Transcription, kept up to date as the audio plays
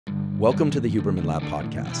Welcome to the Huberman Lab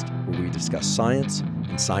podcast, where we discuss science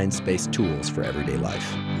and science-based tools for everyday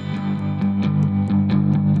life.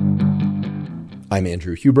 I'm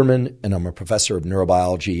Andrew Huberman, and I'm a professor of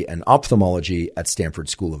neurobiology and ophthalmology at Stanford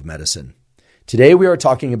School of Medicine. Today, we are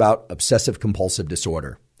talking about obsessive compulsive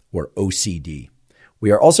disorder, or OCD. We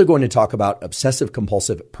are also going to talk about obsessive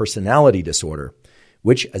compulsive personality disorder,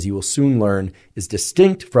 which, as you will soon learn, is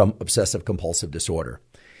distinct from obsessive compulsive disorder.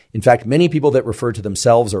 In fact, many people that refer to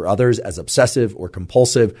themselves or others as obsessive or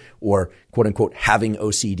compulsive or quote unquote having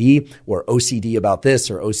OCD or OCD about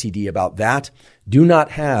this or OCD about that do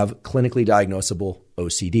not have clinically diagnosable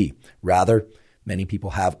OCD. Rather, many people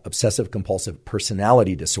have obsessive compulsive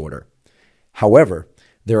personality disorder. However,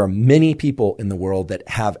 there are many people in the world that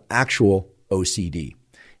have actual OCD.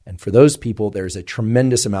 And for those people, there's a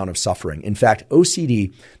tremendous amount of suffering. In fact,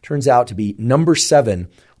 OCD turns out to be number 7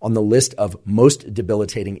 on the list of most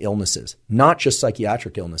debilitating illnesses, not just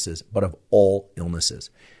psychiatric illnesses, but of all illnesses,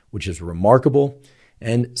 which is remarkable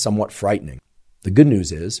and somewhat frightening. The good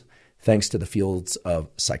news is, thanks to the fields of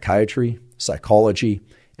psychiatry, psychology,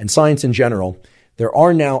 and science in general, there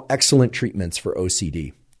are now excellent treatments for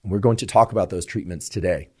OCD. And we're going to talk about those treatments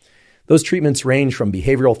today. Those treatments range from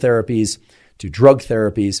behavioral therapies to drug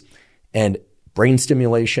therapies and brain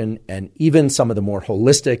stimulation, and even some of the more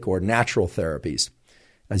holistic or natural therapies.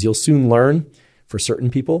 As you'll soon learn, for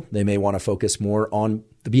certain people, they may want to focus more on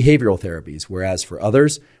the behavioral therapies, whereas for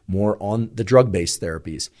others, more on the drug-based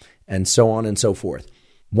therapies, and so on and so forth.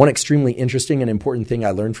 One extremely interesting and important thing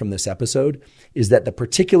I learned from this episode is that the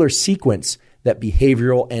particular sequence that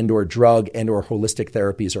behavioral and or drug and or holistic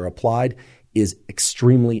therapies are applied is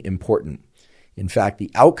extremely important. In fact, the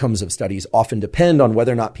outcomes of studies often depend on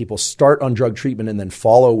whether or not people start on drug treatment and then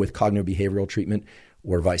follow with cognitive behavioral treatment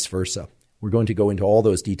or vice versa. We're going to go into all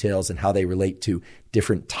those details and how they relate to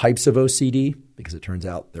different types of OCD, because it turns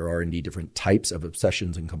out there are indeed different types of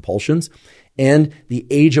obsessions and compulsions, and the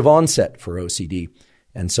age of onset for OCD,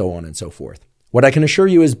 and so on and so forth. What I can assure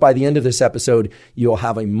you is by the end of this episode, you'll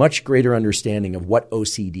have a much greater understanding of what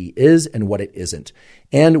OCD is and what it isn't,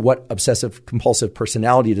 and what obsessive compulsive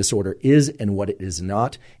personality disorder is and what it is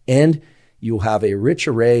not, and you'll have a rich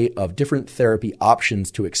array of different therapy options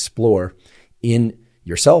to explore in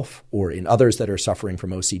yourself or in others that are suffering from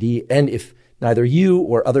OCD. And if neither you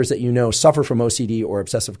or others that you know suffer from OCD or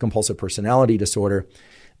obsessive compulsive personality disorder,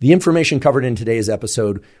 the information covered in today's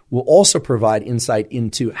episode will also provide insight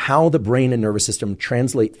into how the brain and nervous system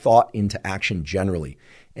translate thought into action generally.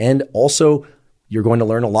 And also, you're going to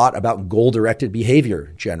learn a lot about goal-directed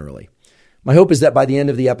behavior generally. My hope is that by the end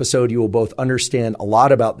of the episode, you will both understand a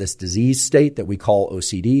lot about this disease state that we call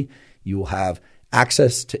OCD. You will have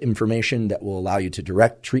access to information that will allow you to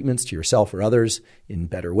direct treatments to yourself or others in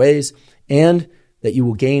better ways, and that you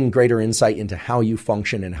will gain greater insight into how you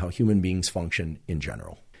function and how human beings function in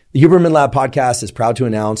general. The Huberman Lab podcast is proud to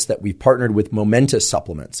announce that we've partnered with Momentous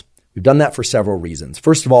Supplements. We've done that for several reasons.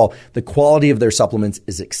 First of all, the quality of their supplements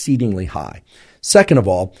is exceedingly high. Second of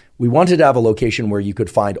all, we wanted to have a location where you could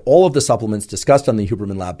find all of the supplements discussed on the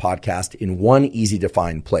Huberman Lab podcast in one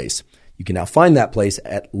easy-to-find place. You can now find that place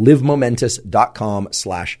at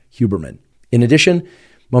livemomentous.com/Huberman. In addition,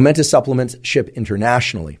 Momentous supplements ship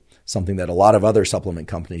internationally, something that a lot of other supplement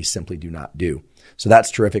companies simply do not do. So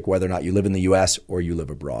that's terrific whether or not you live in the US or you live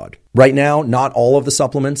abroad. Right now, not all of the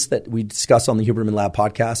supplements that we discuss on the Huberman Lab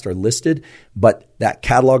podcast are listed, but that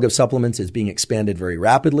catalog of supplements is being expanded very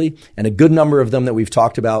rapidly. And a good number of them that we've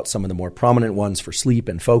talked about, some of the more prominent ones for sleep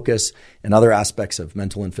and focus and other aspects of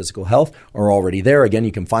mental and physical health, are already there. Again,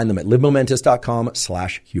 you can find them at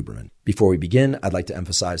livemomentous.com/Huberman. Before we begin, I'd like to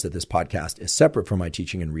emphasize that this podcast is separate from my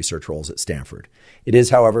teaching and research roles at Stanford. It is,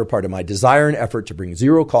 however, part of my desire and effort to bring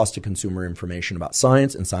zero cost to consumer information about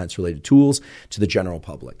science and science-related tools to the general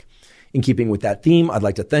public. In keeping with that theme, I'd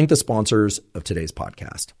like to thank the sponsors of today's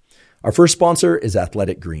podcast. Our first sponsor is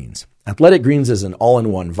Athletic Greens. Athletic Greens is an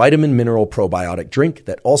all-in-one vitamin mineral probiotic drink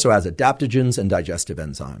that also has adaptogens and digestive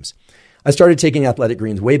enzymes. I started taking Athletic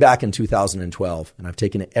Greens way back in 2012, and I've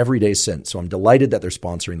taken it every day since, so I'm delighted that they're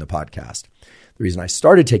sponsoring the podcast. The reason I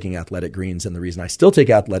started taking Athletic Greens and the reason I still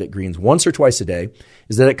take Athletic Greens once or twice a day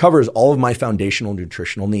is that it covers all of my foundational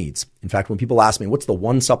nutritional needs. In fact, when people ask me, what's the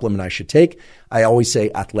one supplement I should take? I always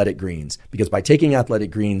say Athletic Greens, because by taking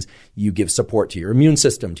Athletic Greens, you give support to your immune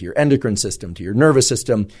system, to your endocrine system, to your nervous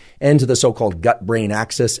system, and to the so-called gut-brain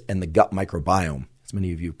axis and the gut microbiome. As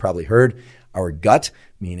many of you have probably heard, our gut,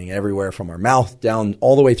 meaning everywhere from our mouth down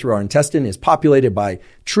all the way through our intestine, is populated by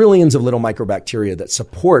trillions of little microbacteria that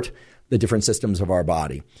support the different systems of our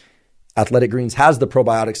body. Athletic Greens has the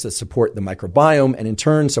probiotics that support the microbiome and in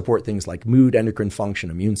turn support things like mood, endocrine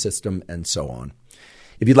function, immune system, and so on.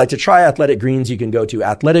 If you'd like to try Athletic Greens, you can go to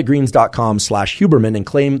athleticgreens.com/Huberman and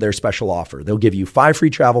claim their special offer. They'll give you 5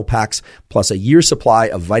 free travel packs plus a year's supply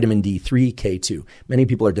of vitamin D3, K2. Many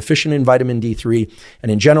people are deficient in vitamin D3,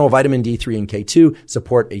 and in general, vitamin D3 and K2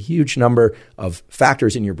 support a huge number of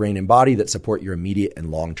factors in your brain and body that support your immediate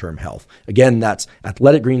and long-term health. Again, that's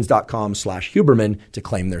athleticgreens.com/Huberman to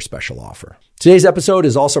claim their special offer. Today's episode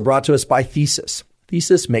is also brought to us by Thesis.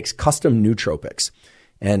 Thesis makes custom nootropics.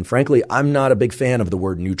 And frankly, I'm not a big fan of the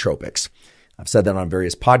word nootropics. I've said that on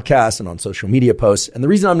various podcasts and on social media posts. And the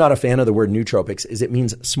reason I'm not a fan of the word nootropics is it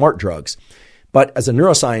means smart drugs. But as a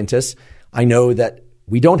neuroscientist, I know that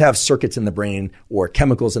we don't have circuits in the brain or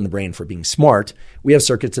chemicals in the brain for being smart. We have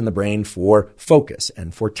circuits in the brain for focus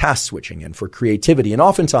and for task switching and for creativity. And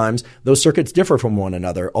oftentimes, those circuits differ from one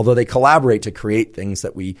another, although they collaborate to create things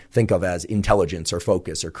that we think of as intelligence or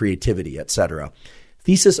focus or creativity, etc.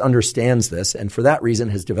 Thesis understands this, and for that reason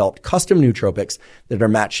has developed custom nootropics that are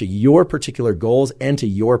matched to your particular goals and to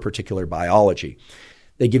your particular biology.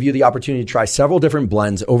 They give you the opportunity to try several different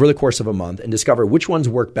blends over the course of a month and discover which ones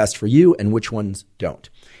work best for you and which ones don't.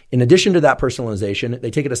 In addition to that personalization, they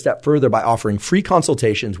take it a step further by offering free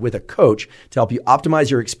consultations with a coach to help you optimize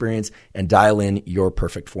your experience and dial in your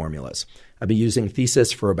perfect formulas. I've been using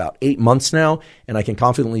Thesis for about 8 months now, and I can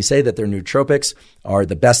confidently say that their nootropics are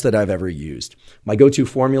the best that I've ever used. My go-to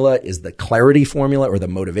formula is the clarity formula or the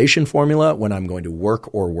motivation formula when I'm going to work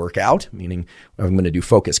or work out, meaning I'm going to do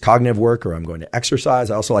focused cognitive work or I'm going to exercise.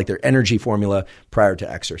 I also like their energy formula prior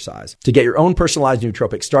to exercise. To get your own personalized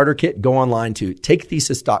nootropic starter kit, go online to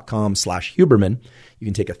takethesis.com/Huberman. You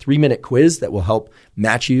can take a 3-minute quiz that will help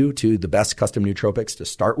match you to the best custom nootropics to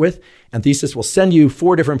start with. And Thesis will send you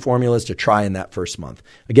 4 different formulas to try in that first month.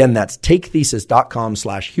 Again, that's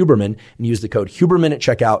takethesis.com/Huberman and use the code Huberman at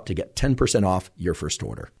checkout to get 10% off your first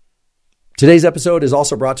order. Today's episode is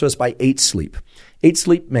also brought to us by 8 Sleep. 8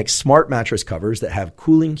 Sleep makes smart mattress covers that have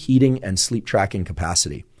cooling, heating, and sleep tracking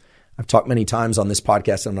capacity. I've talked many times on this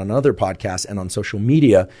podcast and on other podcasts and on social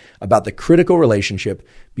media about the critical relationship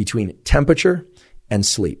between temperature and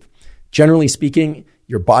sleep. Generally speaking,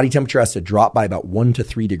 your body temperature has to drop by about 1 to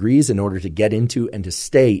 3 degrees in order to get into and to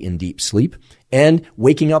stay in deep sleep. And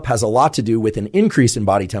waking up has a lot to do with an increase in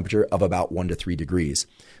body temperature of about 1 to 3 degrees.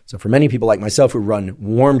 So for many people like myself who run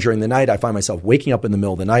warm during the night, I find myself waking up in the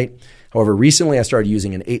middle of the night. However, recently I started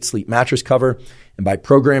using an 8 Sleep mattress cover, and by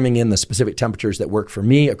programming in the specific temperatures that work for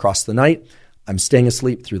me across the night, I'm staying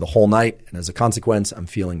asleep through the whole night, and as a consequence, I'm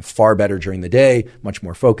feeling far better during the day, much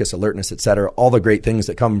more focus, alertness, etc. All the great things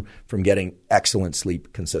that come from getting excellent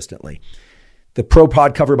sleep consistently. The Pro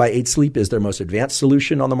Pod cover by 8 Sleep is their most advanced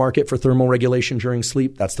solution on the market for thermal regulation during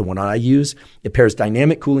sleep. That's the one I use. It pairs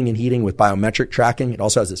dynamic cooling and heating with biometric tracking. It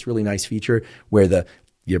also has this really nice feature where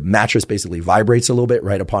your mattress basically vibrates a little bit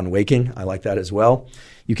right upon waking. I like that as well.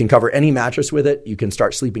 You can cover any mattress with it. You can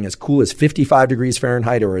start sleeping as cool as 55 degrees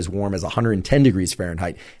Fahrenheit or as warm as 110 degrees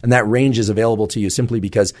Fahrenheit. And that range is available to you simply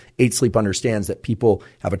because 8 Sleep understands that people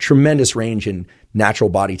have a tremendous range in natural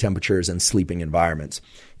body temperatures and sleeping environments.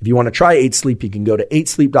 If you want to try 8 Sleep, you can go to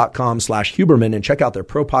 8sleep.com/Huberman and check out their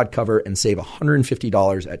Pro Pod cover and save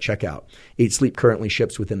 $150 at checkout. 8 Sleep currently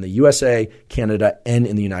ships within the USA, Canada, and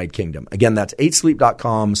in the United Kingdom. Again, that's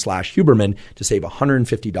 8sleep.com/Huberman to save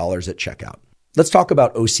 $150 at checkout. Let's talk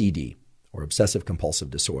about OCD, or Obsessive Compulsive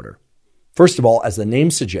Disorder. First of all, as the name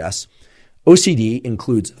suggests, OCD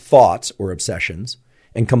includes thoughts or obsessions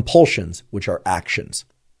and compulsions, which are actions.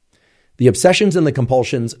 The obsessions and the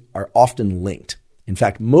compulsions are often linked. In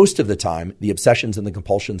fact, most of the time, the obsessions and the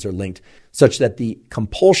compulsions are linked such that the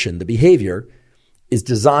compulsion, the behavior, is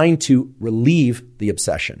designed to relieve the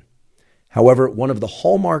obsession. However, one of the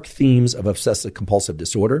hallmark themes of obsessive compulsive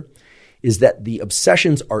disorder is that the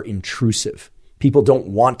obsessions are intrusive. People don't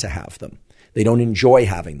want to have them. They don't enjoy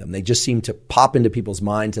having them. They just seem to pop into people's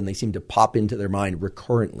minds, and they seem to pop into their mind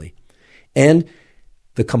recurrently. And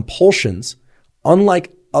the compulsions,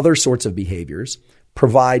 unlike other sorts of behaviors,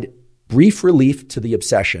 provide brief relief to the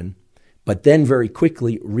obsession, but then very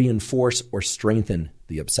quickly reinforce or strengthen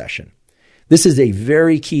the obsession. This is a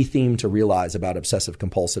very key theme to realize about obsessive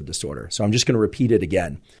compulsive disorder. So I'm just going to repeat it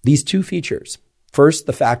again. These 2 features. First,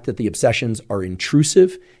 the fact that the obsessions are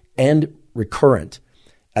intrusive and recurrent,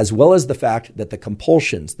 as well as the fact that the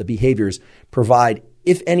compulsions, the behaviors, provide,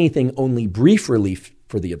 if anything, only brief relief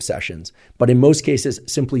for the obsessions, but in most cases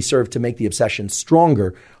simply serve to make the obsession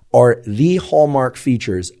stronger, are the hallmark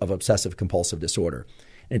features of obsessive compulsive disorder.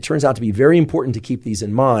 And it turns out to be very important to keep these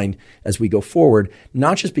in mind as we go forward,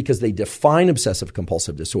 not just because they define obsessive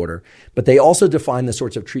compulsive disorder, but they also define the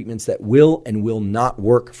sorts of treatments that will and will not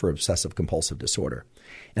work for obsessive compulsive disorder.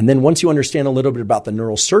 And then once you understand a little bit about the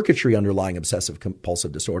neural circuitry underlying obsessive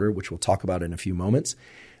compulsive disorder, which we'll talk about in a few moments,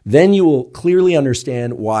 then you will clearly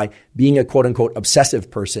understand why being a quote unquote obsessive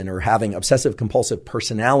person or having obsessive compulsive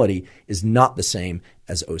personality is not the same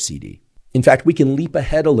as OCD. In fact, we can leap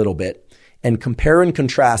ahead a little bit and compare and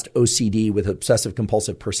contrast OCD with obsessive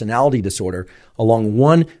compulsive personality disorder along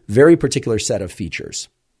one very particular set of features.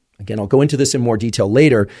 Again, I'll go into this in more detail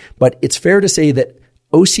later, but it's fair to say that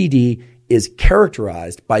OCD is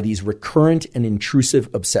characterized by these recurrent and intrusive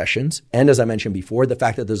obsessions. And as I mentioned before, the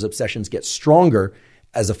fact that those obsessions get stronger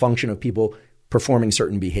as a function of people performing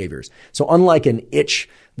certain behaviors. So unlike an itch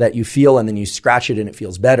that you feel and then you scratch it and it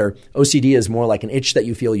feels better, OCD is more like an itch that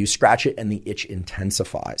you feel, you scratch it and the itch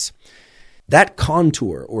intensifies. That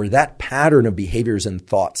contour or that pattern of behaviors and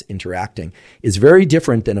thoughts interacting is very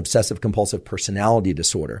different than obsessive compulsive personality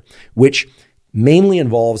disorder, which mainly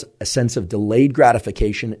involves a sense of delayed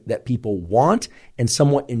gratification that people want and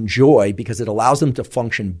somewhat enjoy because it allows them to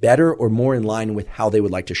function better or more in line with how they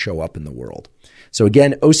would like to show up in the world. So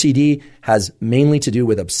again, OCD has mainly to do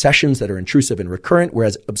with obsessions that are intrusive and recurrent,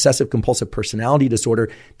 whereas obsessive compulsive personality disorder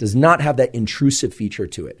does not have that intrusive feature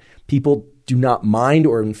to it. People do not mind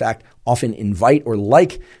or in fact often invite or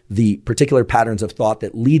like the particular patterns of thought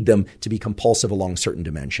that lead them to be compulsive along certain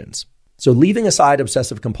dimensions. So leaving aside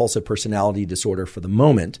obsessive compulsive personality disorder for the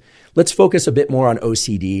moment, let's focus a bit more on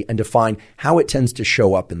OCD and define how it tends to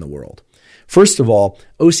show up in the world. First of all,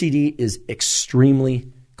 OCD is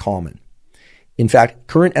extremely common. In fact,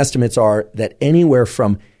 current estimates are that anywhere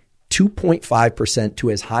from 2.5%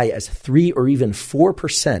 to as high as 3 or even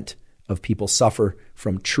 4% of people suffer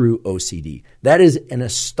from true OCD. That is an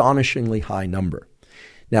astonishingly high number.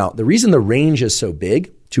 Now, the reason the range is so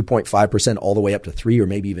big, 2.5% all the way up to 3 or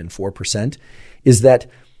maybe even 4%, is that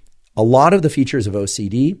a lot of the features of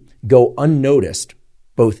OCD go unnoticed,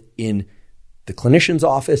 both in the clinician's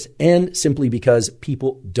office and simply because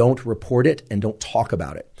people don't report it and don't talk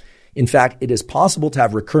about it. In fact, it is possible to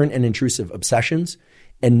have recurrent and intrusive obsessions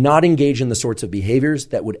and not engage in the sorts of behaviors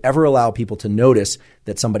that would ever allow people to notice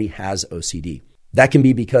that somebody has OCD. That can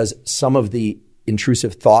be because some of the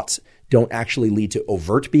intrusive thoughts don't actually lead to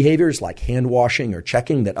overt behaviors like hand washing or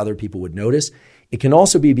checking that other people would notice. It can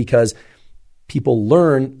also be because people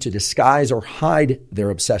learn to disguise or hide their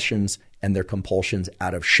obsessions and their compulsions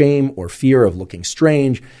out of shame or fear of looking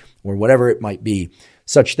strange or whatever it might be,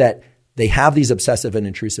 such that they have these obsessive and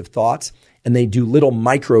intrusive thoughts and they do little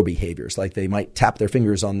micro behaviors, like they might tap their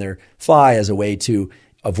fingers on their thigh as a way to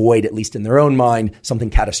avoid, at least in their own mind, something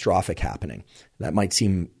catastrophic happening. That might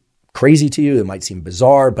seem crazy to you. It might seem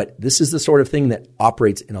bizarre, but this is the sort of thing that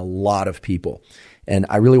operates in a lot of people. And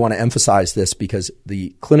I really want to emphasize this because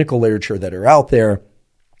the clinical literature that are out there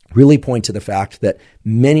really point to the fact that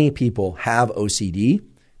many people have OCD,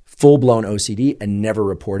 full-blown OCD, and never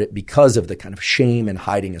report it because of the kind of shame and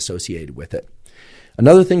hiding associated with it.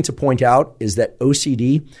 Another thing to point out is that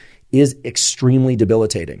OCD is extremely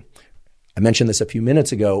debilitating. I mentioned this a few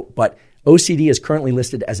minutes ago, but OCD is currently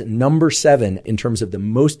listed as number 7 in terms of the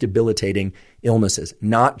most debilitating illnesses,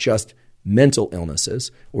 not just mental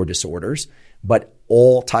illnesses or disorders, but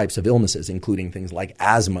all types of illnesses, including things like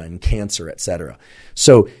asthma and cancer, et cetera.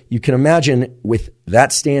 So you can imagine with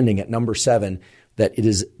that standing at number 7 that it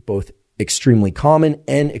is both extremely common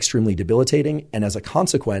and extremely debilitating. And as a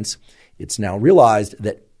consequence, it's now realized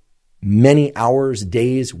that many hours,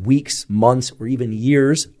 days, weeks, months, or even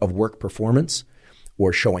years of work performance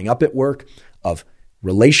or showing up at work, of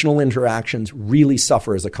relational interactions really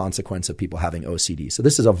suffer as a consequence of people having OCD. So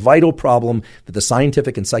this is a vital problem that the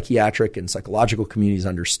scientific and psychiatric and psychological communities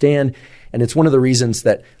understand. And it's one of the reasons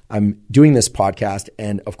that I'm doing this podcast.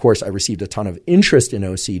 And of course, I received a ton of interest in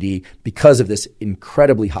OCD because of this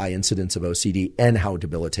incredibly high incidence of OCD and how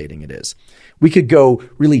debilitating it is. We could go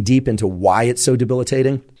really deep into why it's so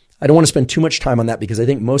debilitating. I don't want to spend too much time on that because I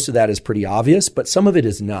think most of that is pretty obvious, but some of it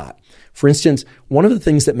is not. For instance, one of the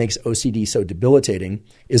things that makes OCD so debilitating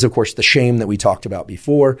is, of course, the shame that we talked about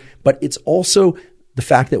before, but it's also the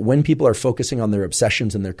fact that when people are focusing on their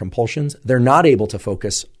obsessions and their compulsions, they're not able to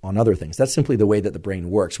focus on other things. That's simply the way that the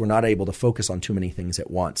brain works. We're not able to focus on too many things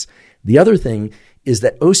at once. The other thing is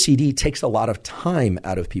that OCD takes a lot of time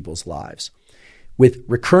out of people's lives. With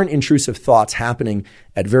recurrent intrusive thoughts happening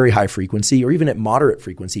at very high frequency or even at moderate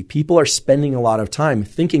frequency, people are spending a lot of time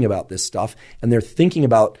thinking about this stuff, and they're thinking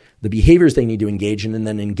about the behaviors they need to engage in and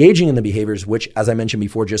then engaging in the behaviors, which, as I mentioned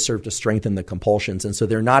before, just serve to strengthen the compulsions. And so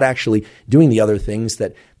they're not actually doing the other things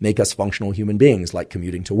that make us functional human beings, like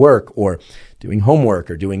commuting to work or doing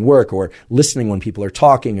homework or doing work or listening when people are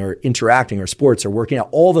talking or interacting or sports or working out.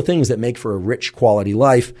 All the things that make for a rich quality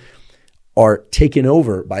life are taken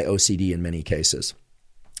over by OCD in many cases.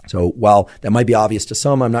 So while that might be obvious to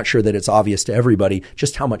some, I'm not sure that it's obvious to everybody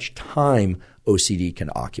just how much time OCD can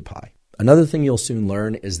occupy. Another thing you'll soon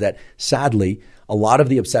learn is that, sadly, a lot of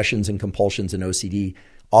the obsessions and compulsions in OCD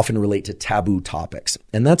often relate to taboo topics.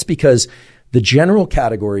 And that's because the general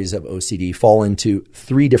categories of OCD fall into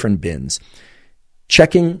three different bins: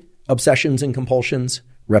 checking obsessions and compulsions,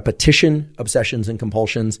 repetition obsessions and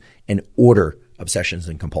compulsions, and order obsessions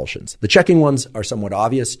and compulsions. The checking ones are somewhat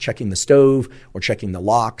obvious: checking the stove or checking the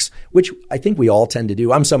locks, which I think we all tend to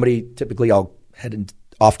do. I'm somebody, typically I'll head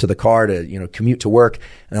off to the car to, commute to work,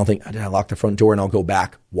 and I'll think, did I lock the front door? And I'll go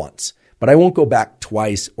back once. But I won't go back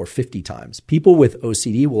twice or 50 times. People with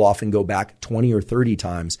OCD will often go back 20 or 30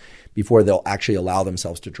 times before they'll actually allow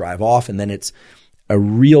themselves to drive off. And then it's a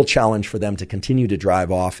real challenge for them to continue to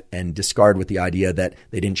drive off and discard with the idea that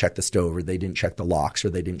they didn't check the stove or they didn't check the locks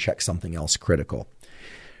or they didn't check something else critical.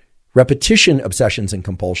 Repetition obsessions and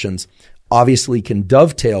compulsions obviously can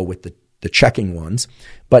dovetail with the checking ones,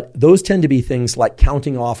 but those tend to be things like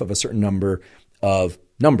counting off of a certain number of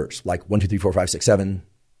numbers, like 1, 2, 3, 4, 5, 6, 7,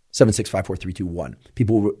 7, 6, 5, 4, 3, 2, 1.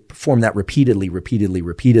 People perform that repeatedly,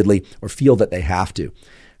 or feel that they have to.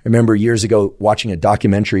 I remember years ago watching a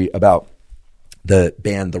documentary about the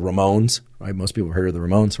band, the Ramones, right? Most people have heard of the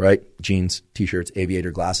Ramones, right? Jeans, t-shirts,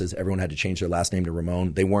 aviator glasses. Everyone had to change their last name to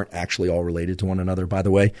Ramone. They weren't actually all related to one another, by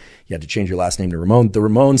the way. You had to change your last name to Ramone. The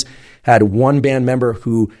Ramones had one band member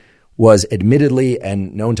who was admittedly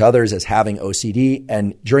and known to others as having OCD.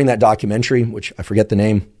 And during that documentary, which I forget the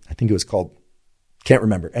name, I think it was called, can't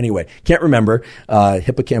remember,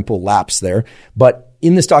 hippocampal lapse there. But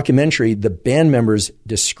in this documentary, the band members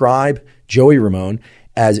describe Joey Ramone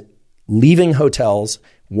as leaving hotels,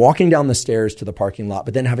 walking down the stairs to the parking lot,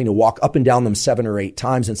 but then having to walk up and down them 7 or 8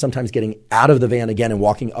 times, and sometimes getting out of the van again and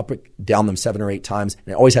walking up and down them 7 or 8 times.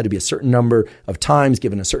 And it always had to be a certain number of times,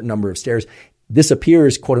 given a certain number of stairs. This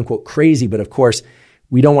appears, quote unquote, crazy, but of course,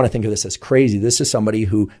 we don't want to think of this as crazy. This is somebody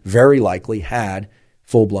who very likely had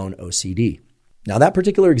full-blown OCD. Now, that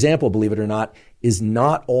particular example, believe it or not, is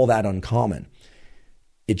not all that uncommon.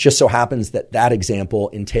 It just so happens that that example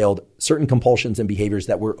entailed certain compulsions and behaviors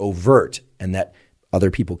that were overt and that other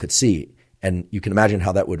people could see. And you can imagine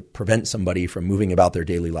how that would prevent somebody from moving about their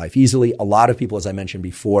daily life easily. A lot of people, as I mentioned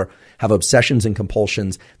before, have obsessions and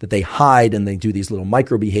compulsions that they hide, and they do these little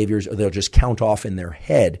micro behaviors, or they'll just count off in their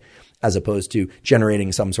head as opposed to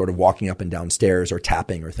generating some sort of walking up and down stairs or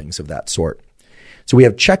tapping or things of that sort. So we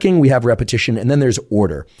have checking, we have repetition, and then there's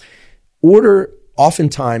order. Order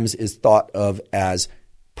oftentimes is thought of as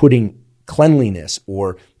putting cleanliness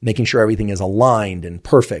or making sure everything is aligned and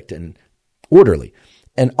perfect and orderly.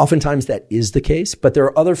 And oftentimes that is the case, but there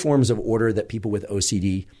are other forms of order that people with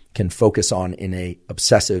OCD can focus on in a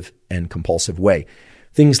obsessive and compulsive way.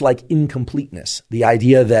 Things like incompleteness, the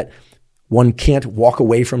idea that one can't walk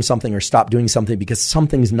away from something or stop doing something because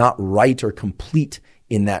something's not right or complete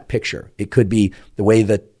in that picture. It could be the way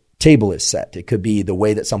the table is set. It could be the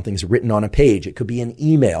way that something's written on a page. It could be an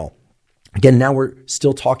email. Again, now we're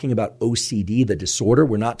still talking about OCD, the disorder.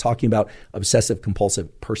 We're not talking about obsessive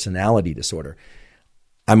compulsive personality disorder.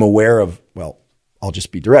 I'm aware of, I'll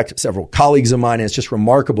just be direct, several colleagues of mine, and it's just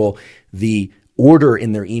remarkable the order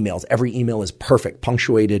in their emails. Every email is perfect,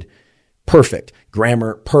 punctuated, perfect,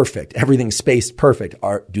 grammar, perfect, everything spaced, perfect.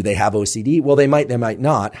 Do they have OCD? Well, they might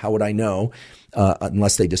not. How would I know?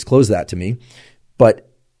 Unless they disclose that to me. But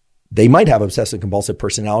they might have obsessive compulsive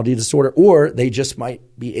personality disorder, or they just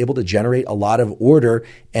might be able to generate a lot of order,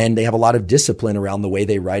 and they have a lot of discipline around the way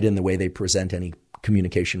they write and the way they present any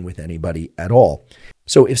communication with anybody at all.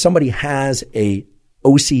 So if somebody has a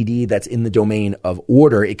OCD that's in the domain of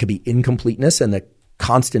order, it could be incompleteness and the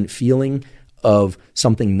constant feeling of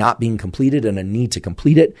something not being completed and a need to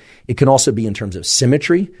complete it. It can also be in terms of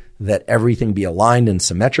symmetry, that everything be aligned and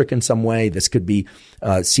symmetric in some way. This could be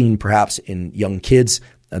seen perhaps in young kids.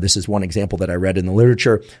 This is one example that I read in the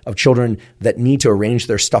literature of children that need to arrange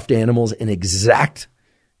their stuffed animals in exact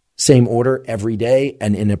same order every day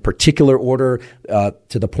and in a particular order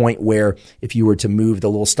to the point where if you were to move the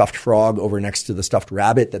little stuffed frog over next to the stuffed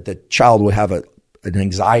rabbit, that the child would have an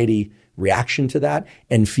anxiety reaction to that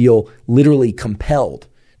and feel literally compelled,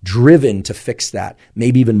 driven to fix that,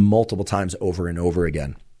 maybe even multiple times over and over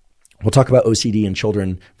again. We'll talk about OCD in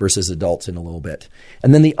children versus adults in a little bit.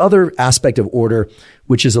 And then the other aspect of order,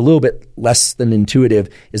 which is a little bit less than intuitive,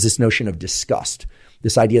 is this notion of disgust.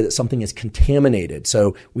 This idea that something is contaminated.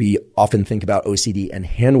 So we often think about OCD and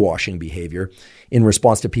hand washing behavior in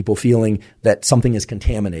response to people feeling that something is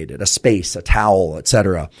contaminated, a space, a towel,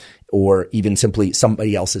 etc., or even simply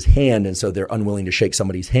somebody else's hand. And so they're unwilling to shake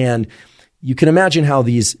somebody's hand. You can imagine how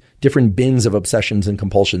these different bins of obsessions and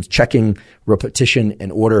compulsions, checking, repetition,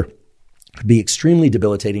 and order, could be extremely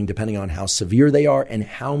debilitating depending on how severe they are and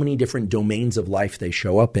how many different domains of life they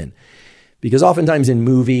show up in. Because oftentimes in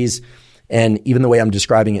movies, and even the way I'm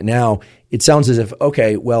describing it now, it sounds as if,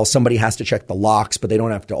 okay, well, somebody has to check the locks, but they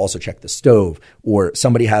don't have to also check the stove. Or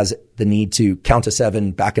somebody has the need to count to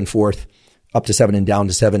 7 back and forth, up to 7 and down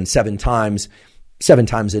to 7 times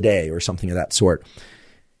a day or something of that sort.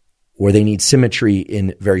 Or they need symmetry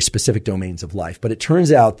in very specific domains of life. But it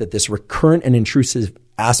turns out that this recurrent and intrusive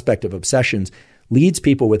aspect of obsessions leads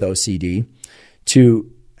people with OCD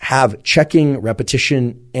to have checking,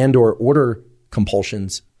 repetition, and or order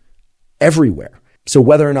compulsions everywhere. So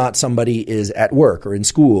whether or not somebody is at work or in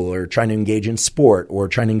school or trying to engage in sport or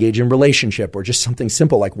trying to engage in relationship or just something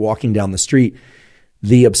simple like walking down the street,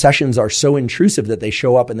 the obsessions are so intrusive that they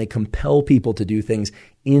show up and they compel people to do things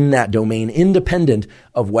in that domain, independent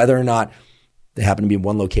of whether or not they happen to be in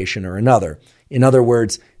one location or another. In other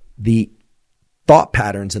words, the thought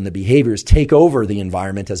patterns and the behaviors take over the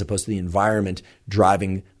environment as opposed to the environment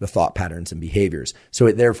driving the thought patterns and behaviors. So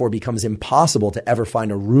it therefore becomes impossible to ever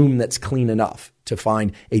find a room that's clean enough, to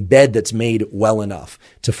find a bed that's made well enough,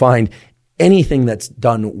 to find anything that's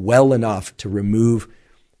done well enough to remove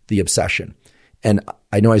the obsession. And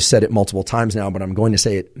I know I've said it multiple times now, but I'm going to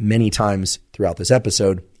say it many times throughout this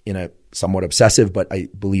episode in a somewhat obsessive, but I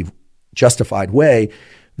believe justified way,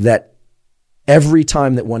 that every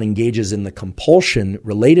time that one engages in the compulsion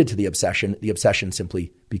related to the obsession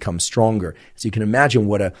simply becomes stronger. So you can imagine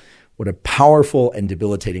what a powerful and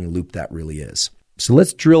debilitating loop that really is. So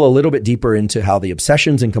let's drill a little bit deeper into how the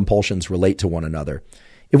obsessions and compulsions relate to one another.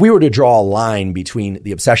 If we were to draw a line between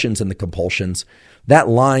the obsessions and the compulsions, that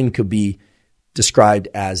line could be described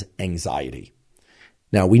as anxiety.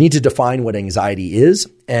 Now, we need to define what anxiety is.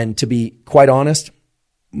 And to be quite honest,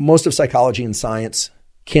 most of psychology and science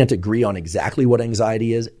can't agree on exactly what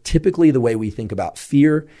anxiety is. Typically, the way we think about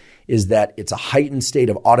fear is that it's a heightened state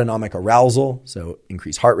of autonomic arousal, so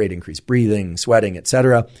increased heart rate, increased breathing, sweating,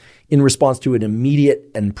 etc., in response to an immediate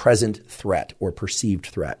and present threat or perceived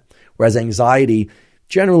threat. Whereas anxiety,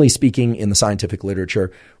 generally speaking in the scientific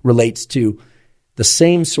literature, relates to the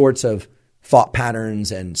same sorts of thought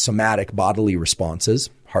patterns and somatic bodily responses,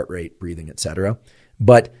 heart rate, breathing, etc.,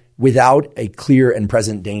 but without a clear and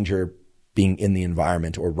present danger being in the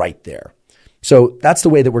environment or right there. So that's the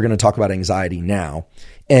way that we're going to talk about anxiety now.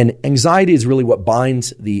 And anxiety is really what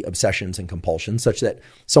binds the obsessions and compulsions, such that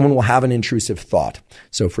someone will have an intrusive thought.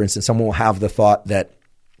 So for instance, someone will have the thought that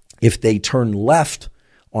if they turn left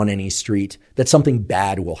on any street, that something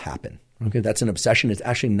bad will happen. Okay, that's an obsession. It's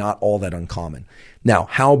actually not all that uncommon. Now,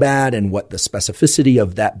 how bad and what the specificity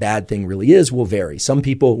of that bad thing really is will vary. Some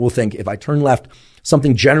people will think if I turn left,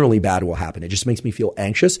 something generally bad will happen. It just makes me feel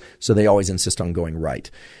anxious, so they always insist on going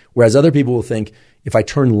right. Whereas other people will think if I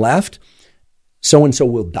turn left, so-and-so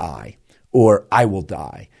will die, or I will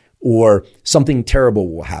die, or something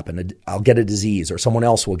terrible will happen. I'll get a disease, or someone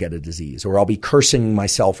else will get a disease, or I'll be cursing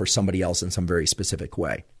myself or somebody else in some very specific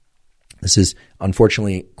way. This is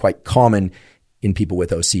unfortunately quite common in people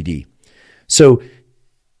with OCD. So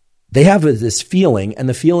they have this feeling, and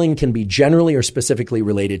the feeling can be generally or specifically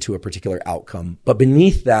related to a particular outcome. But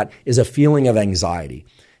beneath that is a feeling of anxiety,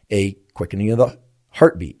 a quickening of the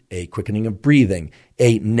heartbeat, a quickening of breathing,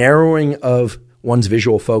 a narrowing of one's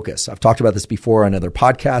visual focus. I've talked about this before on other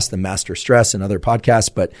podcasts, the Master Stress and other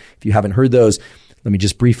podcasts, but if you haven't heard those, let me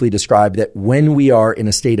just briefly describe that when we are in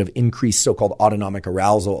a state of increased so-called autonomic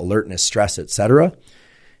arousal, alertness, stress, etc.,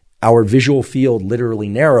 our visual field literally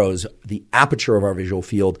narrows. The aperture of our visual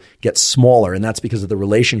field gets smaller, and that's because of the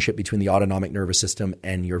relationship between the autonomic nervous system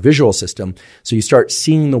and your visual system. So you start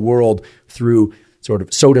seeing the world through sort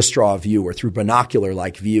of soda straw view or through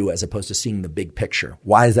binocular-like view as opposed to seeing the big picture.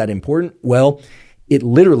 Why is that important? Well, it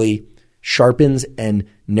literally sharpens and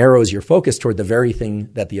narrows your focus toward the very thing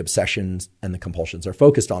that the obsessions and the compulsions are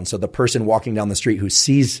focused on. So the person walking down the street who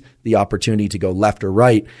sees the opportunity to go left or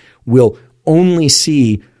right will only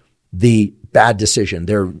see the bad decision.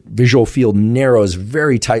 Their visual field narrows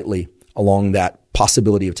very tightly along that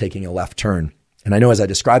possibility of taking a left turn. And I know as I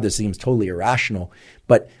describe this, it seems totally irrational,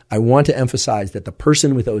 but I want to emphasize that the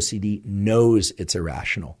person with OCD knows it's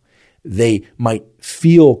irrational. They might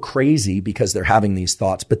feel crazy because they're having these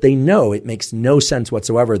thoughts, but they know it makes no sense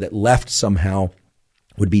whatsoever that left somehow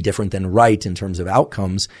would be different than right in terms of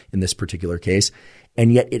outcomes in this particular case.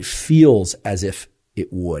 And yet it feels as if it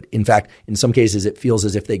would. In fact, in some cases, it feels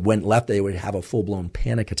as if they went left, they would have a full-blown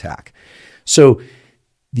panic attack. So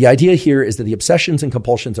the idea here is that the obsessions and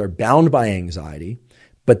compulsions are bound by anxiety,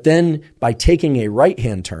 But then by taking a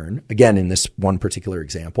right-hand turn, again, in this one particular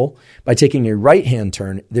example, by taking a right-hand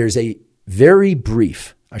turn, there's a very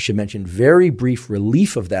brief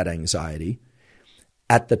relief of that anxiety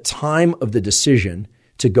at the time of the decision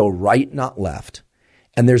to go right, not left.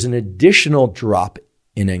 And there's an additional drop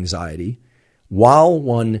in anxiety while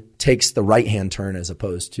one takes the right-hand turn as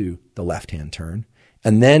opposed to the left-hand turn.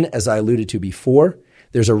 And then, as I alluded to before,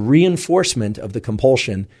 there's a reinforcement of the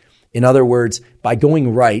compulsion. In other words, by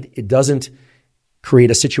going right, it doesn't create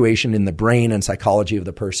a situation in the brain and psychology of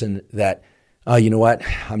the person that, you know what,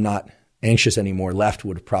 I'm not anxious anymore. Left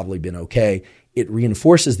would have probably been okay. It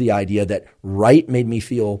reinforces the idea that right made me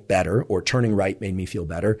feel better, or turning right made me feel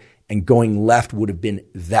better, and going left would have been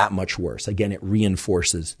that much worse. Again, it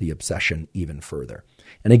reinforces the obsession even further.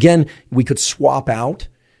 And again, we could swap out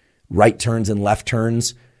right turns and left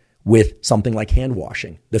turns with something like hand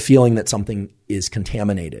washing, the feeling that something is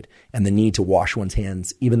contaminated and the need to wash one's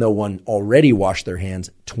hands, even though one already washed their hands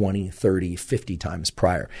 20, 30, 50 times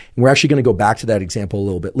prior. And we're actually going to go back to that example a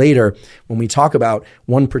little bit later when we talk about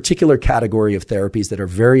one particular category of therapies that are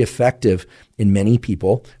very effective in many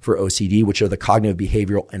people for OCD, which are the cognitive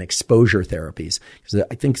behavioral and exposure therapies. Because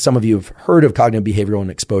I think some of you have heard of cognitive behavioral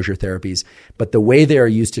and exposure therapies, but the way they are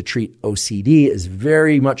used to treat OCD is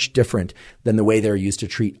very much different than the way they're used to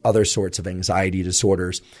treat other sorts of anxiety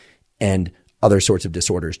disorders and other sorts of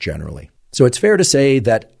disorders generally. So it's fair to say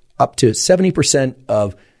that up to 70%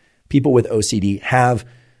 of people with OCD have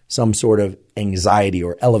some sort of anxiety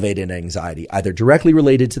or elevated anxiety, either directly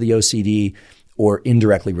related to the OCD or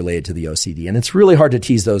indirectly related to the OCD. And it's really hard to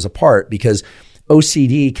tease those apart because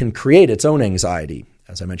OCD can create its own anxiety.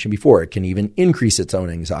 As I mentioned before, it can even increase its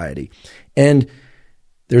own anxiety. And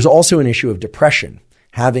there's also an issue of depression.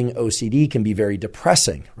 Having OCD can be very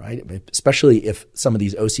depressing, right? Especially if some of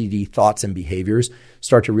these OCD thoughts and behaviors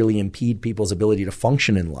start to really impede people's ability to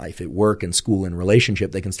function in life, at work and school and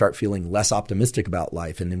relationship. They can start feeling less optimistic about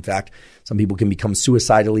life. And in fact, some people can become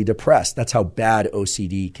suicidally depressed. That's how bad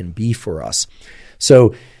OCD can be for us.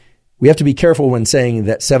 So we have to be careful when saying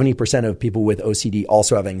that 70% of people with OCD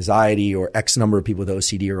also have anxiety, or X number of people with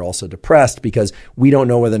OCD are also depressed, because we don't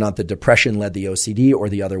know whether or not the depression led the OCD or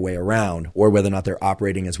the other way around, or whether or not they're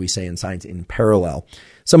operating, as we say in science, in parallel.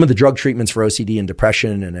 Some of the drug treatments for OCD and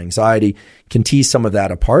depression and anxiety can tease some of that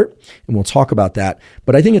apart, and we'll talk about that.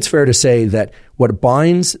 But I think it's fair to say that what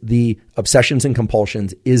binds the obsessions and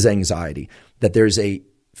compulsions is anxiety, that there's a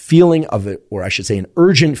feeling of it, or I should say an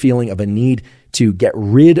urgent feeling of a need to get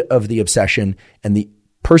rid of the obsession, and the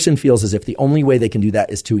person feels as if the only way they can do that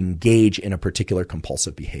is to engage in a particular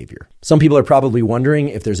compulsive behavior. Some people are probably wondering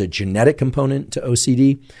if there's a genetic component to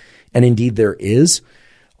OCD, and indeed there is,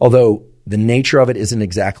 although the nature of it isn't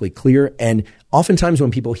exactly clear. And oftentimes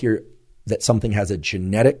when people hear that something has a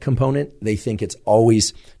genetic component, they think it's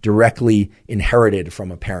always directly inherited from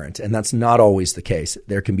a parent, and that's not always the case.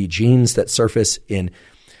 There can be genes that surface in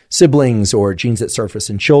siblings or genes that surface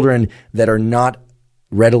in children that are not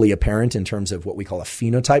readily apparent in terms of what we call a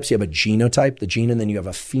phenotype. So you have a genotype, the gene, and then you have a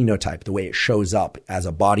phenotype, the way it shows up as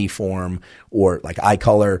a body form or like eye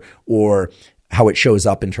color, or how it shows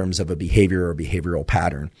up in terms of a behavior or behavioral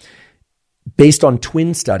pattern. Based on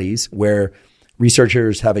twin studies where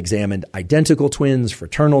researchers have examined identical twins,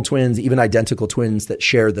 fraternal twins, even identical twins that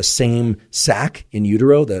share the same sac in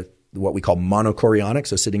utero, what we call monochorionic,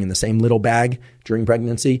 so sitting in the same little bag during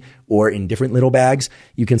pregnancy or in different little bags,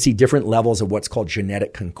 you can see different levels of what's called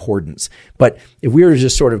genetic concordance. But if we were to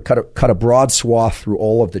just sort of cut a broad swath through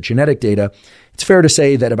all of the genetic data, it's fair to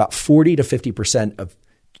say that about 40 to 50% of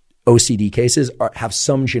OCD cases have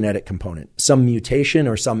some genetic component, some mutation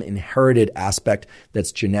or some inherited aspect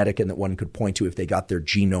that's genetic and that one could point to if they got their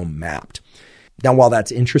genome mapped. Now, while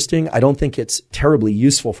that's interesting, I don't think it's terribly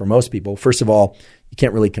useful for most people. First of all, you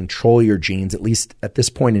can't really control your genes, at least at this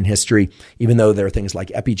point in history, even though there are things like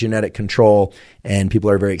epigenetic control, and people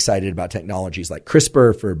are very excited about technologies like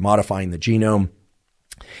CRISPR for modifying the genome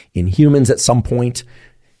in humans at some point.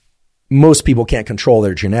 Most people can't control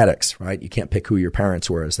their genetics, right? You can't pick who your parents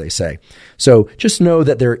were, as they say. So just know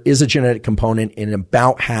that there is a genetic component in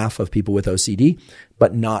about half of people with OCD,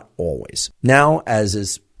 but not always. Now, as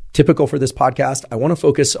is typical for this podcast, I want to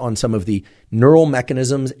focus on some of the neural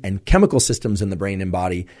mechanisms and chemical systems in the brain and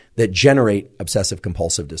body that generate obsessive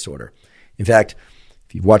compulsive disorder. In fact,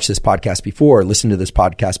 if you've watched this podcast before, listened to this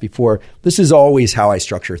podcast before, this is always how I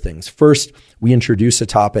structure things. First, we introduce a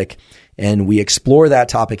topic and we explore that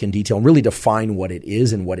topic in detail and really define what it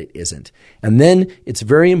is and what it isn't. And then it's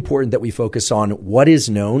very important that we focus on what is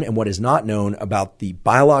known and what is not known about the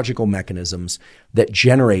biological mechanisms that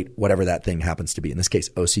generate whatever that thing happens to be. In this case,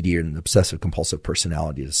 OCD, or an obsessive compulsive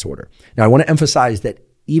personality disorder. Now, I want to emphasize that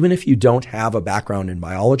even if you don't have a background in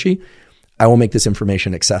biology, I will make this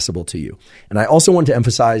information accessible to you. And I also want to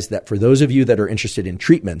emphasize that for those of you that are interested in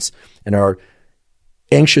treatments and are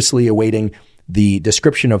anxiously awaiting the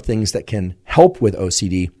description of things that can help with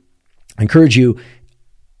OCD, I encourage you,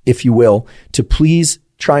 if you will, to please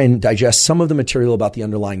try and digest some of the material about the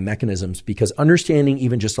underlying mechanisms, because understanding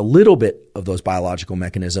even just a little bit of those biological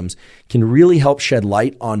mechanisms can really help shed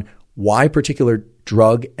light on why particular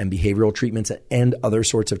drug and behavioral treatments and other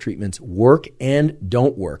sorts of treatments work and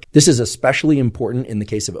don't work. This is especially important in the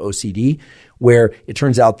case of OCD, where it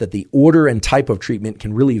turns out that the order and type of treatment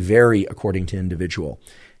can really vary according to individual.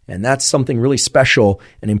 And that's something really special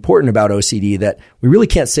and important about OCD that we really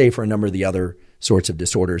can't say for a number of the other sorts of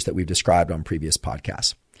disorders that we've described on previous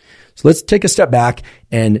podcasts. So let's take a step back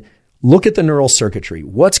and look at the neural circuitry.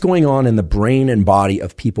 What's going on in the brain and body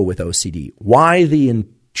of people with OCD? Why the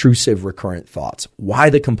intrusive recurrent thoughts? Why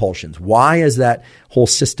the compulsions? Why is that whole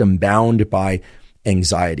system bound by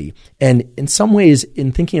anxiety? And in some ways,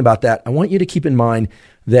 in thinking about that, I want you to keep in mind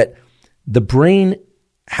that the brain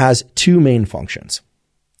has two main functions.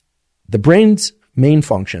 The brain's main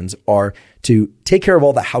functions are to take care of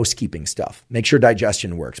all the housekeeping stuff, make sure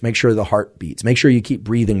digestion works, make sure the heart beats, make sure you keep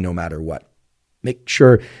breathing no matter what, make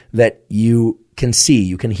sure that you can see,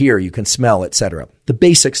 you can hear, you can smell, etc. The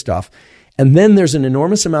basic stuff. And then there's an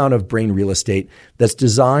enormous amount of brain real estate that's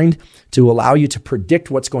designed to allow you to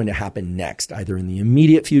predict what's going to happen next, either in the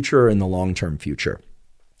immediate future or in the long-term future.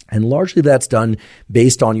 And largely that's done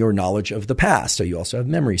based on your knowledge of the past. So you also have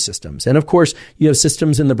memory systems. And of course, you have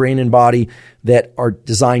systems in the brain and body that are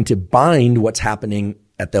designed to bind what's happening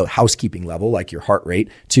at the housekeeping level, like your heart rate,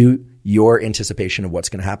 to your anticipation of what's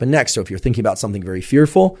going to happen next. So if you're thinking about something very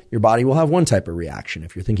fearful, your body will have one type of reaction.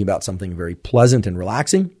 If you're thinking about something very pleasant and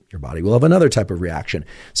relaxing, your body will have another type of reaction.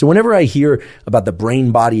 So whenever I hear about the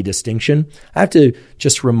brain-body distinction, I have to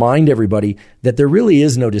just remind everybody that there really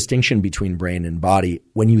is no distinction between brain and body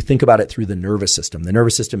when you think about it through the nervous system. The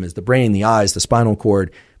nervous system is the brain, the eyes, the spinal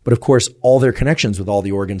cord, but of course, all their connections with all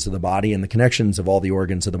the organs of the body and the connections of all the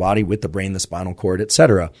organs of the body with the brain, the spinal cord,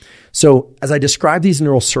 etc. So as I describe these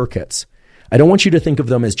neural circuits, I don't want you to think of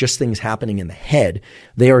them as just things happening in the head.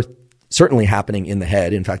 They are certainly happening in the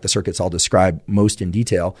head. In fact, the circuits I'll describe most in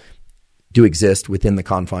detail do exist within the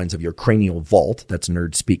confines of your cranial vault. That's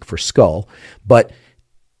nerd speak for skull. But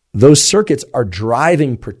those circuits are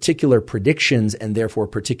driving particular predictions and therefore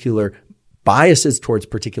particular biases towards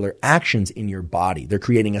particular actions in your body. They're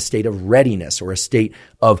creating a state of readiness or a state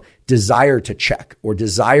of desire to check or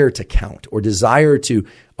desire to count or desire to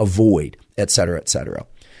avoid, et cetera, et cetera.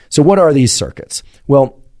 So what are these circuits?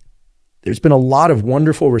 Well, there's been a lot of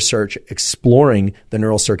wonderful research exploring the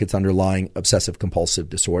neural circuits underlying obsessive compulsive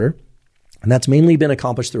disorder. And that's mainly been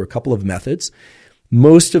accomplished through a couple of methods.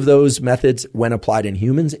 Most of those methods, when applied in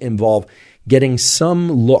humans, involve getting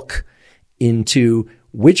some look into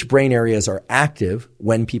which brain areas are active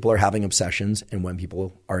when people are having obsessions and when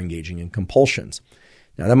people are engaging in compulsions.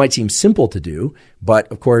 Now, that might seem simple to do,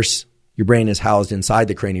 but of course, your brain is housed inside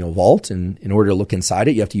the cranial vault, and in order to look inside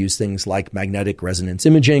it, you have to use things like magnetic resonance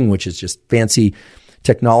imaging, which is just fancy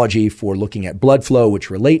technology for looking at blood flow, which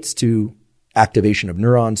relates to activation of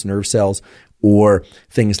neurons, nerve cells, or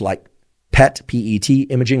things like PET, P-E-T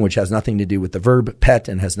imaging, which has nothing to do with the verb pet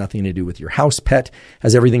and has nothing to do with your house pet,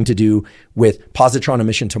 has everything to do with positron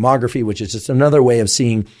emission tomography, which is just another way of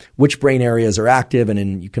seeing which brain areas are active. And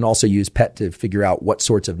then you can also use PET to figure out what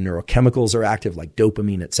sorts of neurochemicals are active, like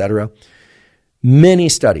dopamine, et cetera. Many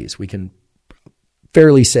studies, we can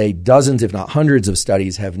fairly say dozens, if not hundreds of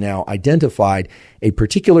studies, have now identified a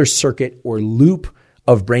particular circuit or loop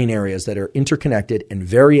of brain areas that are interconnected and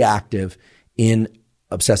very active in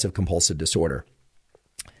obsessive compulsive disorder.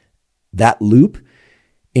 That loop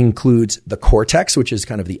includes the cortex, which is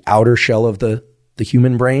kind of the outer shell of the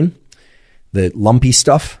human brain, the lumpy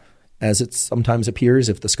stuff, as it sometimes appears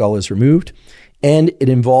if the skull is removed. And it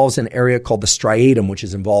involves an area called the striatum, which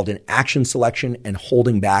is involved in action selection and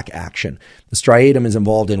holding back action. The striatum is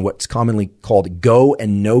involved in what's commonly called go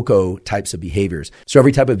and no-go types of behaviors. So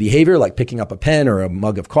every type of behavior, like picking up a pen or a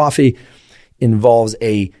mug of coffee, involves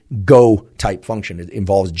a go type function. It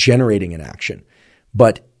involves generating an action.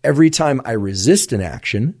 But every time I resist an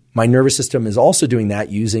action, my nervous system is also doing that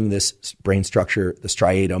using this brain structure, the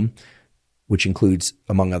striatum, which includes,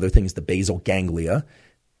 among other things, the basal ganglia.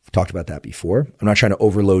 I've talked about that before. I'm not trying to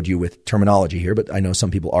overload you with terminology here, but I know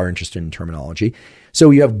some people are interested in terminology.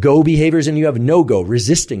 So you have go behaviors and you have no-go,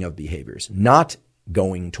 resisting of behaviors, not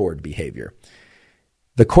going toward behavior.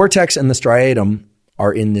 The cortex and the striatum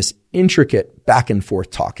are in this intricate back and forth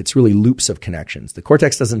talk. It's really loops of connections. The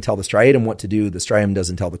cortex doesn't tell the striatum what to do. The striatum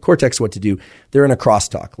doesn't tell the cortex what to do. They're in a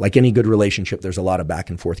crosstalk. Like any good relationship, there's a lot of back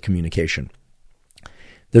and forth communication.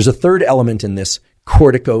 There's a third element in this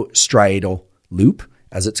corticostriatal loop,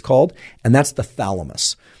 as it's called, and that's the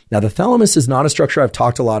thalamus. Now, the thalamus is not a structure I've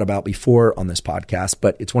talked a lot about before on this podcast,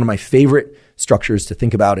 but it's one of my favorite structures to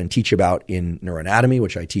think about and teach about in neuroanatomy,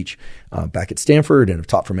 which I teach back at Stanford and have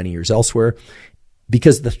taught for many years elsewhere,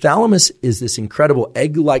 because the thalamus is this incredible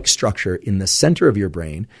egg-like structure in the center of your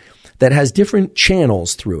brain that has different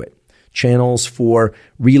channels through it. Channels for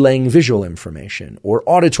relaying visual information or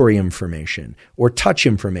auditory information or touch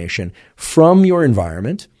information from your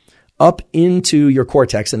environment up into your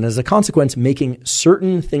cortex, and as a consequence, making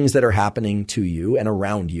certain things that are happening to you and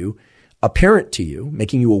around you apparent to you,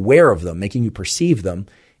 making you aware of them, making you perceive them,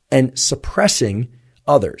 and suppressing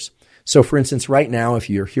others. So for instance, right now, if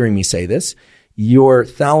you're hearing me say this, your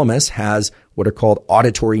thalamus has what are called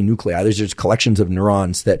auditory nuclei. These are just collections of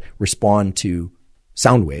neurons that respond to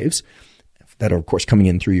sound waves that are, of course, coming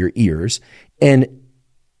in through your ears. And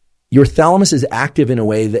your thalamus is active in a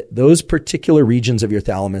way that those particular regions of your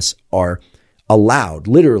thalamus are allowed,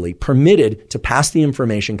 literally permitted to pass the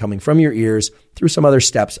information coming from your ears through some other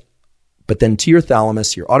steps, but then to your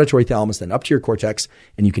thalamus, your auditory thalamus, then up to your cortex,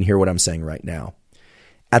 and you can hear what I'm saying right now.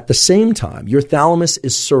 At the same time, your thalamus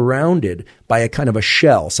is surrounded by a kind of a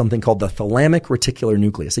shell, something called the thalamic reticular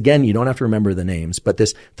nucleus. Again, you don't have to remember the names, but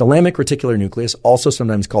this thalamic reticular nucleus, also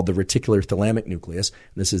sometimes called the reticular thalamic nucleus,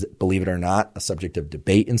 this is, believe it or not, a subject of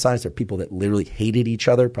debate in science. There are people that literally hated each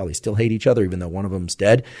other, probably still hate each other, even though one of them's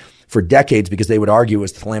dead, for decades because they would argue it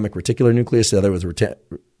was the thalamic reticular nucleus, the other was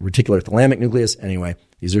reticular thalamic nucleus. Anyway,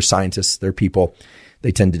 these are scientists, they're people.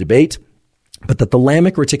 They tend to debate. But the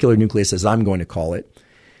thalamic reticular nucleus, as I'm going to call it,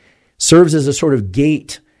 serves as a sort of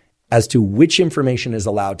gate as to which information is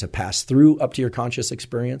allowed to pass through up to your conscious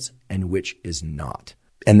experience and which is not.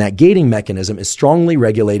 And that gating mechanism is strongly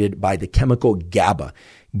regulated by the chemical GABA.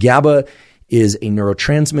 GABA is a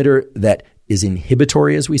neurotransmitter that is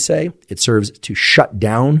inhibitory, as we say. It serves to shut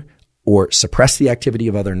down or suppress the activity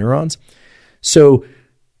of other neurons. So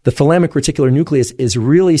the thalamic reticular nucleus is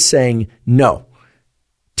really saying, no,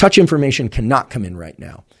 touch information cannot come in right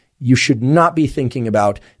now. You should not be thinking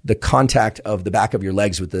about the contact of the back of your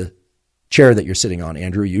legs with the chair that you're sitting on,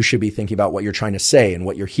 Andrew. You should be thinking about what you're trying to say and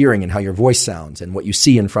what you're hearing and how your voice sounds and what you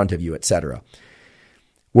see in front of you, etc.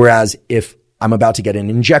 Whereas if I'm about to get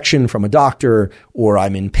an injection from a doctor, or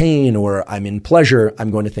I'm in pain, or I'm in pleasure,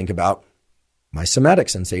 I'm going to think about my somatic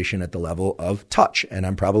sensation at the level of touch. And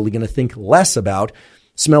I'm probably going to think less about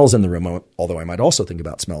smells in the room, although I might also think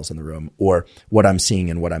about smells in the room or what I'm seeing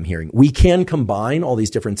and what I'm hearing. We can combine all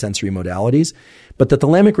these different sensory modalities, but the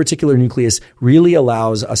thalamic reticular nucleus really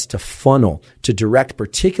allows us to funnel, to direct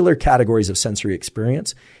particular categories of sensory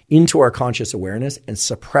experience into our conscious awareness and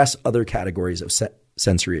suppress other categories of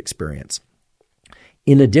sensory experience.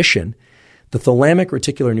 In addition, the thalamic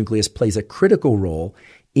reticular nucleus plays a critical role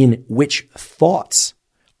in which thoughts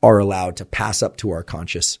are allowed to pass up to our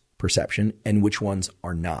conscious perception and which ones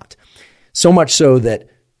are not. So much so that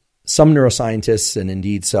some neuroscientists and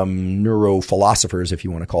indeed some neurophilosophers, if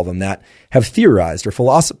you want to call them that, have theorized or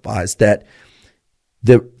philosophized that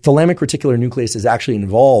the thalamic reticular nucleus is actually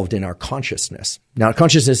involved in our consciousness. Now,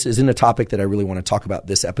 consciousness isn't a topic that I really want to talk about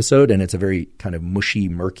this episode, and it's a very kind of mushy,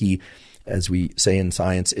 murky, as we say in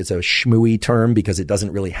science, it's a shmooey term because it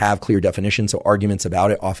doesn't really have clear definition. So arguments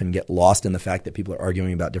about it often get lost in the fact that people are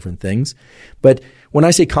arguing about different things. But when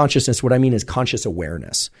I say consciousness, what I mean is conscious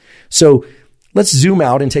awareness. So let's zoom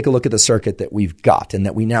out and take a look at the circuit that we've got and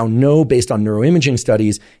that we now know based on neuroimaging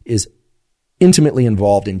studies is intimately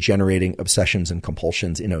involved in generating obsessions and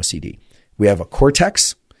compulsions in OCD. We have a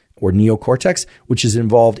cortex or neocortex, which is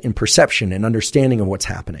involved in perception and understanding of what's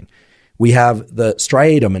happening. We have the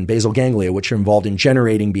striatum and basal ganglia, which are involved in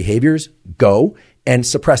generating behaviors, go, and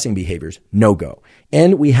suppressing behaviors, no go.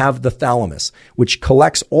 And we have the thalamus, which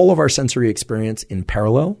collects all of our sensory experience in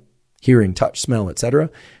parallel, hearing, touch, smell,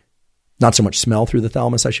 etc. Not so much smell through the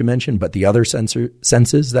thalamus, I should mention, but the other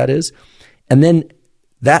senses, that is. And then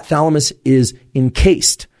that thalamus is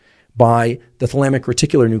encased by the thalamic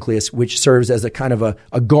reticular nucleus, which serves as a kind of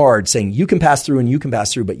a guard saying you can pass through and you can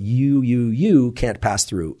pass through, but you can't pass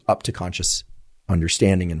through up to conscious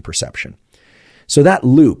understanding and perception. So that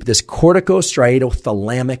loop, this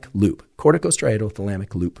corticostriatothalamic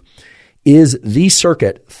loop, is the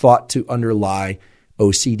circuit thought to underlie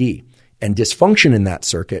OCD. And dysfunction in that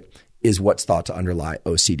circuit is what's thought to underlie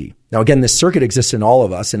OCD. Now, again, this circuit exists in all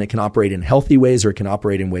of us, and it can operate in healthy ways or it can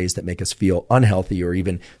operate in ways that make us feel unhealthy or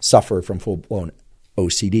even suffer from full-blown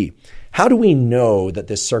OCD. How do we know that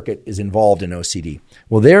this circuit is involved in OCD?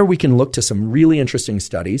 Well, there we can look to some really interesting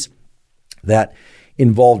studies that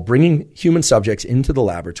involved bringing human subjects into the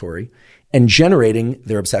laboratory and generating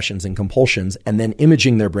their obsessions and compulsions and then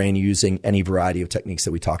imaging their brain using any variety of techniques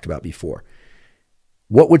that we talked about before.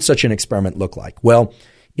 What would such an experiment look like? Well,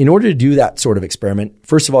 in order to do that sort of experiment,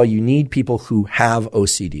 first of all, you need people who have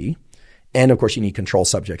OCD. And of course, you need control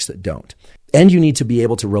subjects that don't. And you need to be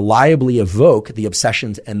able to reliably evoke the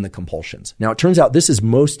obsessions and the compulsions. Now, it turns out this is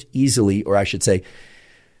most easily, or I should say,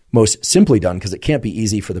 most simply done, because it can't be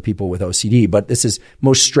easy for the people with OCD, but this is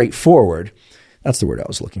most straightforward. That's the word I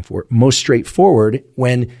was looking for. Most straightforward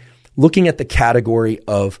when looking at the category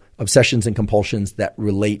of obsessions and compulsions that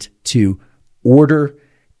relate to order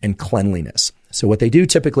and cleanliness. So what they do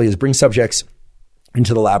typically is bring subjects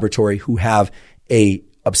into the laboratory who have a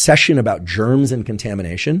obsession about germs and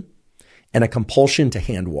contamination and a compulsion to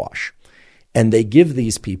hand wash. And they give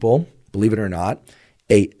these people, believe it or not,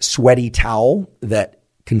 a sweaty towel that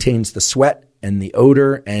contains the sweat and the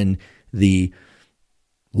odor and the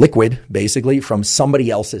liquid, basically, from somebody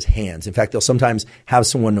else's hands. In fact, they'll sometimes have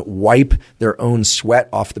someone wipe their own sweat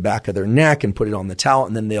off the back of their neck and put it on the towel,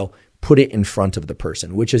 and then they'll put it in front of the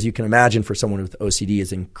person, which, as you can imagine, for someone with OCD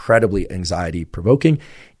is incredibly anxiety-provoking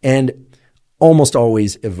and almost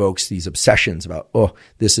always evokes these obsessions about, oh,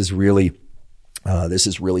 this is really bad. This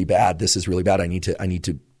is really bad. I need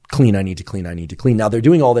to clean. Now, they're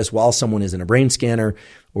doing all this while someone is in a brain scanner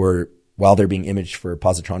or while they're being imaged for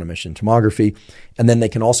positron emission tomography. And then they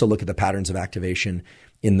can also look at the patterns of activation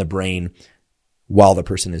in the brain while the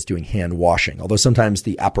person is doing hand washing. Although sometimes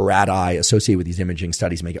the apparati associated with these imaging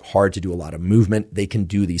studies make it hard to do a lot of movement, they can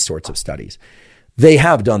do these sorts of studies. They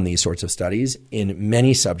have done these sorts of studies in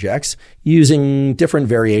many subjects using different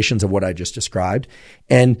variations of what I just described.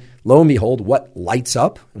 And lo and behold, what lights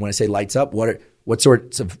up, and when I say lights up, what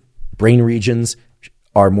sorts of brain regions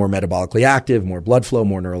are more metabolically active, more blood flow,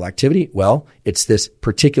 more neural activity? Well, it's this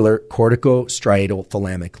particular corticostriatal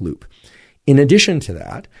thalamic loop. In addition to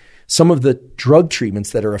that, some of the drug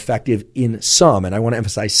treatments that are effective in some, and I want to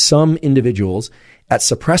emphasize some individuals at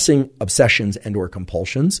suppressing obsessions and or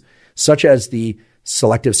compulsions, such as the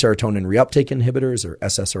selective serotonin reuptake inhibitors or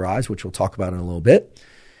SSRIs, which we'll talk about in a little bit.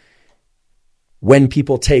 When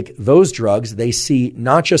people take those drugs, they see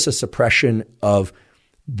not just a suppression of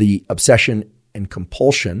the obsession and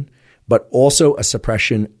compulsion, but also a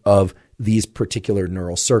suppression of these particular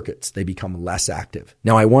neural circuits. They become less active.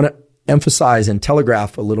 Now, I want to emphasize and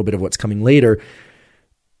telegraph a little bit of what's coming later.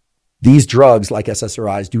 These drugs, like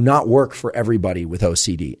SSRIs, do not work for everybody with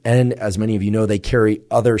OCD. And as many of you know, they carry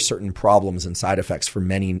other certain problems and side effects for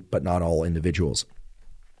many, but not all individuals.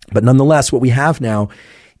 But nonetheless, what we have now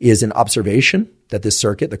is an observation that this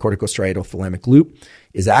circuit, the corticostriatal thalamic loop,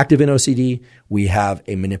 is active in OCD. We have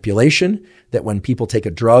a manipulation that when people take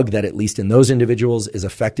a drug that, at least in those individuals, is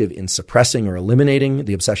effective in suppressing or eliminating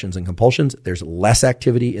the obsessions and compulsions, there's less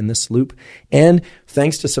activity in this loop. And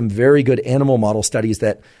thanks to some very good animal model studies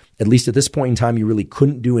that, at least at this point in time, you really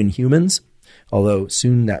couldn't do in humans, although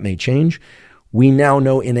soon that may change, we now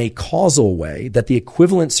know in a causal way that the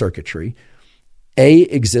equivalent circuitry,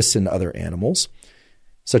 exists in other animals,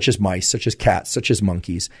 such as mice, such as cats, such as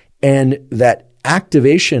monkeys, and that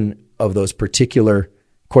activation of those particular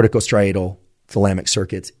corticostriatal thalamic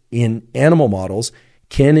circuits in animal models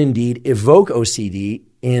can indeed evoke OCD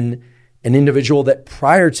in an individual that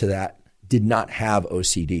prior to that did not have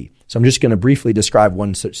OCD. So I'm just going to briefly describe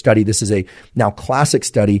one such study. This is a now classic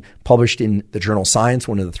study published in the journal Science,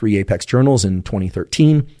 one of the 3 apex journals, in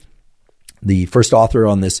 2013. The first author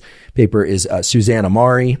on this paper is Suzanne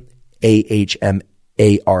Amari, AHMARI.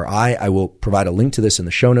 I will provide a link to this in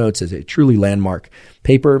the show notes as a truly landmark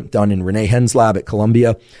paper done in Renee Hen's lab at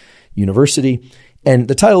Columbia University. And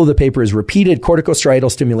the title of the paper is Repeated Corticostriatal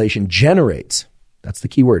Stimulation Generates, that's the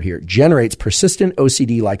key word here, generates persistent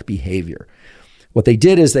OCD-like behavior. What they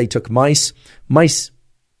did is they took mice. Mice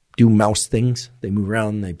do mouse things. They move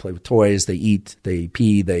around, they play with toys, they eat, they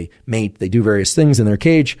pee, they mate, they do various things in their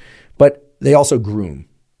cage, but they also groom.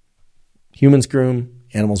 Humans groom,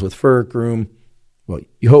 animals with fur groom. Well,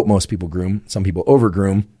 you hope most people groom. Some people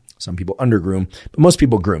overgroom, some people undergroom, but most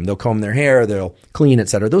people groom. They'll comb their hair, they'll clean,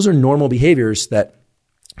 etc. Those are normal behaviors that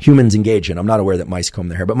humans engage in. I'm not aware that mice comb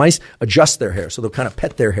their hair, but mice adjust their hair. So they'll kind of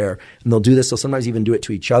pet their hair, and they'll do this. They'll sometimes even do it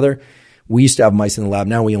to each other. We used to have mice in the lab.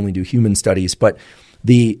 Now we only do human studies, but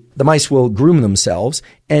the mice will groom themselves,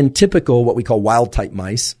 and typical, what we call wild type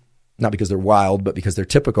mice, not because they're wild, but because they're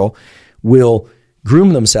typical, will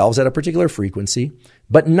groom themselves at a particular frequency,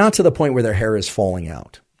 but not to the point where their hair is falling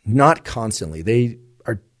out. Not constantly. They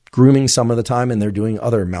are grooming some of the time, and they're doing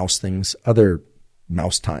other mouse things, other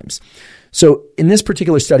mouse times. So in this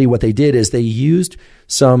particular study, what they did is they used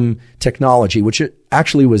some technology, which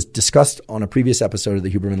actually was discussed on a previous episode of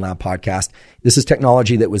the Huberman Lab podcast. This is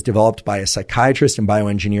technology that was developed by a psychiatrist and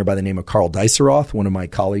bioengineer by the name of Carl Diceroth, one of my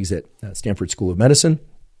colleagues at Stanford School of Medicine.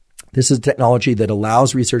 This is technology that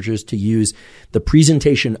allows researchers to use the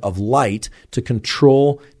presentation of light to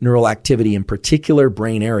control neural activity in particular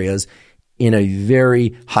brain areas in a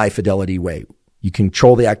very high fidelity way. You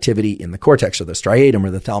control the activity in the cortex or the striatum or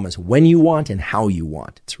the thalamus when you want and how you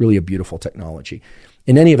want. It's really a beautiful technology.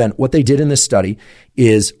 In any event, what they did in this study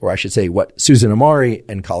is, or I should say what Susan Amari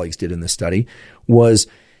and colleagues did in this study, was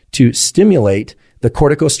to stimulate the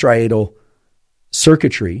corticostriatal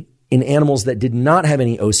circuitry in animals that did not have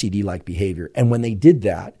any OCD-like behavior. And when they did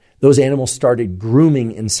that, those animals started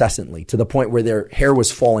grooming incessantly to the point where their hair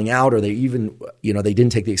was falling out, or they even, they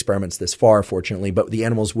didn't take the experiments this far, fortunately, but the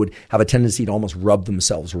animals would have a tendency to almost rub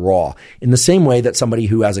themselves raw. In the same way that somebody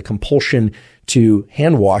who has a compulsion to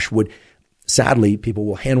hand wash would, sadly, people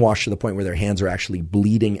will hand wash to the point where their hands are actually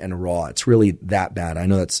bleeding and raw. It's really that bad. I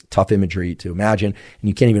know that's tough imagery to imagine, and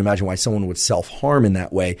you can't even imagine why someone would self-harm in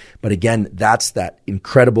that way. But again, that's that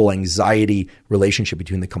incredible anxiety relationship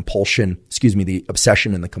between the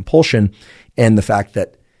obsession and the compulsion, and the fact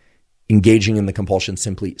that engaging in the compulsion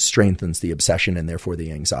simply strengthens the obsession and therefore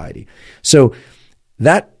the anxiety. So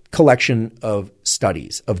that collection of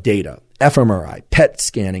studies, of data, fMRI, PET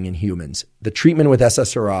scanning in humans, the treatment with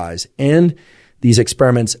SSRIs, and these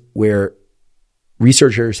experiments where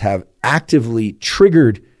researchers have actively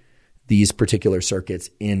triggered these particular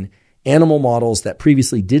circuits in animal models that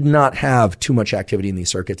previously did not have too much activity in these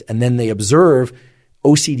circuits, and then they observe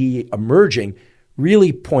OCD emerging,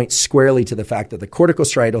 really points squarely to the fact that the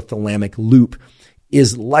corticostriatal thalamic loop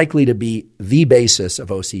is likely to be the basis of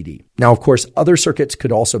OCD. Now, of course, other circuits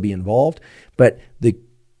could also be involved, but the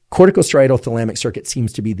corticostriatal thalamic circuit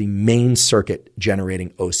seems to be the main circuit generating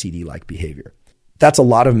OCD-like behavior. That's a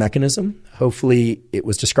lot of mechanism. Hopefully, it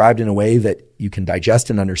was described in a way that you can digest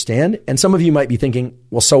and understand. And some of you might be thinking,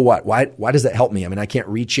 well, so what? Why does that help me? I mean, I can't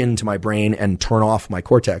reach into my brain and turn off my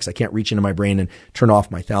cortex. I can't reach into my brain and turn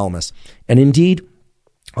off my thalamus. And indeed,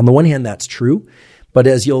 on the one hand, that's true. But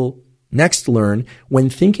as you'll next learn, when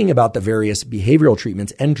thinking about the various behavioral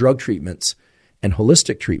treatments and drug treatments and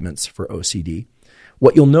holistic treatments for OCD,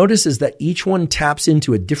 what you'll notice is that each one taps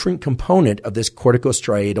into a different component of this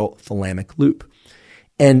corticostriatal thalamic loop.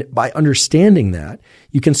 And by understanding that,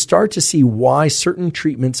 you can start to see why certain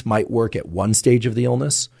treatments might work at one stage of the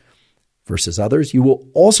illness versus others. You will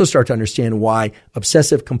also start to understand why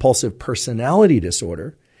obsessive compulsive personality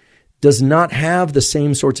disorder does not have the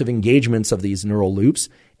same sorts of engagements of these neural loops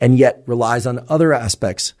and yet relies on other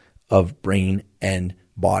aspects of brain and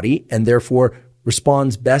body, and therefore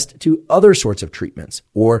responds best to other sorts of treatments.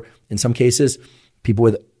 Or in some cases, people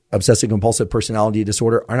with obsessive compulsive personality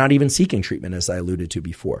disorder are not even seeking treatment, as I alluded to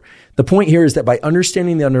before. The point here is that by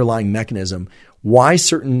understanding the underlying mechanism, why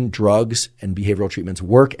certain drugs and behavioral treatments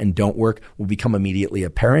work and don't work will become immediately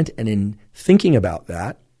apparent. And in thinking about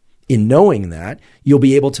that, in knowing that, you'll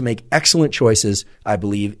be able to make excellent choices, I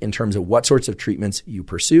believe, in terms of what sorts of treatments you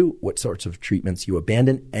pursue, what sorts of treatments you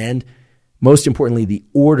abandon, and most importantly, the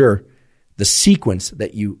order, the sequence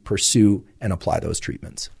that you pursue and apply those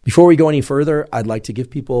treatments. Before we go any further, I'd like to give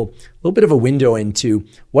people a little bit of a window into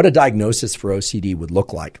what a diagnosis for OCD would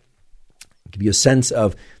look like. Give you a sense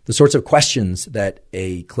of the sorts of questions that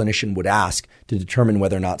a clinician would ask to determine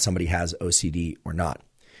whether or not somebody has OCD or not.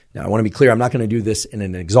 Now, I want to be clear, I'm not going to do this in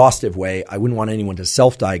an exhaustive way. I wouldn't want anyone to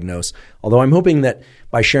self-diagnose, although I'm hoping that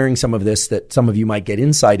by sharing some of this, that some of you might get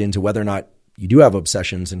insight into whether or not you do have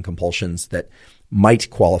obsessions and compulsions that might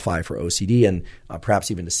qualify for OCD and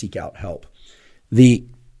perhaps even to seek out help. The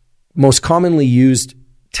most commonly used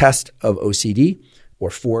test of OCD, or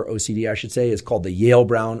for OCD, I should say, is called the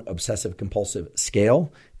Yale-Brown Obsessive Compulsive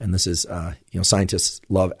Scale. And this is, scientists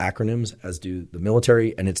love acronyms, as do the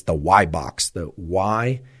military, and it's the Y-box, the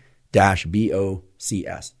Y-BOCS,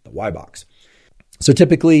 the Y-box. So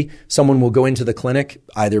typically, someone will go into the clinic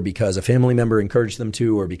either because a family member encouraged them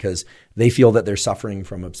to or because they feel that they're suffering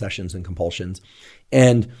from obsessions and compulsions.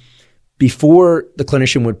 And before the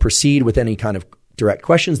clinician would proceed with any kind of direct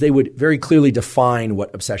questions, they would very clearly define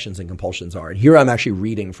what obsessions and compulsions are. And here I'm actually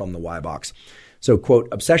reading from the Y-box. So, quote,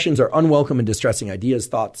 obsessions are unwelcome and distressing ideas,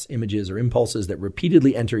 thoughts, images, or impulses that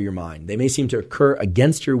repeatedly enter your mind. They may seem to occur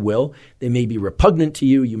against your will. They may be repugnant to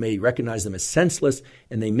you. You may recognize them as senseless,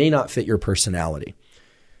 and they may not fit your personality.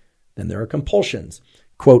 Then there are compulsions.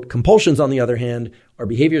 Quote, compulsions, on the other hand, are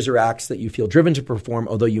behaviors or acts that you feel driven to perform,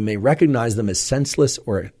 although you may recognize them as senseless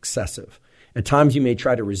or excessive. At times, you may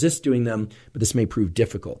try to resist doing them, but this may prove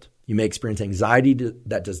difficult. You may experience anxiety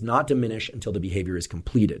that does not diminish until the behavior is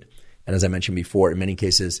completed. And as I mentioned before, in many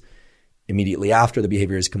cases, immediately after the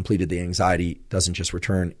behavior is completed, the anxiety doesn't just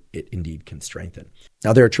return, it indeed can strengthen.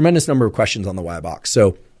 Now, there are a tremendous number of questions on the why box,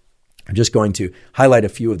 so I'm just going to highlight a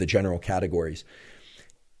few of the general categories.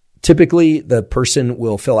 Typically, the person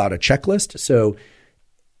will fill out a checklist, so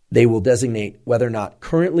they will designate whether or not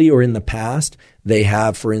currently or in the past they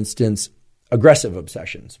have, for instance, aggressive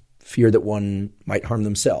obsessions, fear that one might harm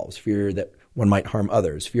themselves, fear that one might harm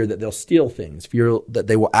others, fear that they'll steal things, fear that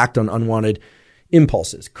they will act on unwanted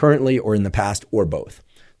impulses, currently or in the past, or both.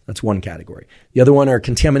 That's one category. The other one are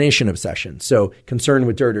contamination obsessions. So concern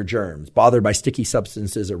with dirt or germs, bothered by sticky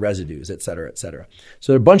substances or residues, et cetera, et cetera.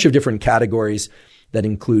 So there are a bunch of different categories that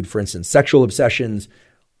include, for instance, sexual obsessions,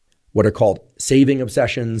 what are called saving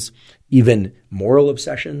obsessions, even moral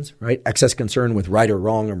obsessions, right? Excess concern with right or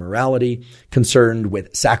wrong or morality, concerned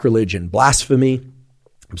with sacrilege and blasphemy,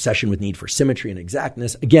 obsession with need for symmetry and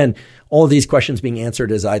exactness. Again, all of these questions being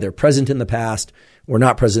answered as either present in the past or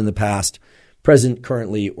not present in the past, present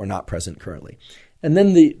currently or not present currently. And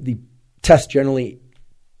then the test generally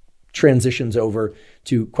transitions over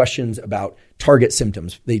to questions about target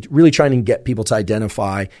symptoms. They really trying to get people to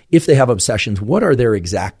identify if they have obsessions, what are their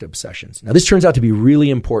exact obsessions? Now, this turns out to be really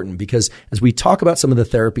important because as we talk about some of the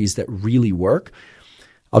therapies that really work,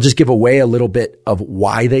 I'll just give away a little bit of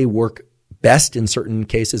why they work best in certain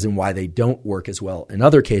cases and why they don't work as well in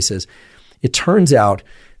other cases. It turns out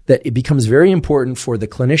that it becomes very important for the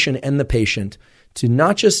clinician and the patient to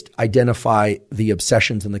not just identify the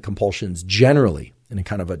obsessions and the compulsions generally in a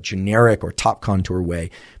kind of a generic or top contour way,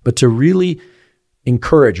 but to really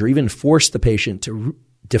encourage or even force the patient to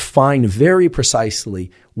define very precisely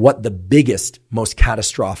what the biggest, most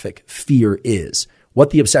catastrophic fear is, what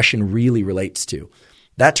the obsession really relates to.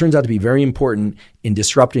 That turns out to be very important in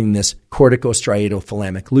disrupting this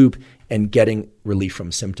corticostriatothalamic loop and getting relief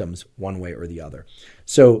from symptoms one way or the other.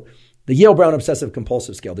 So the Yale-Brown Obsessive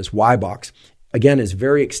Compulsive Scale, this Y box, again, is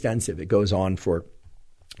very extensive. It goes on for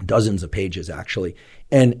dozens of pages, actually,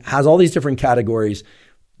 and has all these different categories,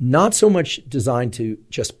 not so much designed to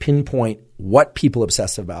just pinpoint what people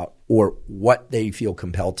obsess about or what they feel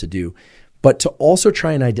compelled to do, but to also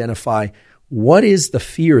try and identify what is the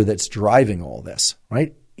fear that's driving all this,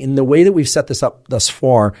 right? In the way that we've set this up thus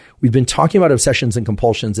far, we've been talking about obsessions and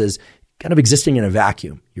compulsions as kind of existing in a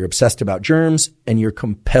vacuum. You're obsessed about germs and you're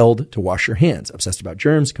compelled to wash your hands. Obsessed about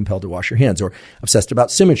germs, compelled to wash your hands. Or obsessed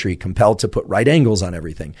about symmetry, compelled to put right angles on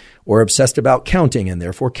everything. Or obsessed about counting and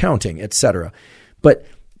therefore counting, etc. But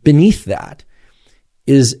beneath that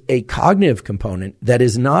is a cognitive component that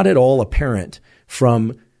is not at all apparent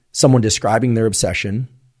from someone describing their obsession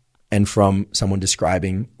and from someone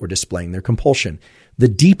describing or displaying their compulsion. The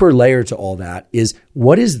deeper layer to all that is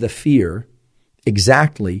what is the fear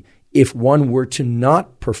exactly if one were to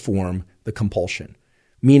not perform the compulsion?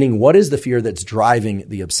 Meaning, what is the fear that's driving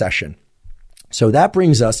the obsession? So that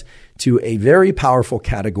brings us to a very powerful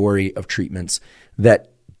category of treatments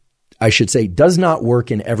that I should say does not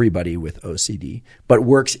work in everybody with OCD, but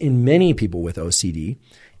works in many people with OCD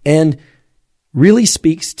and really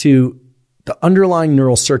speaks to the underlying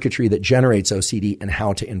neural circuitry that generates OCD and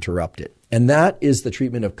how to interrupt it. And that is the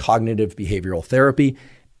treatment of cognitive behavioral therapy,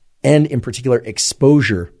 and in particular,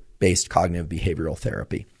 exposure-based cognitive behavioral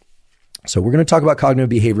therapy. So we're going to talk about cognitive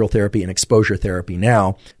behavioral therapy and exposure therapy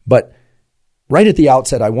now, but right at the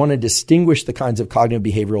outset, I want to distinguish the kinds of cognitive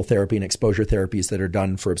behavioral therapy and exposure therapies that are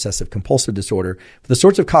done for obsessive compulsive disorder, from the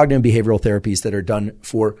sorts of cognitive behavioral therapies that are done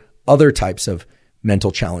for other types of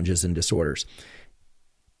mental challenges and disorders.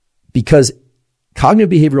 Because cognitive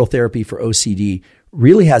behavioral therapy for OCD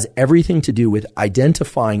really has everything to do with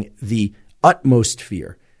identifying the utmost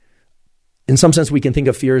fear. In some sense, we can think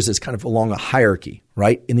of fears as kind of along a hierarchy,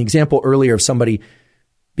 right? In the example earlier of somebody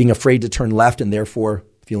being afraid to turn left and therefore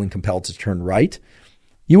feeling compelled to turn right,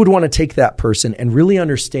 you would want to take that person and really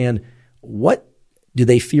understand what do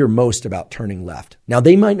they fear most about turning left. Now,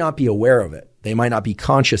 they might not be aware of it. They might not be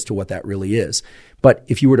conscious to what that really is. But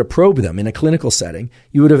if you were to probe them in a clinical setting,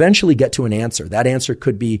 you would eventually get to an answer. That answer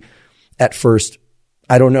could be, at first,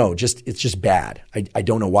 I don't know, it's just bad. I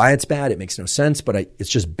don't know why it's bad. It makes no sense, but it's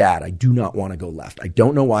just bad. I do not want to go left. I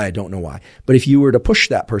don't know why. I don't know why. But if you were to push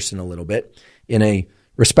that person a little bit in a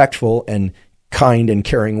respectful and kind and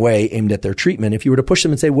caring way aimed at their treatment, if you were to push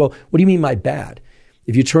them and say, well, what do you mean by bad?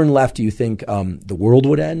 If you turn left, do you think the world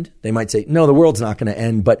would end? They might say, no, the world's not going to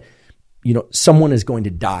end, but someone is going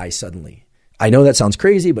to die suddenly. I know that sounds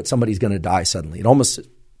crazy, but somebody's going to die suddenly.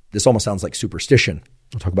 This almost sounds like superstition.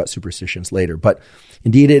 We'll talk about superstitions later, but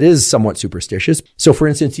indeed it is somewhat superstitious. So for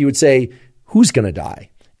instance, you would say, who's going to die?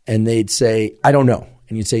 And they'd say, I don't know.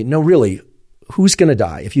 And you'd say, no, really, who's going to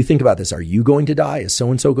die? If you think about this, are you going to die? Is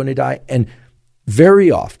so-and-so going to die? And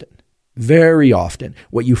very often,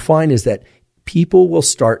 what you find is that people will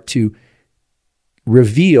start to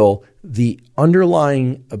reveal the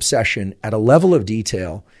underlying obsession at a level of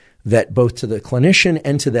detail that both to the clinician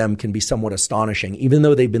and to them can be somewhat astonishing, even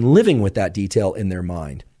though they've been living with that detail in their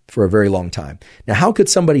mind for a very long time. Now, how could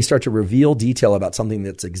somebody start to reveal detail about something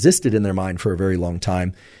that's existed in their mind for a very long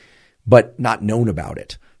time, but not known about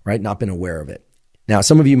it, right? Not been aware of it. Now,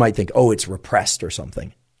 some of you might think, oh, it's repressed or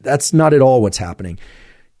something. That's not at all what's happening.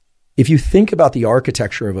 If you think about the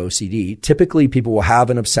architecture of OCD, typically people will have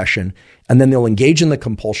an obsession and then they'll engage in the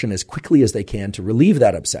compulsion as quickly as they can to relieve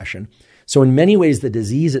that obsession. So in many ways, the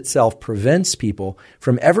disease itself prevents people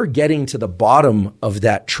from ever getting to the bottom of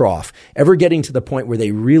that trough, ever getting to the point where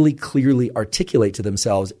they really clearly articulate to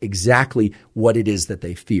themselves exactly what it is that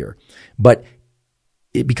they fear. But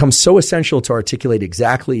it becomes so essential to articulate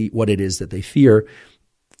exactly what it is that they fear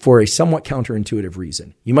for a somewhat counterintuitive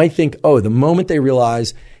reason. You might think, oh, the moment they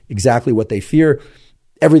realize exactly what they fear,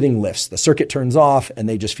 everything lifts. The circuit turns off and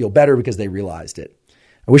they just feel better because they realized it.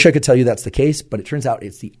 I wish I could tell you that's the case, but it turns out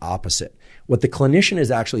it's the opposite. What the clinician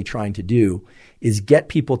is actually trying to do is get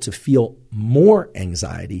people to feel more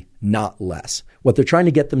anxiety, not less. What they're trying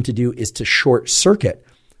to get them to do is to short circuit,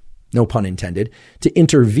 no pun intended, to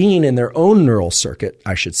intervene in their own neural circuit,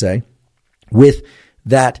 I should say, with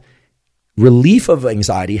that relief of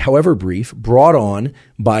anxiety, however brief, brought on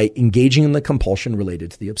by engaging in the compulsion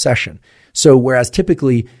related to the obsession. So whereas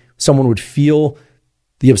typically someone would feel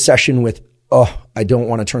the obsession with, oh, I don't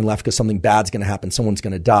want to turn left because something bad's going to happen, someone's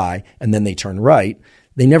going to die, and then they turn right,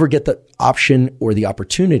 they never get the option or the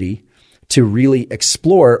opportunity to really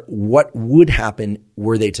explore what would happen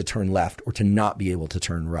were they to turn left or to not be able to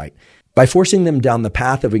turn right. By forcing them down the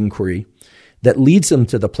path of inquiry that leads them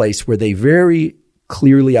to the place where they very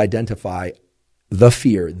clearly identify the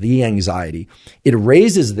fear, the anxiety, it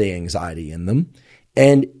raises the anxiety in them,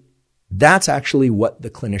 and that's actually what the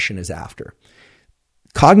clinician is after.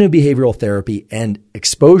 Cognitive behavioral therapy and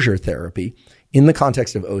exposure therapy in the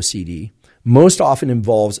context of OCD most often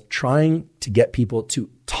involves trying to get people to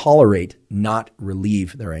tolerate, not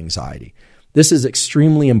relieve their anxiety. This is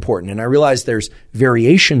extremely important. And I realize there's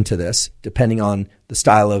variation to this depending on the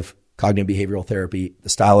style of cognitive behavioral therapy, the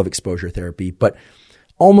style of exposure therapy, but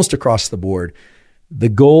almost across the board, the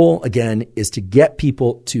goal, again, is to get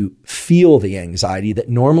people to feel the anxiety that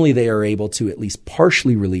normally they are able to at least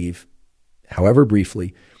partially relieve, however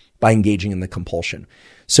briefly, by engaging in the compulsion.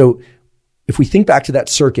 So if we think back to that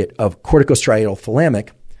circuit of corticostriatal thalamic,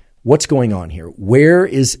 what's going on here? Where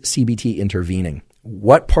is CBT intervening?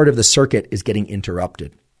 What part of the circuit is getting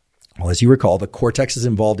interrupted? Well, as you recall, the cortex is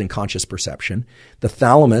involved in conscious perception. The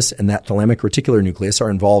thalamus and that thalamic reticular nucleus are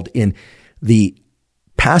involved in the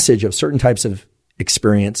passage of certain types of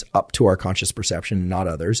experience up to our conscious perception, not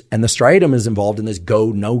others. And the striatum is involved in this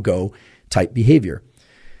go, no-go type behavior.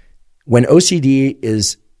 When OCD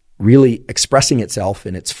is really expressing itself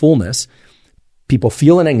in its fullness, people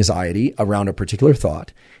feel an anxiety around a particular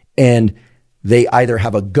thought, and they either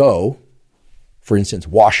have a go, for instance,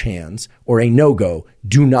 wash hands, or a no-go,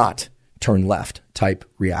 do not turn left type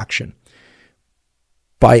reaction.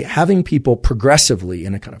 By having people progressively,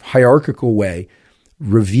 in a kind of hierarchical way,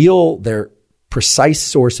 reveal their precise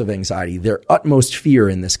source of anxiety, their utmost fear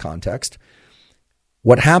in this context,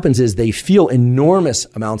 what happens is they feel enormous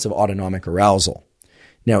amounts of autonomic arousal.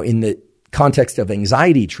 Now, in the context of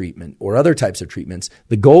anxiety treatment or other types of treatments,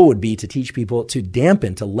 the goal would be to teach people to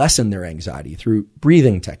dampen, to lessen their anxiety through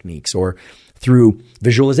breathing techniques or through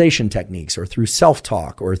visualization techniques or through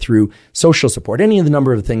self-talk or through social support, any of the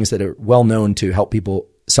number of things that are well known to help people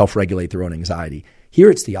self-regulate their own anxiety. Here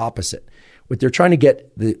it's the opposite. What they're trying to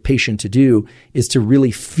get the patient to do is to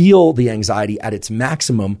really feel the anxiety at its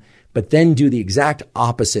maximum, but then do the exact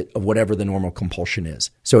opposite of whatever the normal compulsion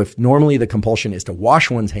is. So if normally the compulsion is to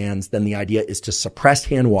wash one's hands, then the idea is to suppress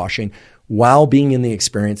hand washing while being in the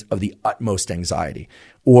experience of the utmost anxiety.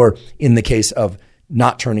 Or in the case of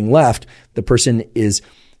not turning left, the person is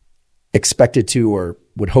expected to, or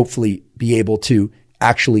would hopefully be able to,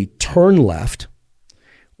 actually turn left.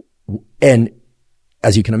 And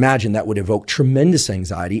as you can imagine, that would evoke tremendous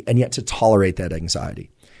anxiety, and yet to tolerate that anxiety.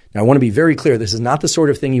 Now, I want to be very clear. This is not the sort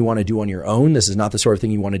of thing you want to do on your own. This is not the sort of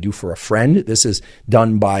thing you want to do for a friend. This is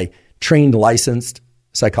done by trained, licensed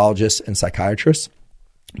psychologists and psychiatrists.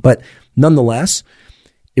 But nonetheless,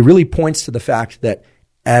 it really points to the fact that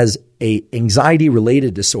as a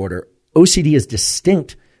anxiety-related disorder, OCD is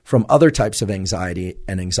distinct from other types of anxiety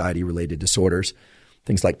and anxiety-related disorders,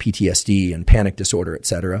 things like PTSD and panic disorder, et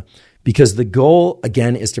cetera, because the goal,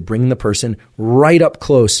 again, is to bring the person right up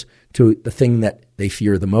close to the thing that they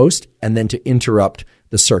fear the most and then to interrupt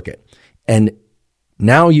the circuit. And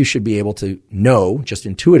now you should be able to know just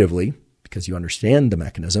intuitively, because you understand the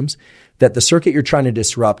mechanisms, that the circuit you're trying to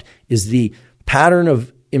disrupt is the pattern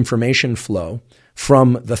of information flow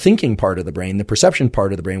from the thinking part of the brain, the perception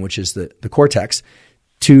part of the brain, which is the cortex,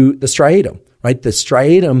 to the striatum, right? The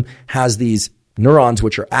striatum has these neurons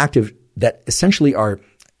which are active that essentially are,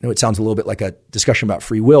 I know it sounds a little bit like a discussion about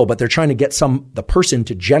free will, but they're trying to get the person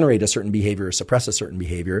to generate a certain behavior or suppress a certain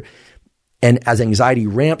behavior. And as anxiety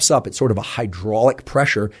ramps up, it's sort of a hydraulic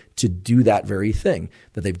pressure to do that very thing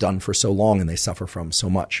that they've done for so long and they suffer from so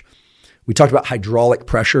much. We talked about hydraulic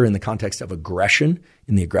pressure in the context of aggression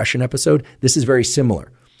in the aggression episode. This is very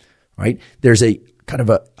similar, right? There's a kind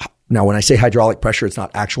of now when I say hydraulic pressure, it's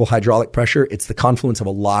not actual hydraulic pressure. It's the confluence of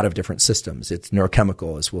a lot of different systems. It's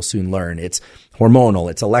neurochemical, as we'll soon learn. It's hormonal.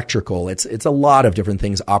 It's electrical. It's a lot of different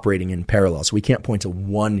things operating in parallel. So we can't point to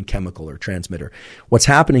one chemical or transmitter. What's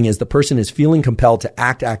happening is the person is feeling compelled to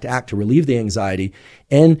act to relieve the anxiety.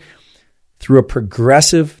 And through a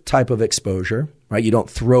progressive type of exposure, right? You don't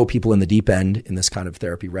throw people in the deep end in this kind of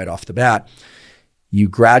therapy right off the bat. You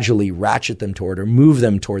gradually ratchet them toward or move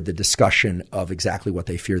them toward the discussion of exactly what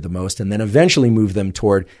they fear the most, and then eventually move them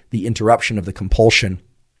toward the interruption of the compulsion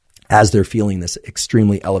as they're feeling this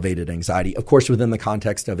extremely elevated anxiety, of course, within the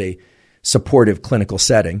context of a supportive clinical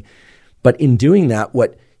setting. But in doing that,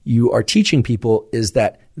 what you are teaching people is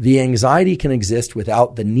that the anxiety can exist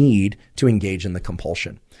without the need to engage in the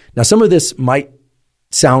compulsion. Now, some of this might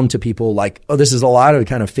sound to people like, oh, this is a lot of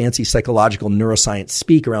kind of fancy psychological neuroscience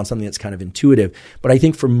speak around something that's kind of intuitive. But I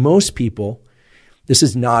think for most people, this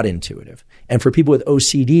is not intuitive. And for people with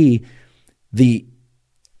OCD,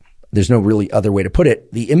 there's no really other way to put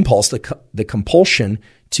it. The impulse, the compulsion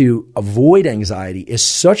to avoid anxiety is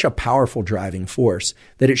such a powerful driving force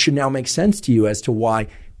that it should now make sense to you as to why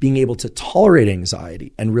being able to tolerate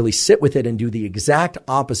anxiety and really sit with it and do the exact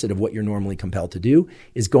opposite of what you're normally compelled to do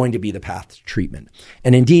is going to be the path to treatment.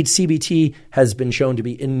 And indeed, CBT has been shown to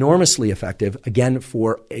be enormously effective, again,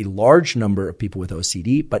 for a large number of people with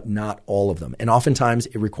OCD, but not all of them. And oftentimes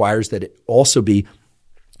it requires that it also be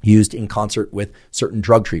used in concert with certain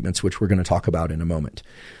drug treatments, which we're going to talk about in a moment.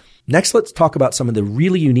 Next, let's talk about some of the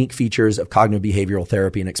really unique features of cognitive behavioral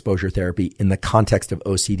therapy and exposure therapy in the context of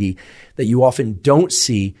OCD that you often don't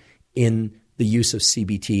see in the use of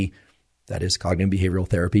CBT, that is cognitive behavioral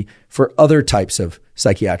therapy, for other types of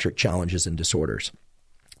psychiatric challenges and disorders.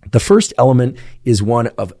 The first element is one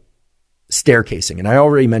of staircasing, and I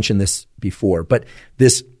already mentioned this before, but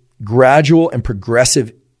this gradual and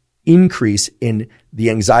progressive increase in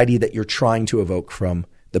the anxiety that you're trying to evoke from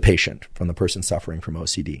the patient, from the person suffering from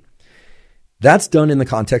OCD. That's done in the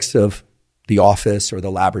context of the office or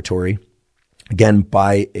the laboratory, again,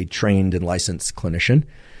 by a trained and licensed clinician.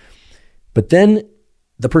 But then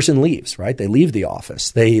the person leaves, right? They leave the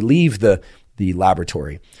office. They leave the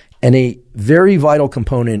laboratory. And a very vital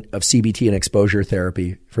component of CBT and exposure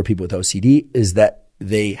therapy for people with OCD is that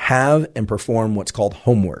they have and perform what's called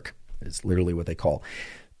homework. It's literally what they call.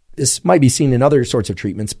 This might be seen in other sorts of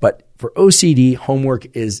treatments, but for OCD,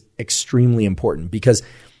 homework is extremely important because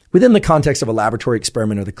within the context of a laboratory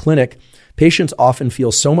experiment or the clinic, patients often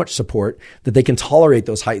feel so much support that they can tolerate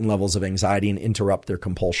those heightened levels of anxiety and interrupt their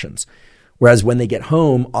compulsions. Whereas when they get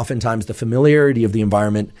home, oftentimes the familiarity of the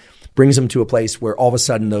environment brings them to a place where all of a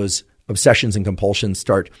sudden those obsessions and compulsions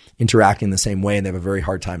start interacting the same way and they have a very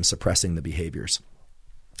hard time suppressing the behaviors.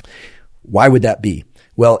 Why would that be?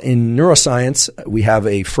 Well, in neuroscience, we have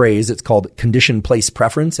a phrase, it's called condition-place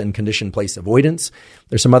preference and condition-place avoidance.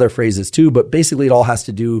 There's some other phrases too, but basically it all has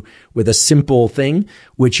to do with a simple thing,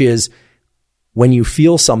 which is when you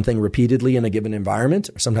feel something repeatedly in a given environment,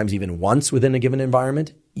 or sometimes even once within a given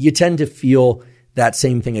environment, you tend to feel that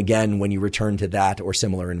same thing again when you return to that or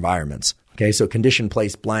similar environments. Okay, so condition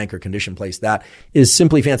place blank or condition place that is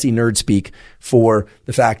simply fancy nerd speak for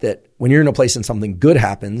the fact that when you're in a place and something good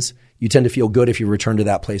happens, you tend to feel good if you return to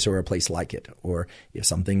that place or a place like it. Or if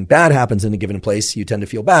something bad happens in a given place, you tend to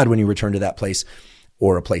feel bad when you return to that place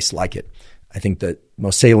or a place like it. I think the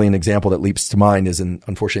most salient example that leaps to mind is in,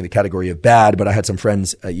 unfortunately, the category of bad, but I had some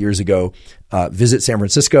friends years ago visit San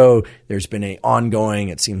Francisco. There's been an ongoing,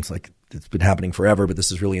 it seems like it's been happening forever, but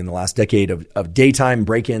this is really in the last decade of daytime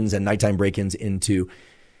break-ins and nighttime break-ins into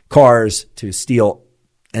cars to steal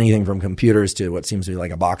anything from computers to what seems to be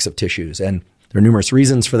like a box of tissues. And there are numerous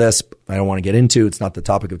reasons for this. I don't want to get into. It's not the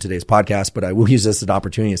topic of today's podcast, but I will use this as an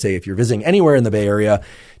opportunity to say if you're visiting anywhere in the Bay Area,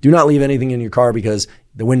 do not leave anything in your car because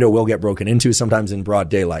the window will get broken into, sometimes in broad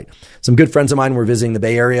daylight. Some good friends of mine were visiting the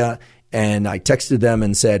Bay Area, and I texted them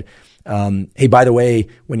and said, Hey, by the way,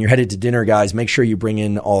 when you're headed to dinner, guys, make sure you bring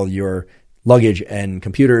in all your luggage and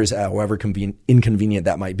computers, however inconvenient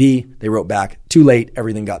that might be. They wrote back, too late,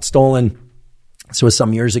 everything got stolen. So it was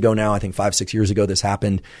some years ago now, I think 5-6 years ago this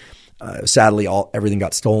happened. Sadly, everything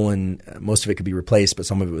got stolen. Most of it could be replaced, but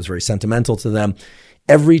some of it was very sentimental to them.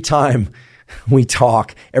 Every time we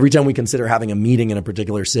talk, every time we consider having a meeting in a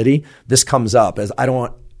particular city, this comes up as I don't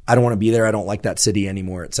want to be there. I don't like that city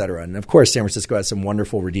anymore, et cetera. And of course, San Francisco has some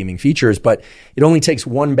wonderful redeeming features, but it only takes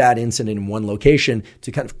one bad incident in one location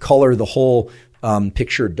to kind of color the whole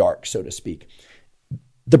picture dark, so to speak.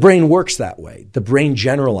 The brain works that way. The brain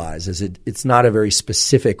generalizes. It's not a very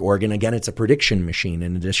specific organ. Again, it's a prediction machine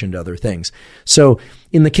in addition to other things. So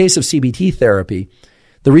in the case of CBT therapy,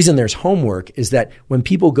 the reason there's homework is that when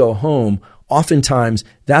people go home, oftentimes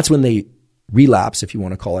that's when they relapse, if you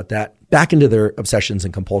want to call it that, back into their obsessions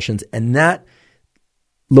and compulsions. And that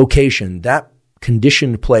location, that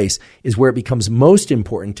conditioned place is where it becomes most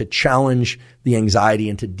important to challenge the anxiety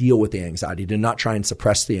and to deal with the anxiety, to not try and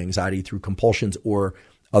suppress the anxiety through compulsions or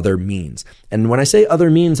other means. And when I say other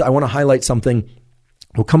means, I want to highlight something.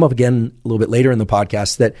 Will come up again a little bit later in the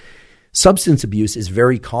podcast, that substance abuse is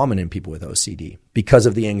very common in people with OCD because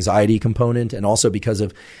of the anxiety component and also because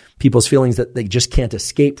of people's feelings that they just can't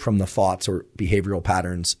escape from the thoughts or behavioral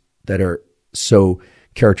patterns that are so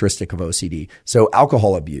characteristic of OCD. So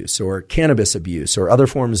alcohol abuse or cannabis abuse or other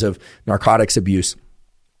forms of narcotics abuse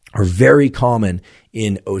are very common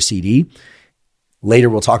in OCD.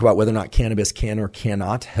 Later, we'll talk about whether or not cannabis can or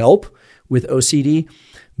cannot help with OCD.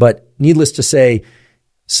 But needless to say,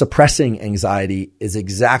 suppressing anxiety is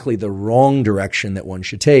exactly the wrong direction that one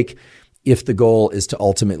should take if the goal is to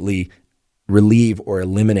ultimately relieve or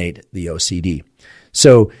eliminate the OCD.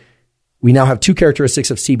 So we now have two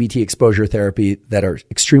characteristics of CBT exposure therapy that are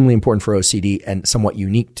extremely important for OCD and somewhat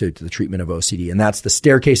unique to the treatment of OCD. And that's the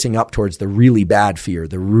staircasing up towards the really bad fear,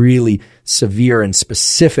 the really severe and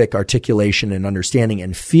specific articulation and understanding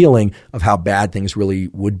and feeling of how bad things really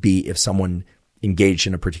would be if someone engaged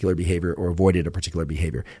in a particular behavior or avoided a particular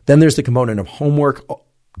behavior. Then there's the component of homework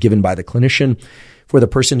given by the clinician for the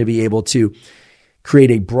person to be able to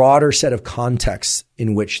create a broader set of contexts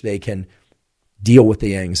in which they can deal with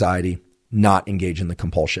the anxiety, not engage in the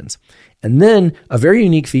compulsions. And then a very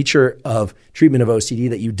unique feature of treatment of OCD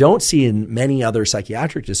that you don't see in many other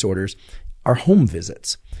psychiatric disorders are home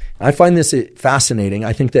visits. I find this fascinating.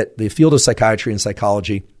 I think that the field of psychiatry and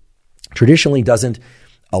psychology traditionally doesn't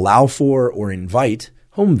allow for or invite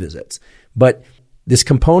home visits. But this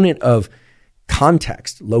component of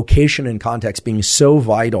context, location and context being so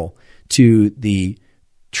vital to the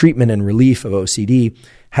treatment and relief of OCD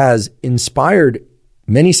has inspired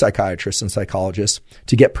many psychiatrists and psychologists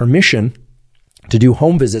to get permission to do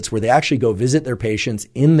home visits where they actually go visit their patients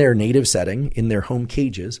in their native setting, in their home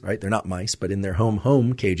cages, right? They're not mice, but in their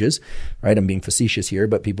home cages, right? I'm being facetious here,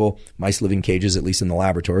 but mice live in cages, at least in the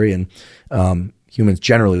laboratory, and humans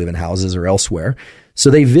generally live in houses or elsewhere. So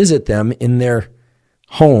they visit them in their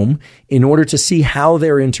home in order to see how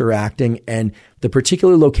they're interacting and the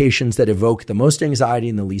particular locations that evoke the most anxiety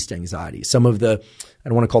and the least anxiety. Some of the, I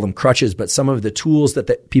don't want to call them crutches, but some of the tools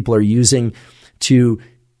that people are using to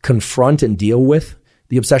confront and deal with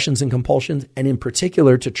the obsessions and compulsions, and in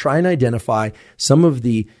particular to try and identify some of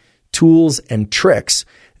the tools and tricks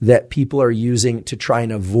that people are using to try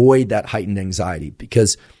and avoid that heightened anxiety.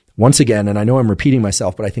 Because once again, and I know I'm repeating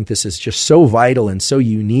myself, but I think this is just so vital and so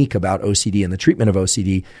unique about OCD and the treatment of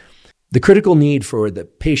OCD, the critical need for the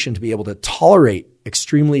patient to be able to tolerate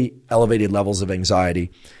extremely elevated levels of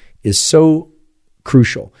anxiety is so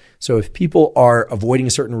crucial. So if people are avoiding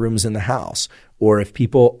certain rooms in the house, or if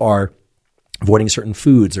people are avoiding certain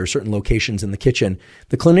foods or certain locations in the kitchen,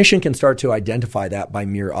 the clinician can start to identify that by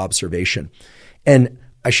mere observation. And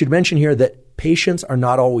I should mention here that patients are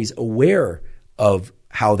not always aware of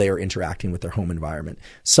how they are interacting with their home environment.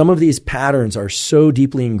 Some of these patterns are so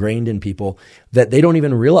deeply ingrained in people that they don't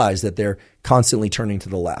even realize that they're constantly turning to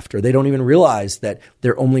the left, or they don't even realize that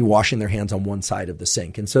they're only washing their hands on one side of the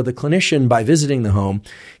sink. And so the clinician, by visiting the home,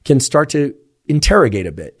 can start to interrogate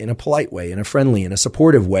a bit in a polite way, in a friendly, in a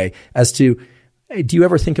supportive way as to, hey, do you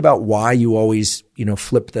ever think about why you always,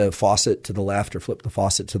 flip the faucet to the left or flip the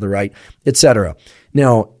faucet to the right, et cetera.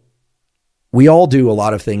 Now, we all do a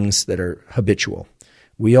lot of things that are habitual.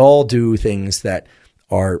 We all do things that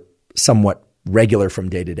are somewhat regular from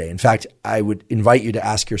day to day. In fact, I would invite you to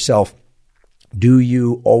ask yourself, do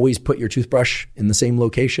you always put your toothbrush in the same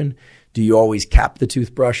location? Do you always cap the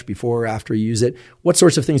toothbrush before or after you use it? What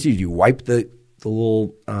sorts of things do you do? Wipe the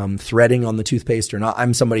little threading on the toothpaste or not?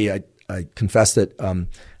 I'm somebody, I confess that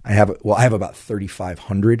I have about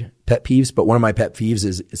 3,500 pet peeves, but one of my pet peeves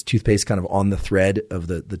is toothpaste kind of on the thread of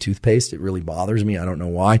the toothpaste. It really bothers me. I don't know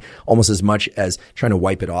why. Almost as much as trying to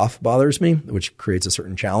wipe it off bothers me, which creates a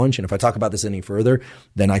certain challenge. And if I talk about this any further,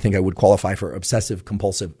 then I think I would qualify for obsessive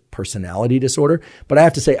compulsive personality disorder. But I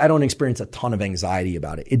have to say, I don't experience a ton of anxiety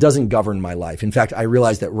about it. It doesn't govern my life. In fact, I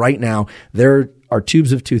realize that right now there are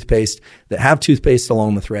tubes of toothpaste that have toothpaste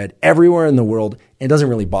along the thread everywhere in the world. And it doesn't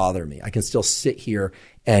really bother me. I can still sit here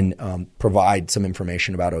and provide some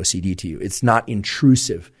information about OCD to you. It's not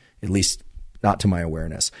intrusive, at least not to my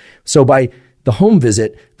awareness. So by the home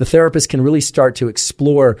visit, the therapist can really start to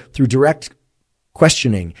explore through direct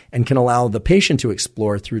questioning and can allow the patient to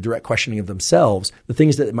explore through direct questioning of themselves the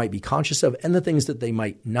things that they might be conscious of and the things that they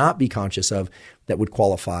might not be conscious of that would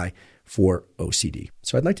qualify for OCD.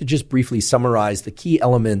 So I'd like to just briefly summarize the key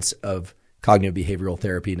elements of cognitive behavioral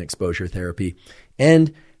therapy and exposure therapy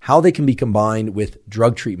and how they can be combined with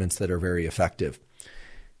drug treatments that are very effective.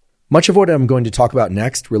 Much of what I'm going to talk about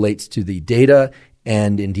next relates to the data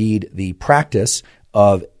and indeed the practice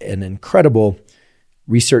of an incredible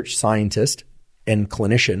research scientist and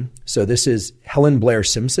clinician. So this is Helen Blair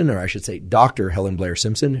Simpson, or I should say Dr. Helen Blair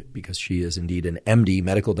Simpson, because she is indeed an MD,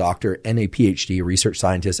 medical doctor, and a PhD, a research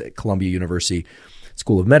scientist at Columbia University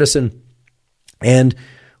School of Medicine, and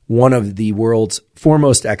one of the world's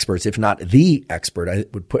foremost experts, if not the expert. I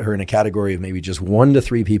would put her in a category of maybe just 1 to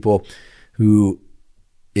 3 people who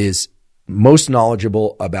is most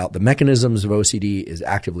knowledgeable about the mechanisms of OCD, is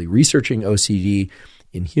actively researching OCD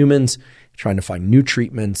in humans, trying to find new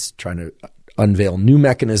treatments, trying to unveil new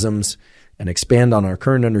mechanisms and expand on our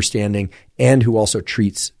current understanding, and who also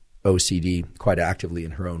treats OCD quite actively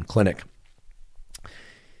in her own clinic.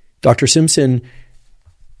 Dr. Simpson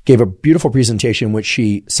gave a beautiful presentation in which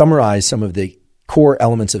she summarized some of the core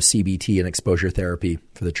elements of CBT and exposure therapy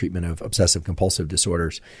for the treatment of obsessive compulsive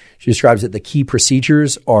disorders. She describes that the key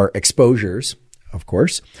procedures are exposures, of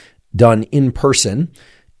course, done in person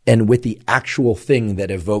and with the actual thing that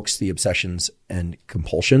evokes the obsessions and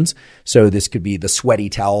compulsions. So this could be the sweaty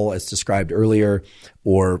towel as described earlier,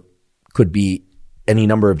 or could be any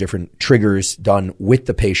number of different triggers done with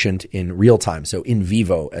the patient in real time. So in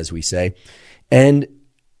vivo, as we say. And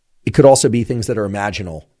it could also be things that are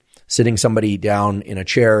imaginal, sitting somebody down in a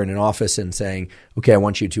chair in an office and saying, okay, I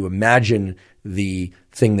want you to imagine the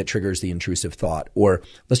thing that triggers the intrusive thought, or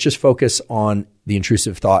let's just focus on the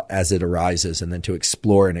intrusive thought as it arises, and then to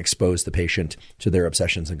explore and expose the patient to their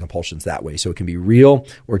obsessions and compulsions that way. So it can be real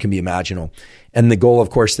or it can be imaginal. And the goal,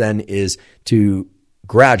 of course, then is to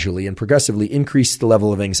gradually and progressively increase the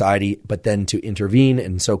level of anxiety, but then to intervene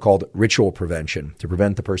in so-called ritual prevention to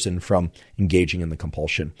prevent the person from engaging in the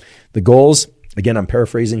compulsion. The goals, again, I'm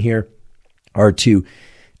paraphrasing here, are to,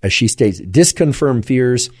 as she states, disconfirm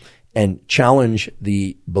fears and challenge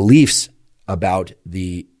the beliefs about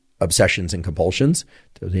the obsessions and compulsions,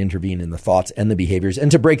 to intervene in the thoughts and the behaviors,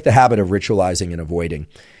 and to break the habit of ritualizing and avoiding.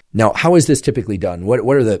 Now, how is this typically done? What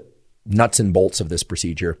are the nuts and bolts of this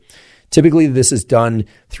procedure? Typically, this is done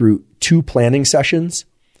through 2 planning sessions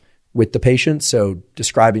with the patient. So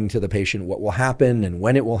describing to the patient what will happen and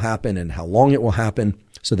when it will happen and how long it will happen,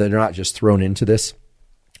 so that they're not just thrown into this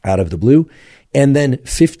out of the blue. And then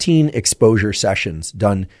 15 exposure sessions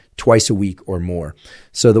done twice a week or more.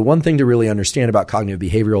 So the one thing to really understand about cognitive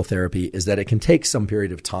behavioral therapy is that it can take some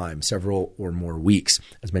period of time, several or more weeks,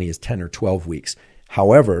 as many as 10 or 12 weeks.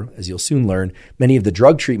 However, as you'll soon learn, many of the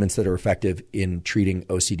drug treatments that are effective in treating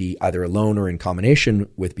OCD, either alone or in combination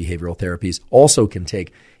with behavioral therapies, also can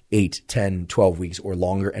take 8, 10, 12 weeks or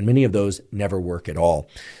longer, and many of those never work at all.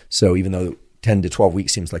 So even though 10 to 12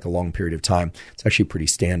 weeks seems like a long period of time, it's actually pretty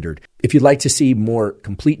standard. If you'd like to see more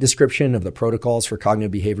complete description of the protocols for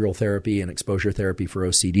cognitive behavioral therapy and exposure therapy for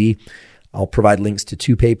OCD, I'll provide links to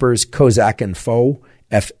 2 papers, Kozak and Foe,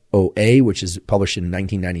 FOA, which is published in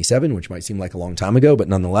 1997, which might seem like a long time ago, but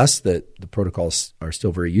nonetheless, the protocols are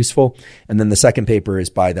still very useful. And then the second paper is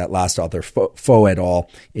by that last author, Foe et al.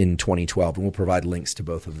 In 2012, and we'll provide links to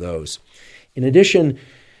both of those. In addition,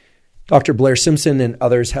 Dr. Blair Simpson and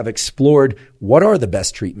others have explored what are the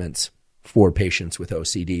best treatments for patients with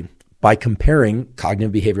OCD by comparing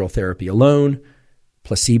cognitive behavioral therapy alone,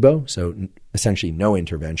 placebo, so essentially no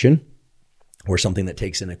intervention, or something that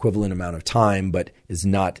takes an equivalent amount of time but is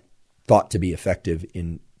not thought to be effective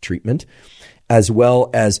in treatment, as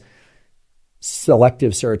well as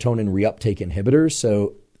selective serotonin reuptake inhibitors.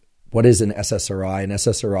 So what is an SSRI? An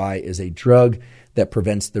SSRI is a drug that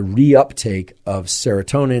prevents the reuptake of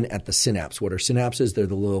serotonin at the synapse. What are synapses? They're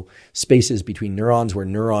the little spaces between neurons where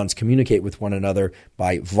neurons communicate with one another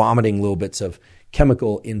by vomiting little bits of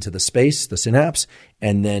chemical into the space, the synapse,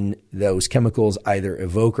 and then those chemicals either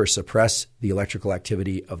evoke or suppress the electrical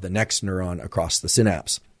activity of the next neuron across the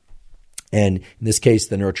synapse. And in this case,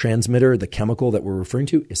 the neurotransmitter, the chemical that we're referring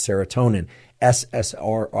to, is serotonin.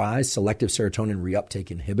 SSRIs, selective serotonin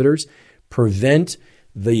reuptake inhibitors, prevent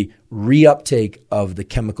the reuptake of the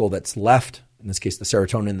chemical that's left, in this case, the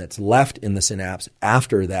serotonin that's left in the synapse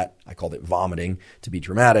after that. I called it vomiting to be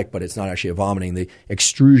dramatic, but it's not actually a vomiting, the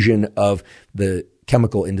extrusion of the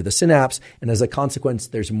chemical into the synapse. And as a consequence,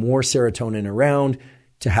 there's more serotonin around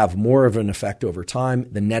to have more of an effect over time,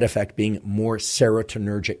 the net effect being more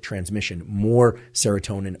serotonergic transmission, more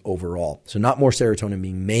serotonin overall. So not more serotonin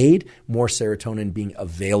being made, more serotonin being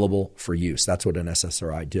available for use. That's what an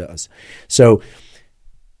SSRI does. So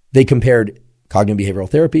they compared cognitive behavioral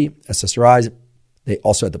therapy, SSRIs. They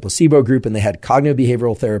also had the placebo group, and they had cognitive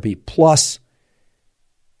behavioral therapy plus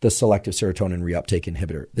the selective serotonin reuptake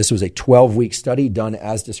inhibitor. This was a 12-week study done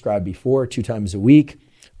as described before, 2 times a week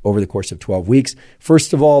over the course of 12 weeks.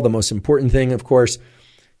 First of all, the most important thing, of course,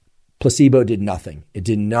 placebo did nothing. It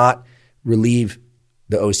did not relieve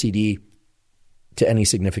the OCD to any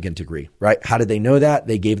significant degree, right? How did they know that?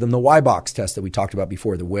 They gave them the Y-box test that we talked about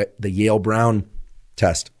before, the Yale-Brown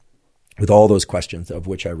test, with all those questions, of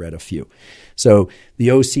which I read a few. So the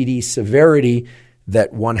OCD severity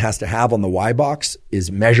that one has to have on the Y-box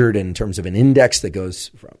is measured in terms of an index that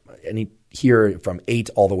goes from 8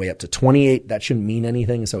 all the way up to 28. That shouldn't mean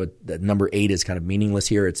anything. So the number 8 is kind of meaningless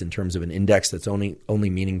here. It's in terms of an index that's only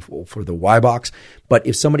meaningful for the Y-box. But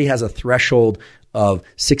if somebody has a threshold of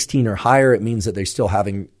 16 or higher, it means that they're still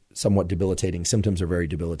having somewhat debilitating symptoms or very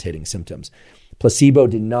debilitating symptoms. Placebo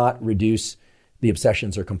did not reduce the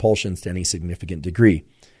obsessions or compulsions to any significant degree.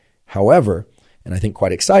 However, and I think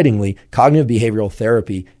quite excitingly, cognitive behavioral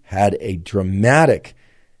therapy had a dramatic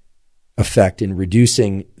effect in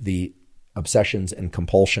reducing the obsessions and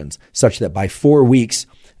compulsions, such that by 4 weeks,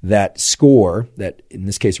 that score, that in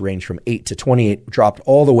this case ranged from 8 to 28, dropped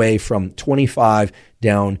all the way from 25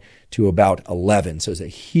 down to about 11. So it's a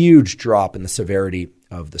huge drop in the severity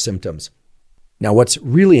of the symptoms. Now, what's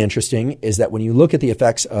really interesting is that when you look at the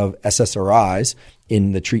effects of SSRIs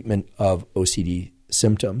in the treatment of OCD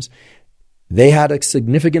symptoms, they had a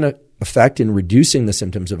significant effect in reducing the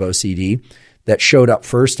symptoms of OCD that showed up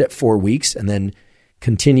first at 4 weeks and then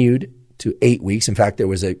continued to 8 weeks. In fact, there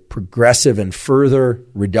was a progressive and further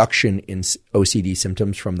reduction in OCD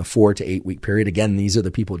symptoms from the 4 to 8 week period. Again, these are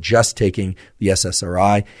the people just taking the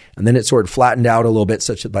SSRI. And then it sort of flattened out a little bit,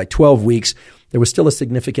 such that by 12 weeks, there was still a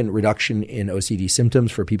significant reduction in OCD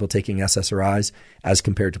symptoms for people taking SSRIs as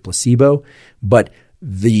compared to placebo. But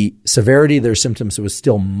the severity of their symptoms was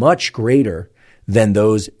still much greater than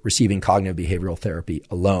those receiving cognitive behavioral therapy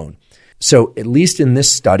alone. So at least in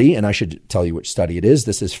this study, and I should tell you which study it is,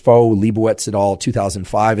 this is Faux, Leibowitz et al.,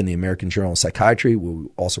 2005 in the American Journal of Psychiatry.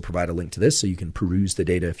 We'll also provide a link to this so you can peruse the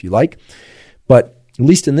data if you like. But at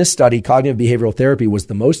least in this study, cognitive behavioral therapy was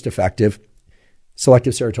the most effective.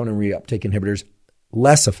 Selective serotonin reuptake inhibitors,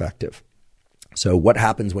 less effective. So what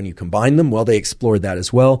happens when you combine them? Well, they explored that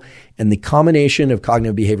as well. And the combination of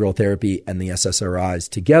cognitive behavioral therapy and the SSRIs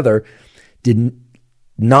together did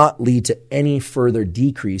not lead to any further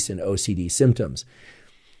decrease in OCD symptoms.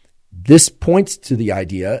 This points to the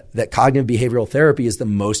idea that cognitive behavioral therapy is the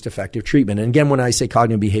most effective treatment. And again, when I say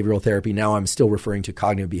cognitive behavioral therapy, now I'm still referring to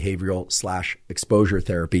cognitive behavioral / exposure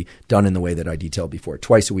therapy done in the way that I detailed before,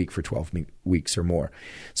 twice a week for 12 weeks or more.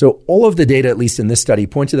 So all of the data, at least in this study,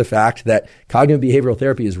 point to the fact that cognitive behavioral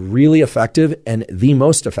therapy is really effective and the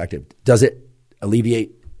most effective. Does it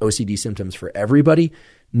alleviate OCD symptoms for everybody?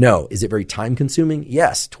 No. Is it very time consuming?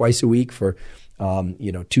 Yes. Twice a week for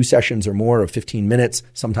 2 sessions or more of 15 minutes,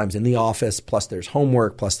 sometimes in the office, plus there's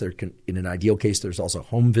homework, plus there can, in an ideal case, there's also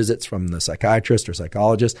home visits from the psychiatrist or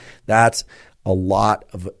psychologist. That's a lot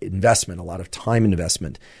of investment, a lot of time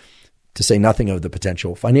investment, to say nothing of the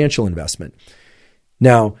potential financial investment.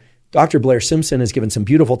 Now, Dr. Blair Simpson has given some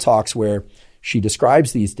beautiful talks where she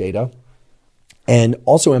describes these data and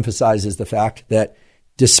also emphasizes the fact that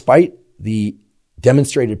despite the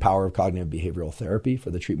demonstrated power of cognitive behavioral therapy for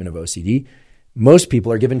the treatment of OCD, most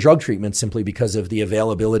people are given drug treatments simply because of the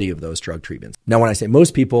availability of those drug treatments. Now, when I say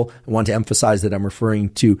most people, I want to emphasize that I'm referring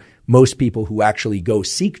to most people who actually go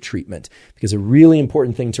seek treatment, because a really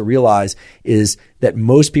important thing to realize is that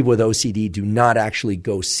most people with OCD do not actually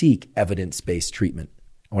go seek evidence-based treatment.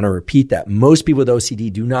 I want to repeat that. Most people with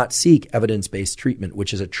OCD do not seek evidence-based treatment,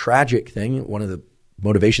 which is a tragic thing. One of the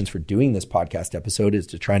motivations for doing this podcast episode is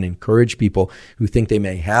to try and encourage people who think they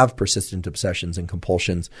may have persistent obsessions and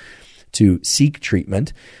compulsions to seek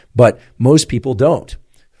treatment, but most people don't,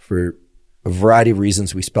 for a variety of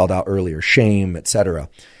reasons we spelled out earlier, shame, etc.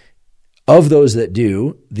 Of those that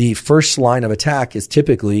do, the first line of attack is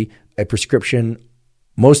typically a prescription,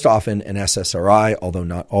 most often an SSRI, although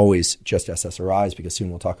not always just SSRIs, because soon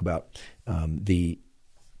we'll talk about the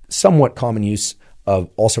somewhat common use of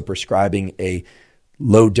also prescribing a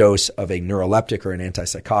low dose of a neuroleptic or an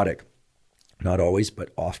antipsychotic. Not always, but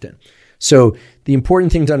often. So the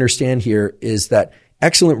important thing to understand here is that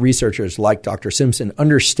excellent researchers like Dr. Simpson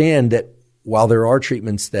understand that while there are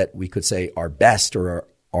treatments that we could say are best or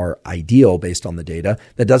are ideal based on the data,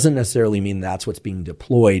 that doesn't necessarily mean that's what's being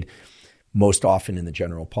deployed most often in the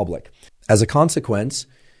general public. As a consequence,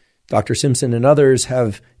 Dr. Simpson and others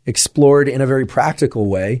have explored in a very practical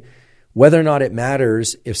way whether or not it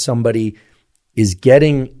matters if somebody is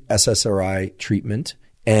getting SSRI treatment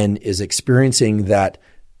and is experiencing that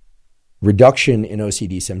reduction in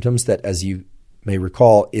OCD symptoms that, as you may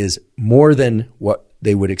recall, is more than what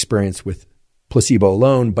they would experience with placebo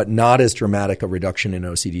alone, but not as dramatic a reduction in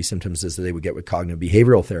OCD symptoms as they would get with cognitive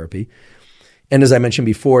behavioral therapy. And as I mentioned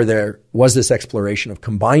before, there was this exploration of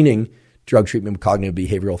combining drug treatment with cognitive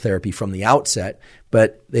behavioral therapy from the outset,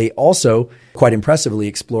 but they also quite impressively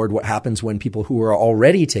explored what happens when people who are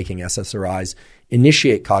already taking SSRIs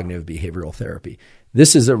initiate cognitive behavioral therapy.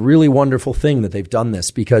 This is a really wonderful thing that they've done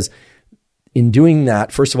this, because in doing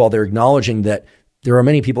that, first of all, they're acknowledging that there are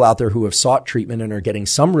many people out there who have sought treatment and are getting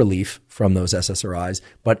some relief from those SSRIs,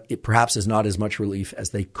 but it perhaps is not as much relief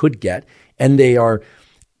as they could get. And they are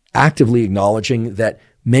actively acknowledging that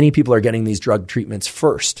many people are getting these drug treatments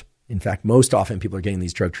first. In fact, most often people are getting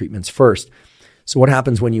these drug treatments first. So what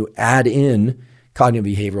happens when you add in cognitive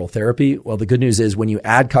behavioral therapy? Well, the good news is when you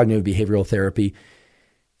add cognitive behavioral therapy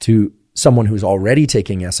to someone who's already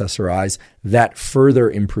taking SSRIs, that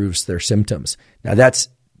further improves their symptoms. Now, that's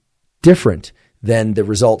different than the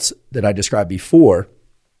results that I described before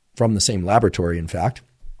from the same laboratory, in fact,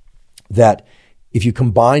 that if you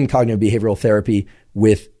combine cognitive behavioral therapy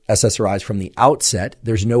with SSRIs from the outset,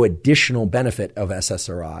 there's no additional benefit of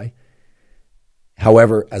SSRI.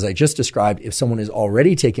 However, as I just described, if someone is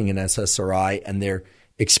already taking an SSRI and they're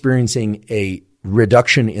experiencing a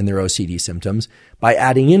reduction in their OCD symptoms, by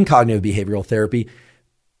adding in cognitive behavioral therapy,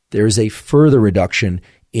 there's a further reduction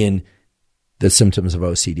in the symptoms of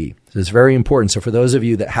OCD. So it's very important. So for those of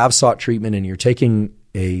you that have sought treatment and you're taking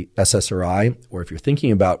a SSRI, or if you're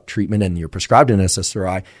thinking about treatment and you're prescribed an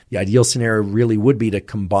SSRI, the ideal scenario really would be to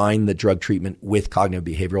combine the drug treatment with cognitive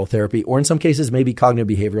behavioral therapy, or in some cases, maybe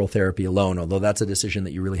cognitive behavioral therapy alone, although that's a decision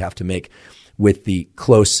that you really have to make with the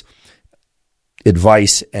close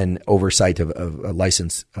advice and oversight of a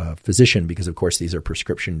licensed physician, because of course these are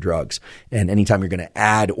prescription drugs. And anytime you're going to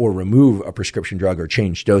add or remove a prescription drug or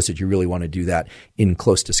change dosage, you really want to do that in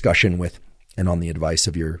close discussion with and on the advice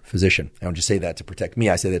of your physician. I don't just say that to protect me.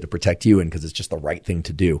 I say that to protect you, and because it's just the right thing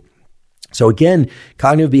to do. So again,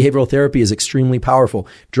 cognitive behavioral therapy is extremely powerful.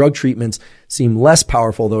 Drug treatments seem less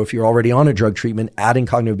powerful, though if you're already on a drug treatment, adding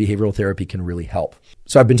cognitive behavioral therapy can really help.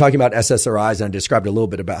 So I've been talking about SSRIs, and I described a little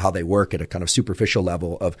bit about how they work at a kind of superficial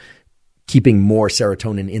level of keeping more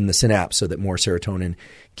serotonin in the synapse so that more serotonin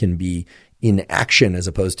can be in action as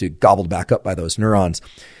opposed to gobbled back up by those neurons.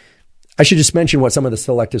 I should just mention what some of the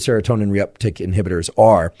selective serotonin reuptake inhibitors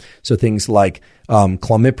are. So things like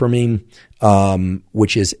clomipramine,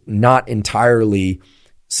 which is not entirely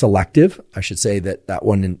selective. I should say that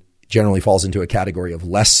one generally falls into a category of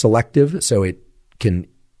less selective. So it can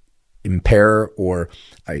impair or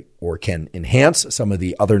can enhance some of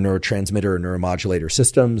the other neurotransmitter or neuromodulator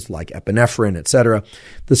systems like epinephrine, et cetera.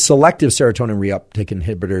 The selective serotonin reuptake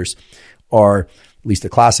inhibitors are, at least the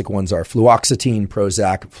classic ones, are fluoxetine,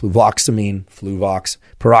 Prozac, fluvoxamine, Fluvox,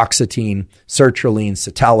 paroxetine, sertraline,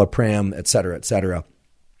 citalopram, et cetera, et cetera.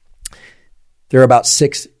 There are about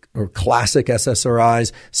 6 classic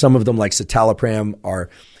SSRIs. Some of them, like citalopram, are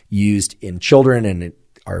used in children and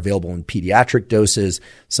are available in pediatric doses.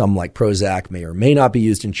 Some, like Prozac, may or may not be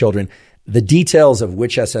used in children. The details of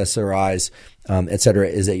which SSRIs, et cetera,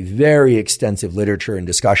 is a very extensive literature and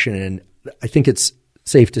discussion. And I think it's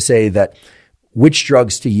safe to say that which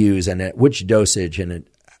drugs to use and at which dosage and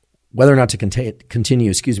whether or not to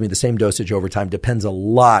continue the same dosage over time depends a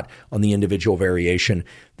lot on the individual variation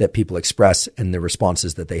that people express and the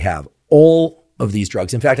responses that they have. All of these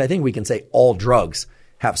drugs, in fact, I think we can say all drugs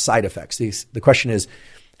have side effects. The question is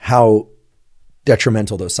how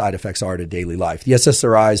detrimental those side effects are to daily life. The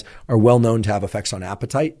SSRIs are well known to have effects on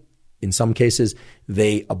appetite. In some cases,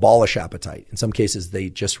 they abolish appetite. In some cases, they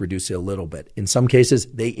just reduce it a little bit. In some cases,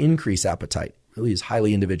 they increase appetite. Really is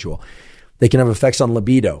highly individual. They can have effects on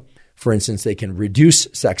libido. For instance, they can reduce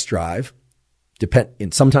sex drive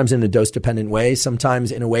sometimes in a dose-dependent way,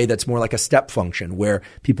 sometimes in a way that's more like a step function, where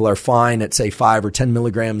people are fine at, say, 5 or 10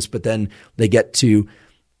 milligrams, but then they get to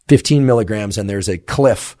 15 milligrams and there's a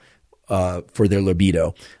cliff for their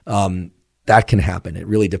libido. That can happen. It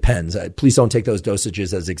really depends. Please don't take those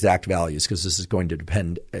dosages as exact values, because this is going to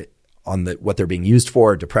depend on what they're being used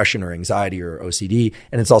for, depression or anxiety or OCD,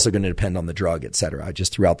 and it's also going to depend on the drug, et cetera. I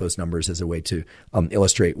just threw out those numbers as a way to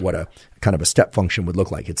illustrate what a kind of a step function would look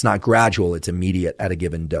like. It's not gradual, it's immediate at a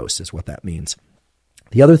given dose is what that means.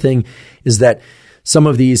 The other thing is that some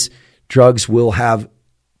of these drugs will have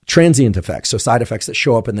transient effects, so side effects that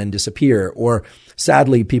show up and then disappear. Or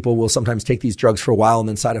sadly, people will sometimes take these drugs for a while and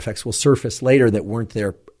then side effects will surface later that weren't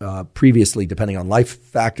there previously, depending on life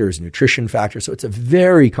factors, nutrition factors. So it's a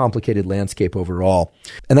very complicated landscape overall.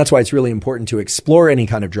 And that's why it's really important to explore any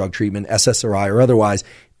kind of drug treatment, SSRI or otherwise,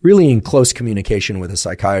 really in close communication with a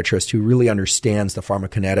psychiatrist who really understands the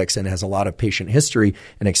pharmacokinetics and has a lot of patient history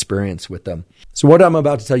and experience with them. So what I'm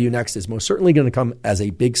about to tell you next is most certainly going to come as a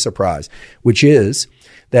big surprise, which is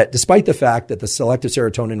that despite the fact that the selective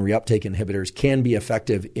serotonin reuptake inhibitors can be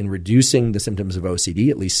effective in reducing the symptoms of OCD,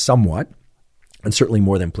 at least somewhat, and certainly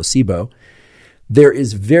more than placebo, there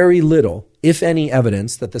is very little, if any,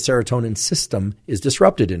 evidence that the serotonin system is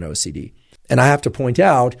disrupted in OCD. And I have to point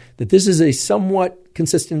out that this is a somewhat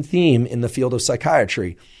consistent theme in the field of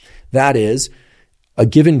psychiatry. That is, a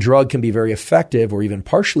given drug can be very effective or even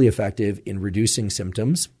partially effective in reducing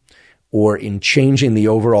symptoms or in changing the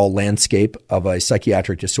overall landscape of a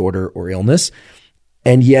psychiatric disorder or illness.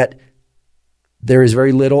 And yet there is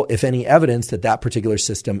very little, if any, evidence that that particular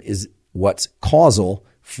system is what's causal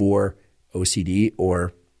for OCD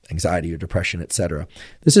or anxiety or depression, et cetera.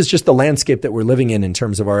 This is just the landscape that we're living in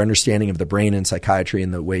terms of our understanding of the brain and psychiatry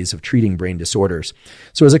and the ways of treating brain disorders.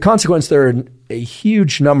 So as a consequence, there are a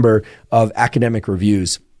huge number of academic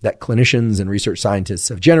reviews that clinicians and research scientists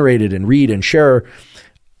have generated and read and share.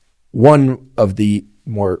 One of the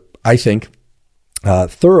more, I think,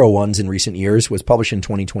 thorough ones in recent years was published in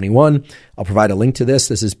 2021. I'll provide a link to this.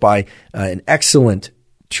 This is by an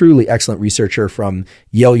truly excellent researcher from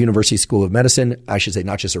Yale University School of Medicine. I should say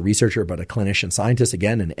not just a researcher, but a clinician scientist,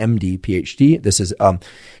 again, an MD, PhD. This is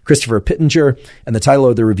Christopher Pittenger, and the title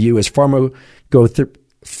of the review is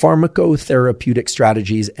Pharmacotherapeutic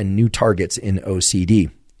Strategies and New Targets in OCD.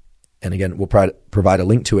 And again, we'll provide a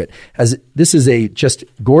link to it. As this is a just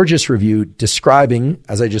gorgeous review describing,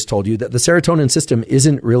 as I just told you, that the serotonin system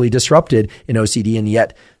isn't really disrupted in OCD, and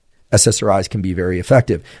yet SSRIs can be very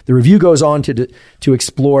effective. The review goes on to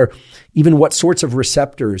explore even what sorts of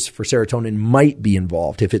receptors for serotonin might be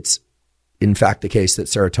involved, if it's in fact the case that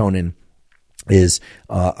serotonin is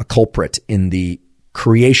a culprit in the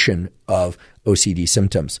creation of OCD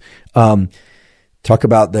symptoms. Talk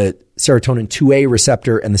about the serotonin 2A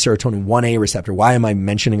receptor and the serotonin 1A receptor. Why am I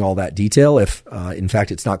mentioning all that detail if, in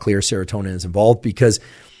fact, it's not clear serotonin is involved? Because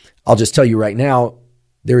I'll just tell you right now,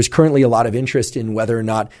 there is currently a lot of interest in whether or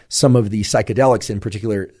not some of the psychedelics, in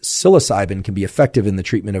particular psilocybin, can be effective in the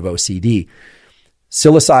treatment of OCD.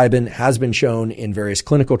 Psilocybin has been shown in various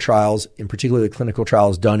clinical trials, in particular the clinical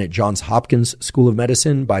trials done at Johns Hopkins School of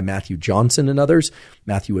Medicine by Matthew Johnson and others.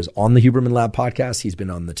 Matthew was on the Huberman Lab podcast. He's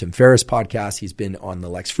been on the Tim Ferriss podcast. He's been on the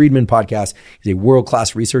Lex Friedman podcast. He's a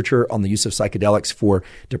world-class researcher on the use of psychedelics for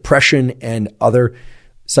depression and other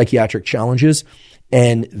psychiatric challenges.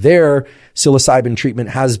 And their psilocybin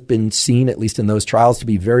treatment has been seen, at least in those trials, to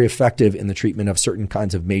be very effective in the treatment of certain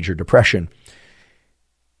kinds of major depression.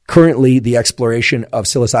 Currently, the exploration of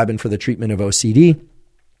psilocybin for the treatment of OCD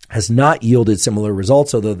has not yielded similar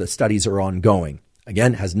results, although the studies are ongoing.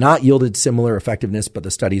 Again, has not yielded similar effectiveness, but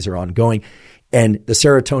the studies are ongoing. And the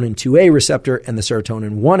serotonin 2A receptor and the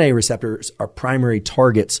serotonin 1A receptors are primary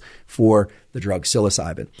targets for the drug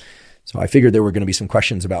psilocybin. So I figured there were going to be some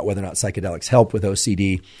questions about whether or not psychedelics help with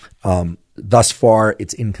OCD. Thus far,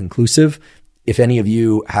 it's inconclusive. If any of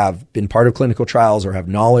you have been part of clinical trials or have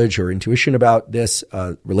knowledge or intuition about this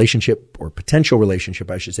relationship or potential relationship,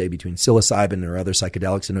 I should say, between psilocybin or other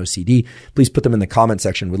psychedelics and OCD, please put them in the comment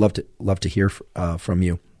section. We'd love to hear from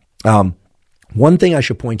you. One thing I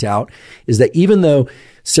should point out is that even though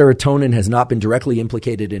serotonin has not been directly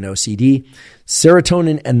implicated in OCD,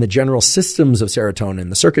 serotonin and the general systems of serotonin,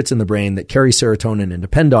 the circuits in the brain that carry serotonin and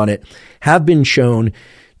depend on it, have been shown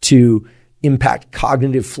to impact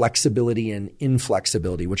cognitive flexibility and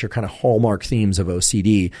inflexibility, which are kind of hallmark themes of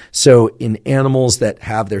OCD. So in animals that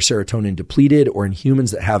have their serotonin depleted or in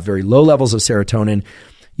humans that have very low levels of serotonin,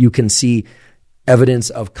 you can see evidence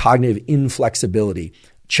of cognitive inflexibility,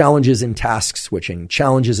 challenges in task switching,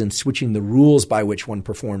 challenges in switching the rules by which one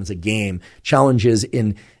performs a game, challenges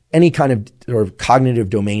in any kind of sort of cognitive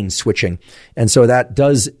domain switching. And so that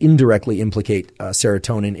does indirectly implicate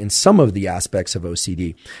serotonin in some of the aspects of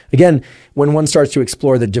OCD. Again, when one starts to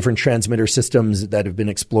explore the different transmitter systems that have been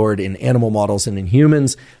explored in animal models and in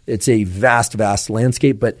humans, it's a vast, vast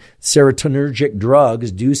landscape, but serotonergic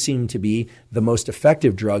drugs do seem to be the most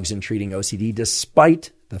effective drugs in treating OCD,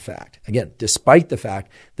 despite the fact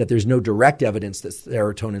that there's no direct evidence that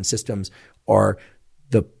serotonin systems are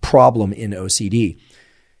the problem in OCD.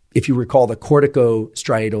 If you recall the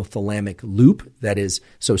corticostriatothalamic loop that is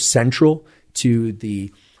so central to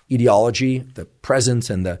the etiology, the presence,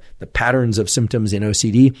 and the patterns of symptoms in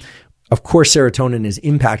OCD, of course, serotonin is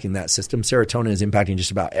impacting that system. Serotonin is impacting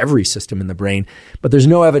just about every system in the brain, but there's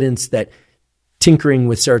no evidence that tinkering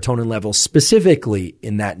with serotonin levels specifically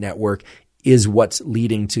in that network is what's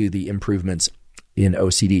leading to the improvements in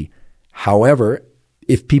OCD. However,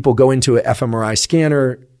 if people go into an fMRI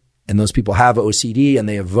scanner and those people have OCD and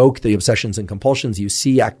they evoke the obsessions and compulsions, you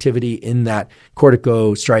see activity in that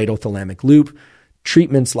corticostriatothalamic loop.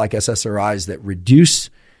 Treatments like SSRIs that reduce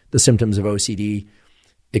the symptoms of OCD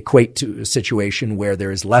equate to a situation where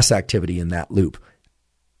there is less activity in that loop.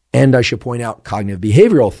 And I should point out cognitive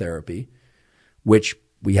behavioral therapy, which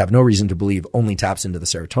we have no reason to believe only taps into the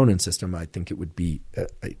serotonin system. I think it would be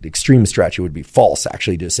an extreme stretch. It would be false,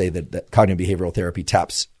 actually, to say that cognitive behavioral therapy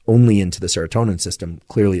taps only into the serotonin system.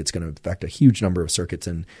 Clearly, it's going to affect a huge number of circuits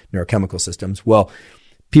and neurochemical systems. Well,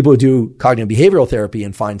 people who do cognitive behavioral therapy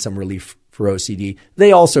and find some relief for OCD,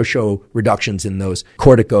 they also show reductions in those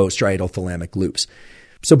corticostriatothalamic loops.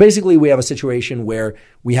 So basically, we have a situation where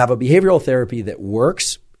we have a behavioral therapy that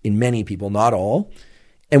works in many people, not all,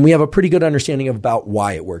 and we have a pretty good understanding about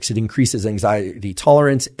why it works. It increases anxiety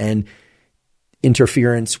tolerance and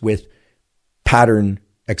interference with pattern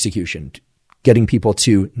execution, getting people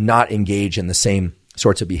to not engage in the same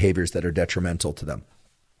sorts of behaviors that are detrimental to them.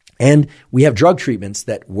 And we have drug treatments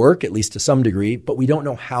that work, at least to some degree, but we don't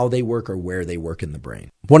know how they work or where they work in the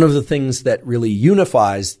brain. One of the things that really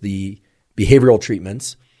unifies the behavioral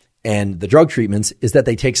treatments and the drug treatments is that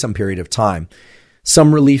they take some period of time.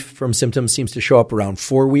 Some relief from symptoms seems to show up around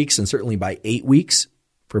 4 weeks and certainly by 8 weeks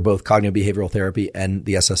for both cognitive behavioral therapy and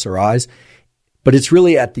the SSRIs. But it's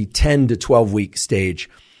really at the 10 to 12 week stage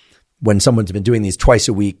when someone's been doing these twice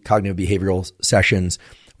a week cognitive behavioral sessions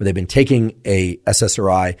where they've been taking a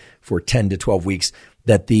SSRI for 10 to 12 weeks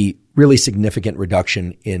that the really significant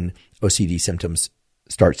reduction in OCD symptoms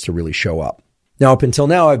starts to really show up. Now, up until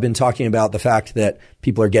now, I've been talking about the fact that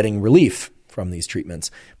people are getting relief from these treatments.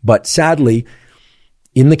 But sadly,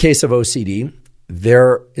 in the case of OCD,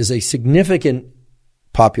 there is a significant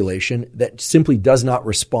population that simply does not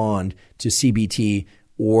respond to CBT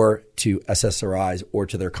or to SSRIs or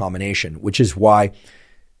to their combination, which is why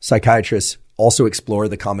psychiatrists also explore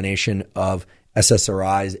the combination of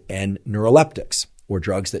SSRIs and neuroleptics, or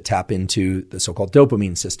drugs that tap into the so-called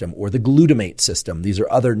dopamine system or the glutamate system. These are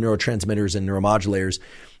other neurotransmitters and neuromodulators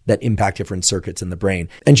that impact different circuits in the brain.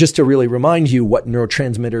 And just to really remind you what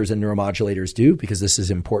neurotransmitters and neuromodulators do, because this is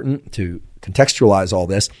important to contextualize all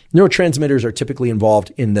this, neurotransmitters are typically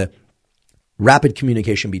involved in the rapid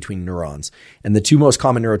communication between neurons. And the two most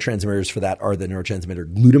common neurotransmitters for that are the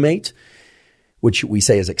neurotransmitter glutamate, which we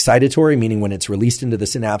say is excitatory, meaning when it's released into the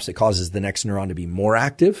synapse, it causes the next neuron to be more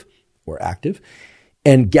active or active,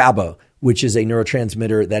 and GABA, which is a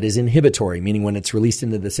neurotransmitter that is inhibitory, meaning when it's released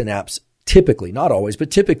into the synapse, typically, not always, but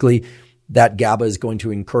typically, that GABA is going to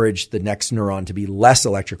encourage the next neuron to be less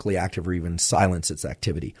electrically active or even silence its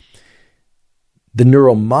activity. The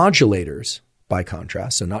neuromodulators, by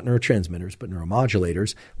contrast, so not neurotransmitters, but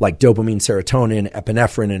neuromodulators, like dopamine, serotonin,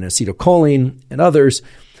 epinephrine, and acetylcholine, and others,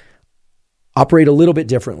 operate a little bit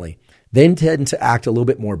differently. They tend to act a little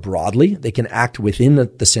bit more broadly. They can act within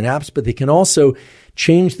the synapse, but they can also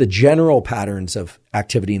change the general patterns of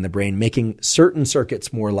activity in the brain, making certain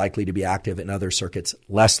circuits more likely to be active and other circuits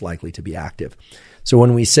less likely to be active. So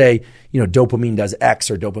when we say, dopamine does X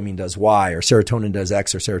or dopamine does Y or serotonin does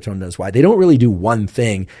X or serotonin does Y, they don't really do one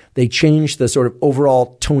thing. They change the sort of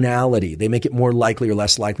overall tonality. They make it more likely or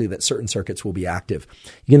less likely that certain circuits will be active.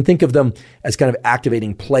 You can think of them as kind of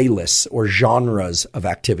activating playlists or genres of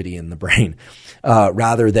activity in the brain,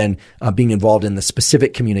 rather than being involved in the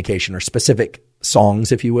specific communication or specific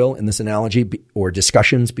songs, if you will, in this analogy, or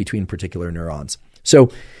discussions between particular neurons.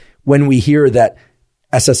 So when we hear that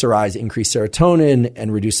SSRIs increase serotonin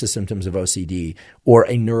and reduce the symptoms of OCD, or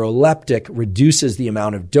a neuroleptic reduces the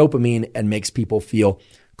amount of dopamine and makes people feel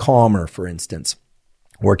calmer, for instance,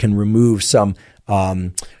 or can remove some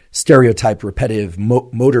stereotype repetitive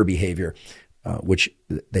motor behavior, which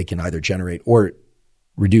they can either generate or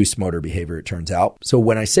reduce motor behavior, it turns out. So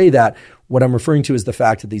when I say that, what I'm referring to is the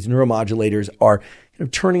fact that these neuromodulators are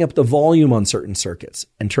turning up the volume on certain circuits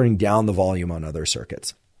and turning down the volume on other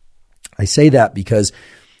circuits. I say that because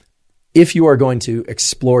if you are going to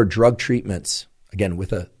explore drug treatments, again,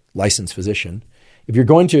 with a licensed physician, if you're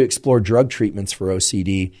going to explore drug treatments for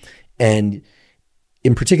OCD, and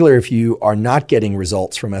in particular, if you are not getting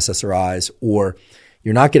results from SSRIs, or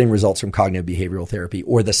you're not getting results from cognitive behavioral therapy,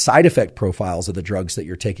 or the side effect profiles of the drugs that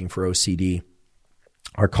you're taking for OCD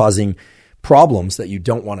are causing problems that you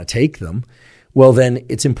don't want to take them, well, then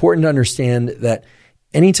it's important to understand that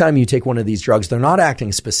anytime you take one of these drugs, they're not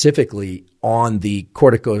acting specifically on the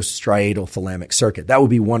corticostriatal thalamic circuit. That would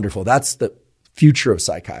be wonderful. That's the future of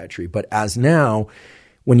psychiatry. But as now,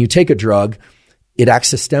 when you take a drug, it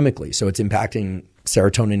acts systemically. So it's impacting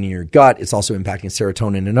serotonin in your gut. It's also impacting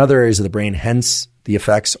serotonin in other areas of the brain, hence the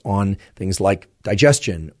effects on things like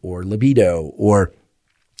digestion or libido or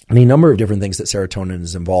any number of different things that serotonin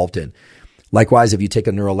is involved in. Likewise, if you take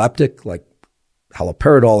a neuroleptic like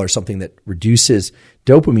haloperidol or something that reduces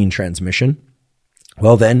dopamine transmission,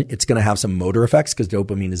 well, then it's going to have some motor effects because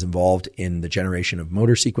dopamine is involved in the generation of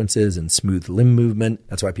motor sequences and smooth limb movement.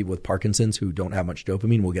 That's why people with Parkinson's who don't have much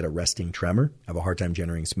dopamine will get a resting tremor, have a hard time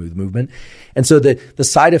generating smooth movement. And so the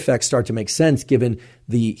side effects start to make sense given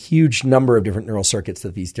the huge number of different neural circuits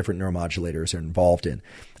that these different neuromodulators are involved in.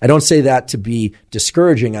 I don't say that to be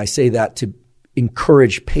discouraging. I say that to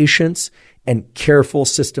encourage patience and careful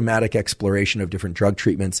systematic exploration of different drug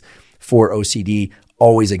treatments for OCD,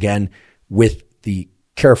 always again with the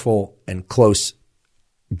careful and close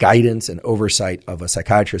guidance and oversight of a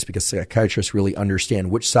psychiatrist, because psychiatrists really understand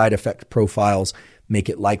which side effect profiles make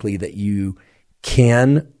it likely that you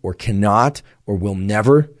can or cannot or will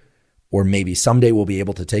never or maybe someday will be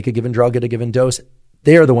able to take a given drug at a given dose.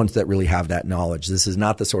 They are the ones that really have that knowledge. This is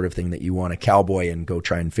not the sort of thing that you want to cowboy and go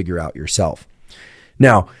try and figure out yourself.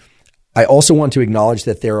 Now, I also want to acknowledge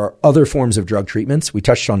that there are other forms of drug treatments. We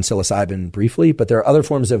touched on psilocybin briefly, but there are other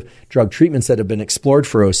forms of drug treatments that have been explored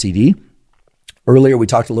for OCD. Earlier, we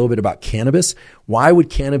talked a little bit about cannabis. Why would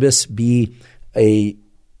cannabis be a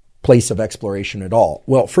place of exploration at all?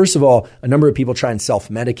 Well, first of all, a number of people try and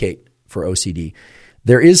self-medicate for OCD.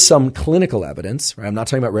 There is some clinical evidence, right? I'm not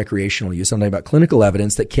talking about recreational use. I'm talking about clinical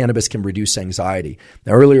evidence that cannabis can reduce anxiety.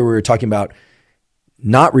 Now, earlier we were talking about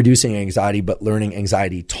not reducing anxiety, but learning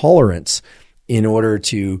anxiety tolerance in order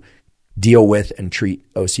to deal with and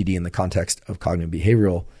treat OCD in the context of cognitive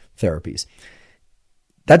behavioral therapies.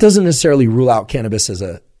 That doesn't necessarily rule out cannabis as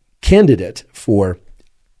a candidate for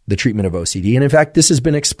the treatment of OCD. And in fact, this has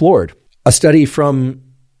been explored. A study from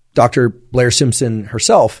Dr. Blair Simpson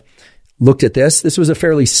herself looked at this. This was a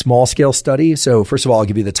fairly small scale study. So first of all, I'll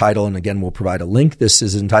give you the title, and again, we'll provide a link. This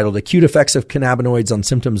is entitled Acute Effects of Cannabinoids on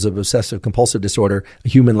Symptoms of Obsessive Compulsive Disorder, a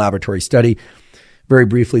Human Laboratory Study. Very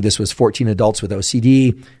briefly, this was 14 adults with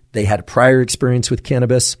OCD. They had prior experience with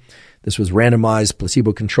cannabis. This was randomized,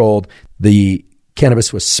 placebo-controlled. The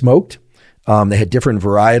cannabis was smoked. They had different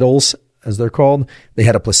varietals, as they're called. They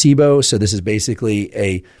had a placebo. So this is basically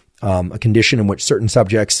a condition in which certain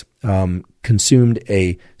subjects consumed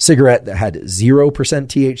a cigarette that had 0%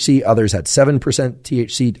 THC, others had 7%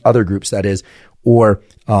 THC, other groups that is, or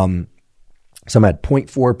some had 0.4%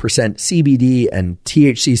 CBD and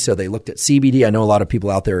THC, so they looked at CBD. I know a lot of people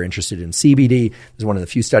out there are interested in CBD. This is one of the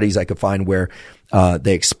few studies I could find where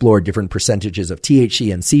they explored different percentages of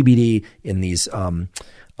THC and CBD in these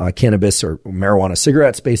cannabis or marijuana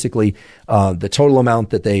cigarettes, basically. The total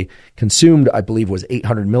amount that they consumed, I believe, was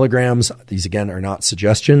 800 milligrams. These, again, are not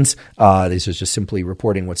suggestions. These are just simply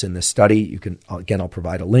reporting what's in this study. You can, again, I'll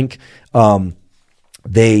provide a link.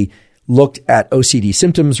 They looked at OCD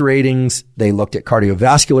symptoms ratings. They looked at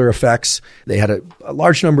cardiovascular effects. They had a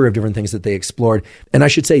large number of different things that they explored. And I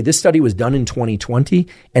should say this study was done in 2020,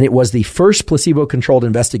 and it was the first placebo-controlled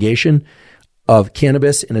investigation of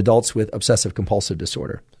cannabis in adults with obsessive compulsive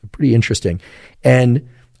disorder. Pretty interesting. And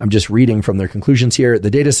I'm just reading from their conclusions here.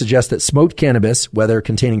 The data suggests that smoked cannabis, whether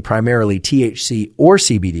containing primarily THC or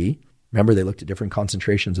CBD, remember they looked at different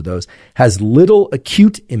concentrations of those, has little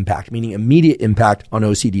acute impact, meaning immediate impact on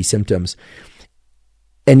OCD symptoms,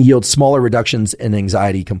 and yields smaller reductions in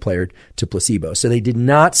anxiety compared to placebo. So they did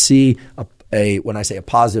not see when I say a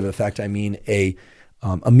positive effect, I mean a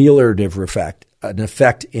ameliorative effect, an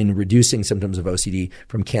effect in reducing symptoms of OCD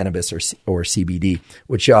from cannabis or CBD,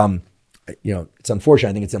 which, it's unfortunate.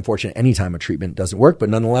 I think it's unfortunate anytime a treatment doesn't work, but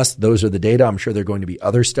nonetheless, those are the data. I'm sure there are going to be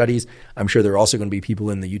other studies. I'm sure there are also going to be people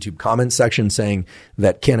in the YouTube comments section saying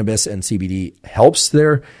that cannabis and CBD helps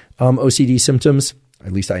their OCD symptoms.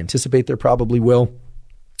 At least I anticipate there probably will.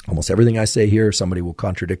 Almost everything I say here, somebody will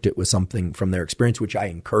contradict it with something from their experience, which I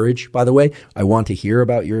encourage, by the way. I want to hear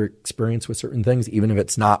about your experience with certain things, even if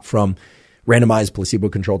it's not from randomized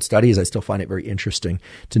placebo-controlled studies. I still find it very interesting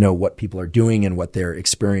to know what people are doing and what they're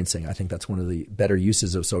experiencing. I think that's one of the better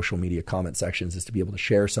uses of social media comment sections, is to be able to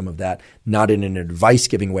share some of that, not in an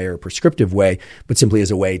advice-giving way or a prescriptive way, but simply as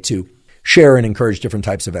a way to share and encourage different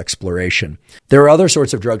types of exploration. There are other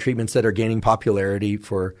sorts of drug treatments that are gaining popularity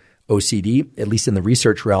for OCD, at least in the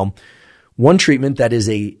research realm. One treatment that is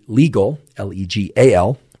a legal,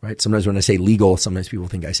 legal, right? Sometimes when I say legal, sometimes people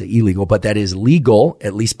think I say illegal, but that is legal,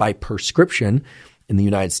 at least by prescription in the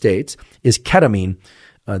United States, is ketamine.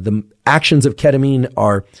 The actions of ketamine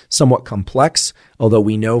are somewhat complex, although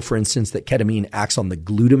we know, for instance, that ketamine acts on the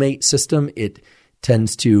glutamate system. It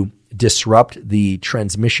tends to disrupt the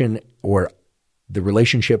transmission, or the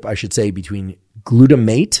relationship, I should say, between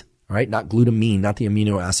glutamate, right? Not glutamine, not the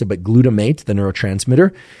amino acid, but glutamate, the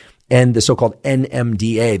neurotransmitter, and the so-called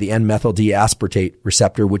NMDA, the N-methyl D-aspartate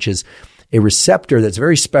receptor, which is a receptor that's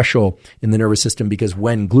very special in the nervous system, because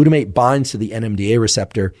when glutamate binds to the NMDA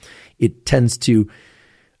receptor, it tends to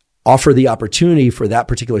offer the opportunity for that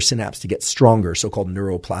particular synapse to get stronger, so-called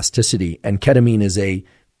neuroplasticity. And ketamine is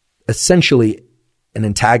essentially an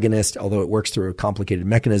antagonist, although it works through a complicated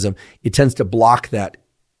mechanism. It tends to block that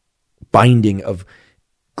binding of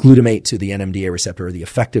glutamate to the NMDA receptor, or the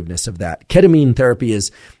effectiveness of that. Ketamine therapy is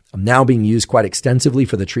now being used quite extensively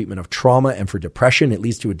for the treatment of trauma and for depression. It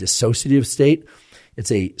leads to a dissociative state.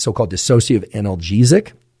 It's a so-called dissociative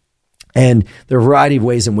analgesic. And there are a variety of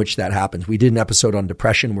ways in which that happens. We did an episode on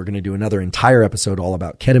depression. We're going to do another entire episode all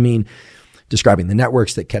about ketamine, describing the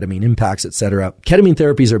networks that ketamine impacts, et cetera. Ketamine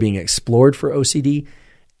therapies are being explored for OCD.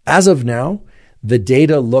 As of now, the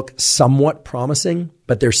data look somewhat promising,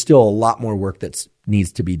 but there's still a lot more work that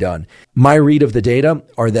needs to be done. My read of the data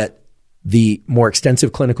are that the more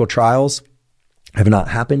extensive clinical trials have not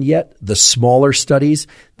happened yet. The smaller studies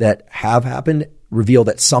that have happened reveal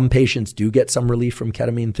that some patients do get some relief from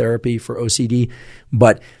ketamine therapy for OCD,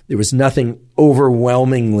 but there was nothing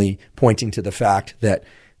overwhelmingly pointing to the fact that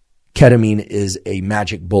ketamine is a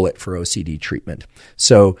magic bullet for OCD treatment.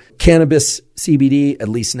 So cannabis CBD, at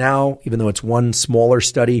least now, even though it's one smaller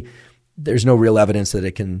study, there's no real evidence that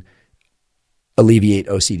it can alleviate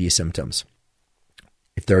OCD symptoms.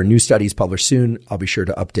 If there are new studies published soon, I'll be sure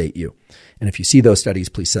to update you. And if you see those studies,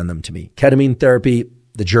 please send them to me. Ketamine therapy,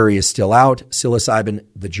 the jury is still out. Psilocybin,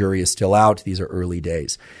 the jury is still out. These are early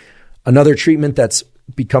days. Another treatment that's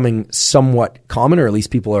becoming somewhat common, or at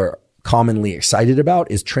least people are commonly excited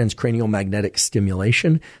about, is transcranial magnetic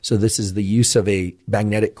stimulation. So this is the use of a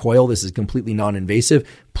magnetic coil. This is completely non-invasive,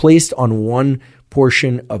 placed on one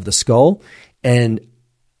portion of the skull, and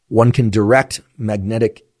one can direct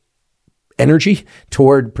magnetic energy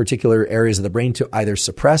toward particular areas of the brain to either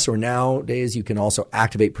suppress, or nowadays you can also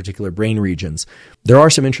activate particular brain regions. There are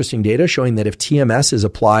some interesting data showing that if TMS is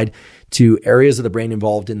applied to areas of the brain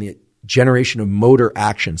involved in the generation of motor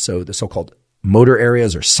action, so the so-called motor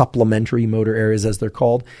areas, or supplementary motor areas as they're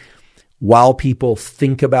called, while people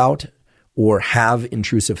think about or have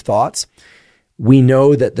intrusive thoughts, we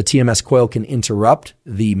know that the TMS coil can interrupt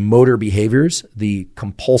the motor behaviors, the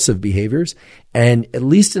compulsive behaviors, and at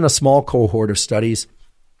least in a small cohort of studies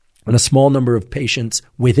and a small number of patients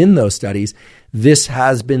within those studies, this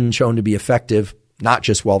has been shown to be effective, not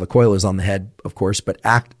just while the coil is on the head, of course, but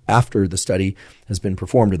after the study has been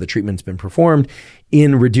performed or the treatment's been performed,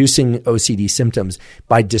 in reducing OCD symptoms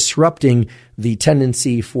by disrupting the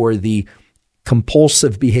tendency for the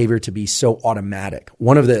compulsive behavior to be so automatic.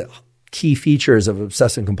 One of the key features of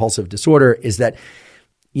obsessive compulsive disorder is that,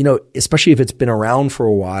 especially if it's been around for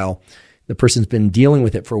a while, the person's been dealing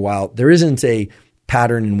with it for a while, there isn't a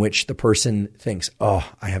pattern in which the person thinks, oh,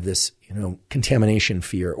 I have this, contamination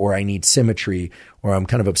fear, or I need symmetry, or I'm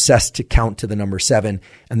kind of obsessed to count to the number 7,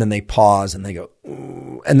 and then they pause and they go,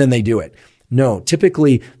 ooh, and then they do it. No,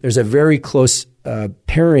 typically there's a very close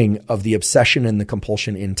pairing of the obsession and the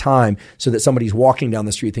compulsion in time, so that somebody's walking down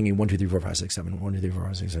the street thinking 1, 2, 3, 4, 5, 6, 7, 1, 2, 3, 4,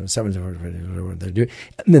 5, 6, 7, 7, 7,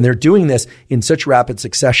 and then they're doing this in such rapid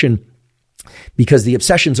succession because the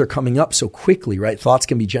obsessions are coming up so quickly, right? Thoughts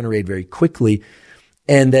can be generated very quickly.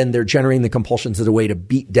 And then they're generating the compulsions as a way to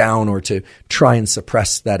beat down or to try and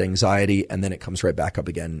suppress that anxiety. And then it comes right back up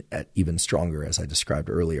again at even stronger, as I described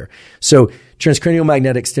earlier. So transcranial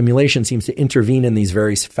magnetic stimulation seems to intervene in these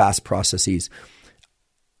very fast processes.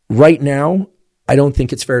 Right now, I don't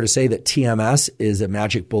think it's fair to say that TMS is a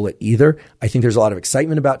magic bullet either. I think there's a lot of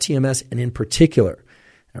excitement about TMS. And in particular,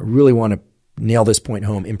 I really want to nail this point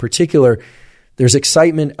home. In particular, there's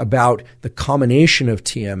excitement about the combination of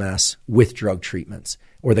TMS with drug treatments,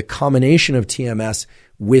 or the combination of TMS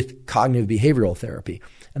with cognitive behavioral therapy.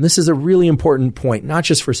 And this is a really important point, not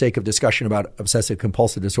just for sake of discussion about obsessive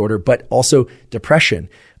compulsive disorder, but also depression,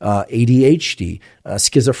 ADHD,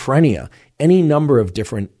 schizophrenia, any number of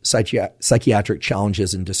different psychiatric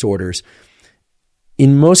challenges and disorders.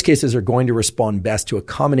 In most cases, are going to respond best to a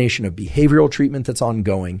combination of behavioral treatment that's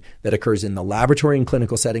ongoing, that occurs in the laboratory and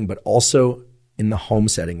clinical setting, but also in the home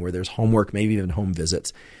setting where there's homework, maybe even home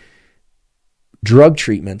visits. Drug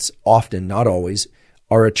treatments, often, not always,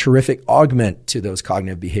 are a terrific augment to those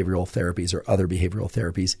cognitive behavioral therapies or other behavioral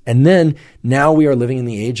therapies. And then now we are living in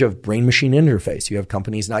the age of brain-machine interface. You have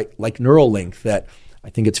companies like Neuralink that I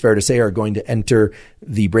think it's fair to say are going to enter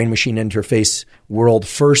the brain-machine interface world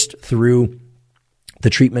first through the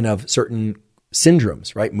treatment of certain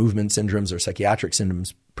syndromes, right? Movement syndromes or psychiatric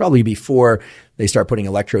syndromes, probably before they start putting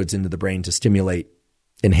electrodes into the brain to stimulate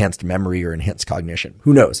enhanced memory or enhanced cognition.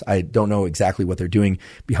 Who knows? I don't know exactly what they're doing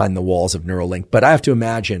behind the walls of Neuralink, but I have to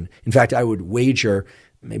imagine, in fact, I would wager,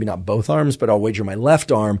 maybe not both arms, but I'll wager my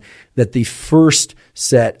left arm, that the first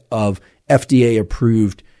set of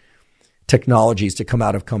FDA-approved technologies to come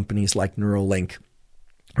out of companies like Neuralink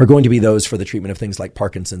are going to be those for the treatment of things like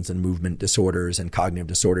Parkinson's and movement disorders and cognitive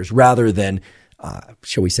disorders, rather than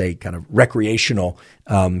shall we say, kind of recreational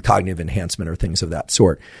cognitive enhancement or things of that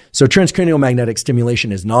sort. So transcranial magnetic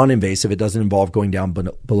stimulation is non-invasive. It doesn't involve going down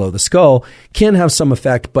below the skull, can have some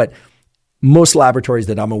effect, but most laboratories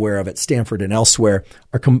that I'm aware of at Stanford and elsewhere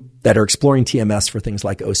that are exploring TMS for things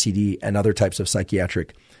like OCD and other types of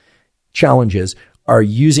psychiatric challenges are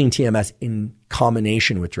using TMS in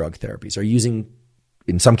combination with drug therapies, are using,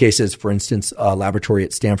 in some cases, for instance, a laboratory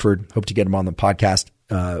at Stanford, hope to get him on the podcast,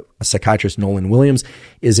 a psychiatrist, Nolan Williams,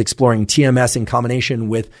 is exploring TMS in combination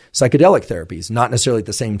with psychedelic therapies, not necessarily at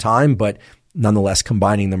the same time, but nonetheless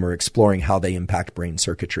combining them or exploring how they impact brain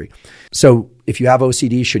circuitry. So if you have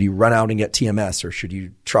OCD, should you run out and get TMS, or should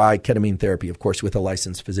you try ketamine therapy, of course, with a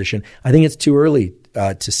licensed physician? I think it's too early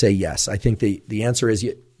to say yes. I think the answer is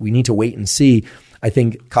we need to wait and see. I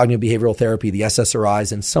think cognitive behavioral therapy, the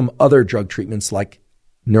SSRIs, and some other drug treatments like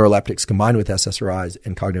neuroleptics combined with SSRIs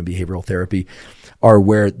and cognitive behavioral therapy are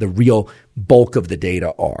where the real bulk of the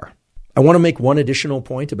data are. I want to make one additional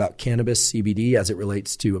point about cannabis CBD as it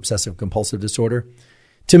relates to obsessive compulsive disorder.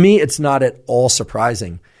 To me, it's not at all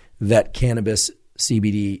surprising that cannabis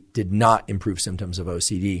CBD did not improve symptoms of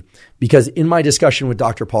OCD, because in my discussion with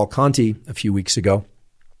Dr. Paul Conti a few weeks ago,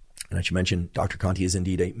 and I should mention Dr. Conti is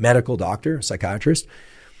indeed a medical doctor, a psychiatrist,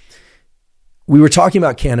 we were talking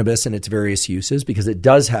about cannabis and its various uses because it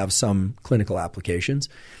does have some clinical applications.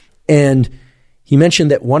 And he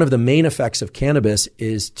mentioned that one of the main effects of cannabis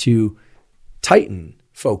is to tighten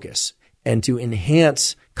focus and to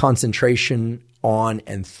enhance concentration on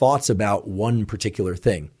and thoughts about one particular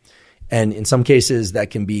thing. And in some cases, that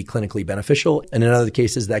can be clinically beneficial, and in other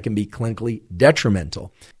cases, that can be clinically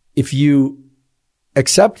detrimental. If you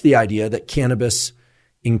accept the idea that cannabis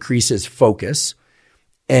increases focus,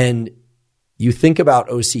 and you think about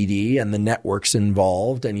OCD and the networks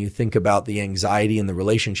involved, and you think about the anxiety and the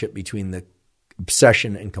relationship between the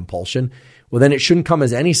obsession and compulsion, well, then it shouldn't come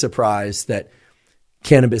as any surprise that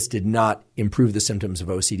cannabis did not improve the symptoms of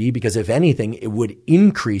OCD, because if anything, it would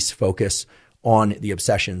increase focus on the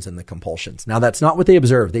obsessions and the compulsions. Now, that's not what they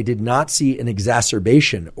observed. They did not see an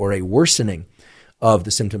exacerbation or a worsening of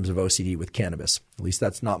the symptoms of OCD with cannabis. At least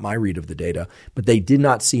that's not my read of the data. But they did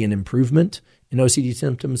not see an improvement in OCD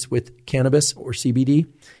symptoms with cannabis or CBD.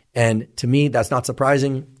 And to me, that's not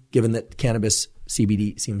surprising, given that cannabis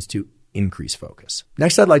CBD seems to increase focus.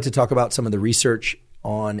 Next, I'd like to talk about some of the research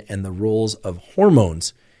on and the roles of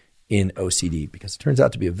hormones in OCD, because it turns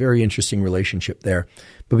out to be a very interesting relationship there.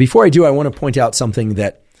 But before I do, I want to point out something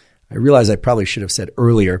that I realize I probably should have said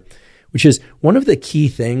earlier, which is one of the key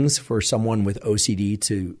things for someone with OCD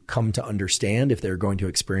to come to understand if they're going to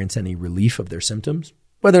experience any relief of their symptoms,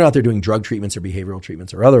 whether or not they're doing drug treatments or behavioral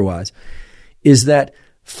treatments or otherwise, is that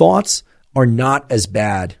thoughts are not as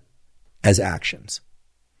bad as actions,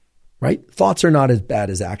 right? Thoughts are not as bad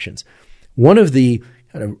as actions. One of the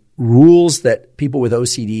kind of rules that people with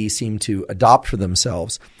OCD seem to adopt for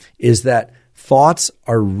themselves is that thoughts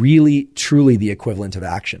are really, truly the equivalent of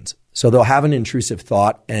actions. So they'll have an intrusive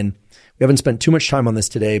thought, and we haven't spent too much time on this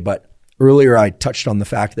today, but earlier I touched on the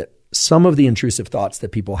fact that some of the intrusive thoughts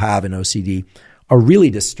that people have in OCD are really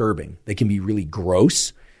disturbing. They can be really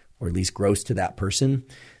gross, or at least gross to that person.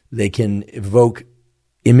 They can evoke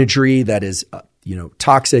imagery that is,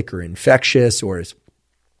 toxic or infectious, or is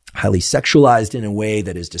highly sexualized in a way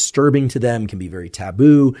that is disturbing to them, can be very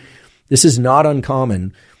taboo. This is not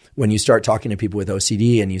uncommon when you start talking to people with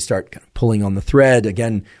OCD and you start kind of pulling on the thread.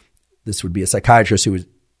 Again, this would be a psychiatrist who would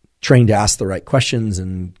trained to ask the right questions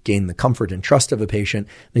and gain the comfort and trust of a patient,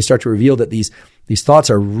 they start to reveal that these thoughts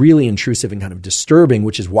are really intrusive and kind of disturbing,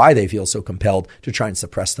 which is why they feel so compelled to try and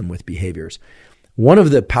suppress them with behaviors. One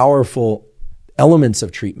of the powerful elements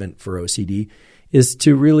of treatment for OCD is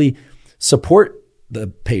to really support the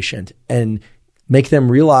patient and make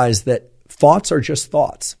them realize that thoughts are just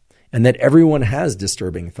thoughts and that everyone has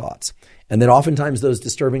disturbing thoughts, and that oftentimes those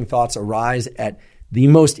disturbing thoughts arise at the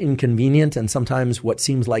most inconvenient and sometimes what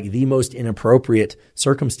seems like the most inappropriate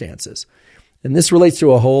circumstances. And this relates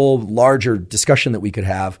to a whole larger discussion that we could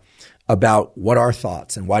have about what are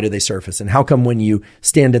thoughts and why do they surface, and how come when you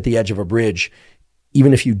stand at the edge of a bridge,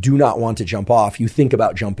 even if you do not want to jump off, you think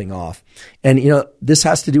about jumping off. And, this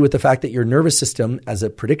has to do with the fact that your nervous system as a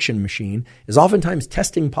prediction machine is oftentimes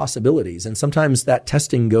testing possibilities. And sometimes that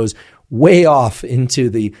testing goes way off into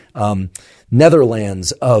the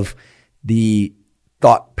netherlands of the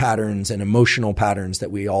thought patterns and emotional patterns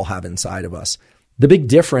that we all have inside of us. The big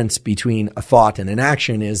difference between a thought and an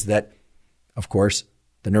action is that, of course,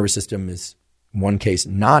 the nervous system is, in one case,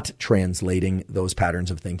 not translating those patterns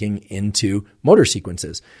of thinking into motor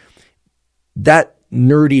sequences. That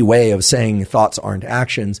nerdy way of saying thoughts aren't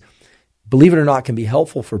actions, believe it or not, can be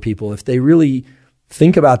helpful for people if they really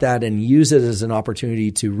think about that and use it as an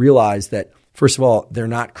opportunity to realize that, first of all, they're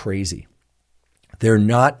not crazy. They're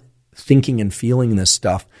not thinking and feeling this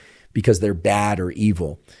stuff because they're bad or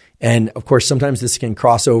evil. And of course, sometimes this can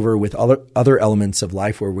cross over with other elements of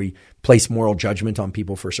life where we place moral judgment on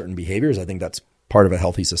people for certain behaviors. I think that's part of a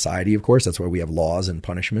healthy society, of course. That's why we have laws and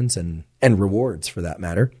punishments and rewards, for that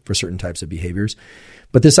matter, for certain types of behaviors.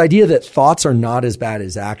 But this idea that thoughts are not as bad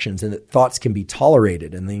as actions and that thoughts can be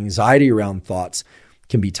tolerated and the anxiety around thoughts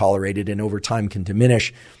can be tolerated and over time can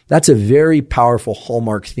diminish, that's a very powerful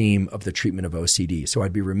hallmark theme of the treatment of OCD. So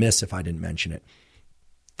I'd be remiss if I didn't mention it.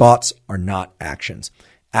 Thoughts are not actions.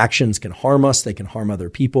 Actions can harm us. They can harm other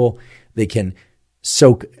people. They can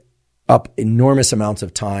soak up enormous amounts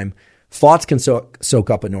of time. Thoughts can soak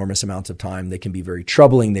up enormous amounts of time. They can be very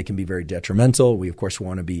troubling. They can be very detrimental. We, of course,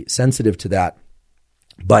 want to be sensitive to that.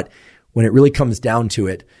 But when it really comes down to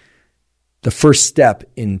it, the first step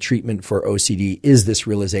in treatment for OCD is this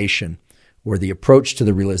realization, or the approach to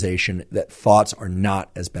the realization that thoughts are not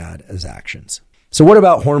as bad as actions. So what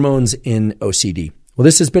about hormones in OCD? Well,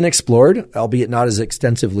 this has been explored, albeit not as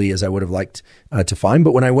extensively as I would have liked to find.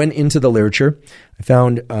 But when I went into the literature, I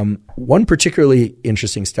found one particularly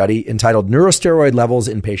interesting study entitled Neurosteroid Levels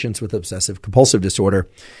in Patients with Obsessive Compulsive Disorder.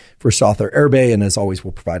 First author, Herbe, and as always,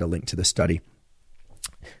 we'll provide a link to the study.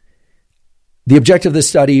 The objective of this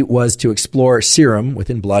study was to explore serum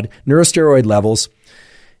within blood neurosteroid levels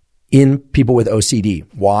in people with OCD.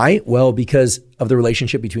 Why? Well, because of the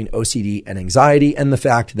relationship between OCD and anxiety and the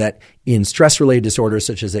fact that in stress-related disorders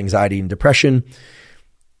such as anxiety and depression,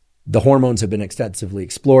 the hormones have been extensively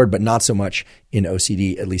explored, but not so much in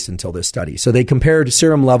OCD, at least until this study. So they compared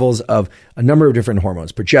serum levels of a number of different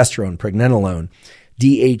hormones: progesterone, pregnenolone,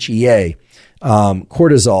 DHEA,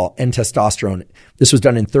 cortisol, and testosterone. This was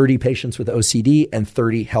done in 30 patients with OCD and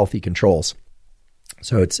 30 healthy controls.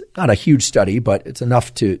 So it's not a huge study, but it's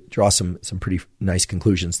enough to draw some pretty nice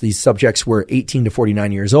conclusions. These subjects were 18 to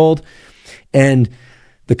 49 years old, and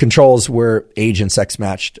the controls were age and sex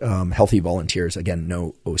matched, healthy volunteers. Again,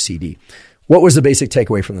 no OCD. What was the basic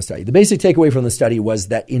takeaway from the study? The basic takeaway from the study was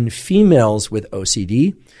that in females with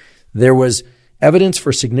OCD, there was evidence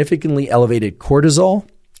for significantly elevated cortisol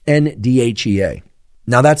and DHEA.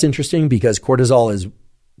 Now that's interesting because cortisol is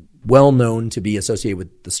well known to be associated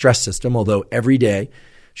with the stress system, although every day,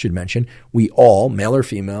 should mention, we all, male or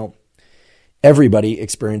female, everybody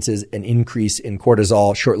experiences an increase in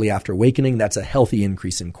cortisol shortly after awakening. That's a healthy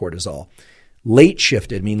increase in cortisol. Late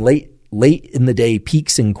in the day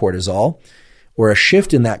peaks in cortisol, or a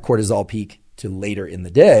shift in that cortisol peak to later in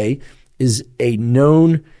the day, is a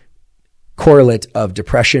known correlate of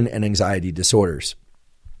depression and anxiety disorders.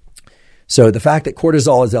 So the fact that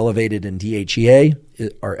cortisol is elevated and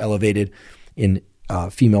DHEA are elevated in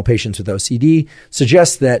female patients with OCD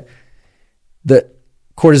suggests that the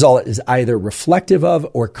cortisol is either reflective of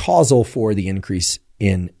or causal for the increase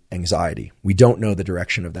in anxiety. We don't know the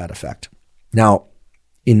direction of that effect. Now,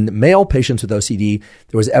 in male patients with OCD,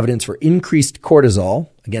 there was evidence for increased cortisol.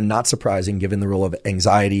 Again, not surprising given the role of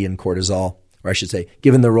anxiety in cortisol, or I should say,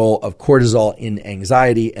 given the role of cortisol in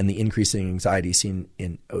anxiety and the increasing anxiety seen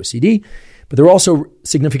in OCD. But there were also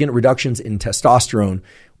significant reductions in testosterone,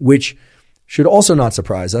 which should also not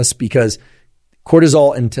surprise us because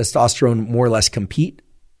cortisol and testosterone more or less compete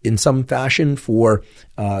in some fashion for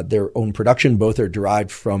their own production. Both are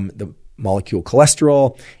derived from the molecule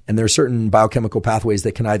cholesterol, and there are certain biochemical pathways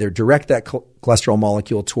that can either direct that cholesterol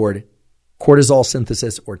molecule toward cortisol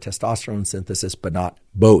synthesis or testosterone synthesis, but not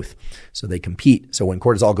both. So they compete. So when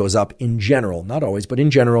cortisol goes up in general, not always, but in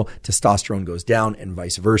general, testosterone goes down and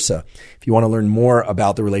vice versa. If you want to learn more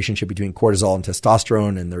about the relationship between cortisol and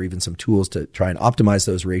testosterone, and there are even some tools to try and optimize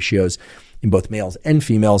those ratios in both males and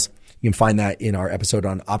females, you can find that in our episode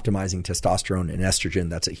on optimizing testosterone and estrogen.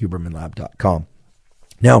 That's at hubermanlab.com.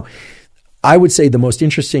 Now, I would say the most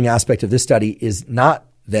interesting aspect of this study is not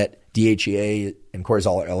that DHEA and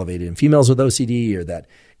cortisol are elevated in females with OCD, or that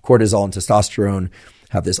cortisol and testosterone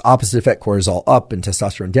have this opposite effect, cortisol up and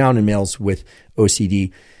testosterone down in males with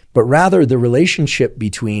OCD, but rather the relationship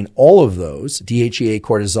between all of those, DHEA,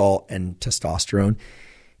 cortisol, and testosterone,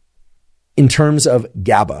 in terms of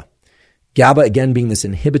GABA. GABA, again, being this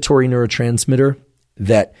inhibitory neurotransmitter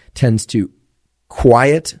that tends to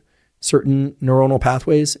quiet certain neuronal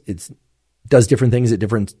pathways. It does different things at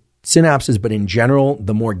different synapses, but in general,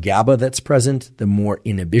 the more GABA that's present, the more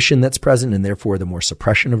inhibition that's present, and therefore the more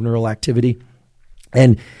suppression of neural activity.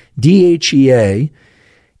 And DHEA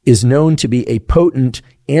is known to be a potent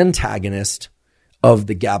antagonist of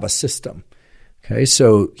the GABA system. Okay,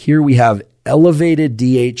 so here we have elevated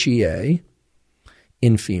DHEA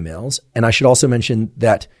in females. And I should also mention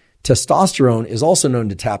that testosterone is also known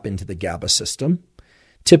to tap into the GABA system.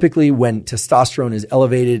 Typically, when testosterone is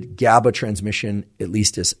elevated, GABA transmission at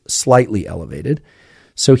least is slightly elevated.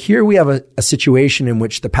 So here we have a situation in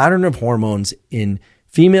which the pattern of hormones in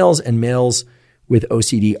females and males with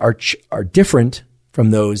OCD are different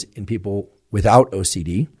from those in people without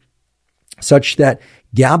OCD, such that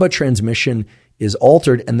GABA transmission is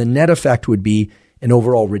altered, and the net effect would be an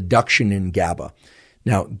overall reduction in GABA.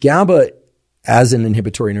 Now, GABA as an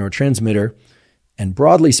inhibitory neurotransmitter, and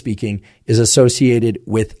broadly speaking, is associated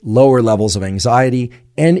with lower levels of anxiety,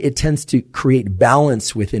 and it tends to create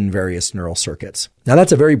balance within various neural circuits. Now,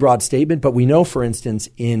 that's a very broad statement, but we know, for instance,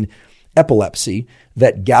 in epilepsy,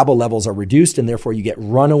 that GABA levels are reduced, and therefore you get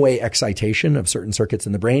runaway excitation of certain circuits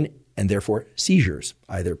in the brain, and therefore seizures,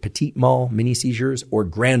 either petit mal, mini seizures, or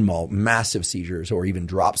grand mal, massive seizures, or even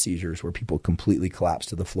drop seizures where people completely collapse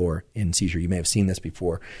to the floor in seizure. You may have seen this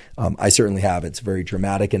before. I certainly have. It's very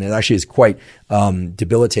dramatic, and it actually is quite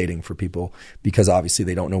debilitating for people, because obviously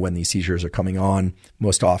they don't know when these seizures are coming on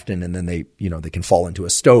most often, and then they can fall into a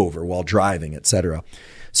stove or while driving, etc.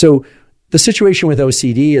 So the situation with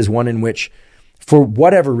OCD is one in which, for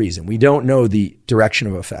whatever reason, we don't know the direction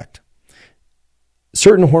of effect.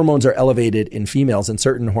 Certain hormones are elevated in females and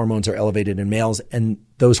certain hormones are elevated in males, and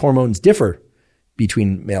those hormones differ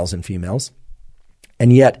between males and females.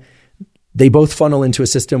 And yet they both funnel into a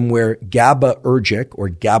system where GABAergic, or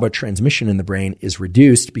GABA transmission in the brain, is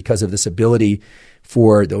reduced because of this ability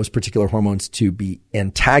for those particular hormones to be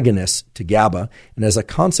antagonists to GABA. And as a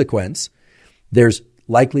consequence, there's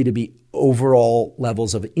likely to be overall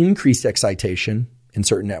levels of increased excitation in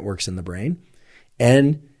certain networks in the brain.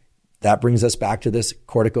 And that brings us back to this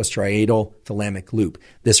corticostriatal thalamic loop,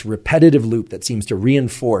 this repetitive loop that seems to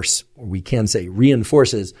reinforce, or we can say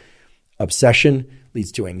reinforces, obsession,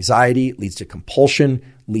 leads to anxiety, leads to compulsion,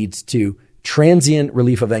 leads to transient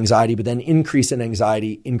relief of anxiety, but then increase in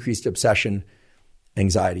anxiety, increased obsession,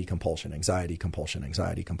 anxiety, compulsion, anxiety, compulsion,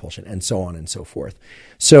 anxiety, compulsion, and so on and so forth.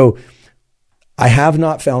 So I have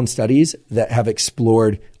not found studies that have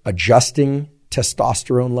explored adjusting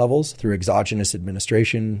testosterone levels through exogenous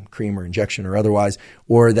administration, cream or injection or otherwise,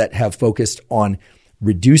 or that have focused on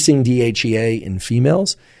reducing DHEA in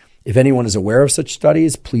females. If anyone is aware of such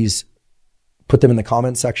studies, please put them in the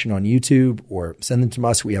comments section on YouTube or send them to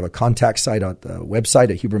us. We have a contact site on the website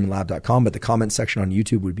at hubermanlab.com, but the comment section on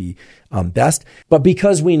YouTube would be best. But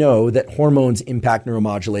because we know that hormones impact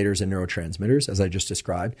neuromodulators and neurotransmitters, as I just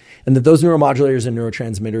described, and that those neuromodulators and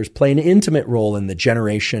neurotransmitters play an intimate role in the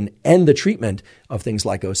generation and the treatment of things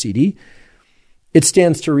like OCD, it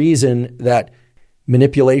stands to reason that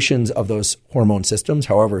manipulations of those hormone systems,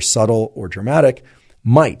 however subtle or dramatic,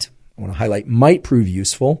 might prove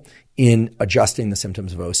useful in adjusting the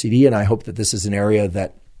symptoms of OCD. And I hope that this is an area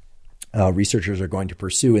that researchers are going to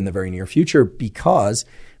pursue in the very near future, because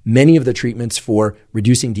many of the treatments for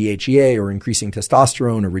reducing DHEA or increasing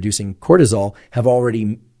testosterone or reducing cortisol have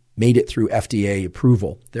already made it through FDA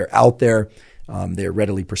approval. They're out there. They're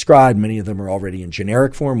readily prescribed. Many of them are already in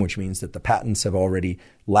generic form, which means that the patents have already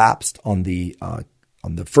lapsed on the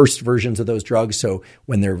first versions of those drugs. So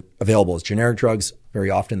when they're available as generic drugs, very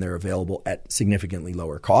often they're available at significantly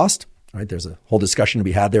lower cost. Right? There's a whole discussion to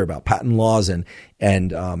be had there about patent laws and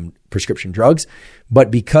prescription drugs.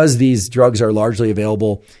 But because these drugs are largely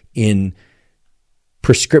available in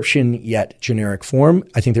prescription yet generic form,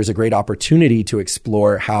 I think there's a great opportunity to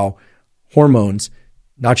explore how hormones,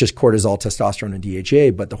 not just cortisol, testosterone, and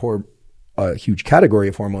DHEA, but a huge category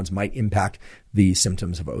of hormones might impact the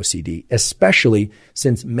symptoms of OCD, especially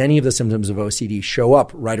since many of the symptoms of OCD show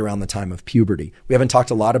up right around the time of puberty. We haven't talked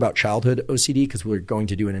a lot about childhood OCD because we're going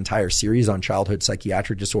to do an entire series on childhood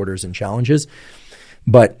psychiatric disorders and challenges.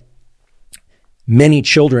 But many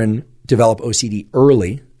children develop OCD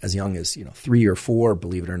early, as young as 3 or 4,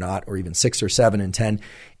 believe it or not, or even 6 or 7 and 10.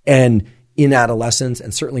 And in adolescence,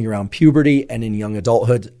 and certainly around puberty and in young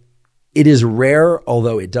adulthood, it is rare,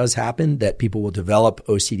 although it does happen, that people will develop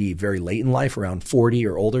OCD very late in life, around 40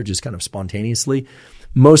 or older, just kind of spontaneously.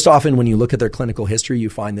 Most often when you look at their clinical history, you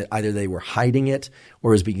find that either they were hiding it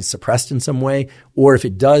or is being suppressed in some way, or if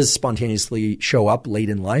it does spontaneously show up late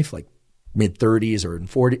in life, like mid-30s or in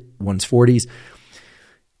one's 40s,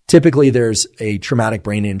 typically there's a traumatic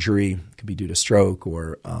brain injury. It could be due to stroke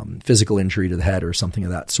or physical injury to the head or something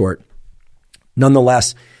of that sort.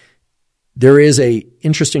 Nonetheless, there is a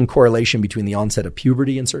interesting correlation between the onset of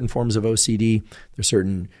puberty and certain forms of OCD. There's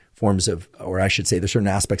certain forms of, or I should say, there's certain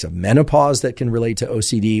aspects of menopause that can relate to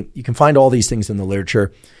OCD. You can find all these things in the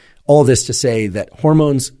literature. All this to say that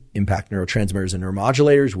hormones impact neurotransmitters and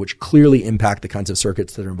neuromodulators, which clearly impact the kinds of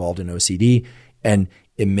circuits that are involved in OCD. And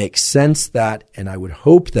it makes sense that, and I would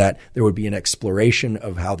hope that there would be an exploration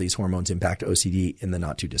of how these hormones impact OCD in the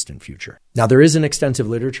not too distant future. Now, there is an extensive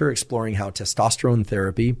literature exploring how testosterone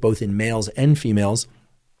therapy, both in males and females,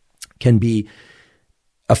 can be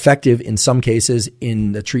effective in some cases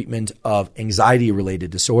in the treatment of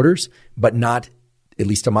anxiety-related disorders, but not, at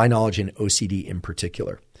least to my knowledge, in OCD in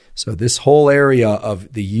particular. So this whole area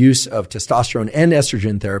of the use of testosterone and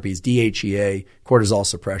estrogen therapies, DHEA, cortisol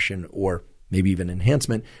suppression, or maybe even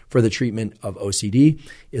enhancement for the treatment of OCD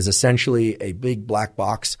is essentially a big black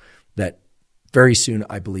box that very soon,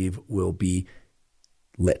 I believe, will be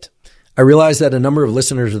lit. I realize that a number of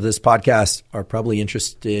listeners of this podcast are probably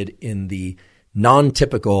interested in the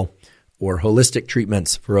non-typical or holistic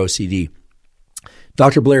treatments for OCD.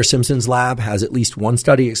 Dr. Blair Simpson's lab has at least one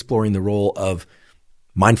study exploring the role of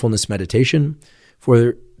mindfulness meditation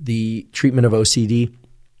for the treatment of OCD.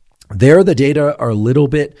 There, the data are a little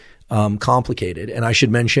bit complicated. And I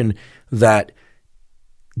should mention that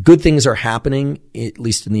good things are happening, at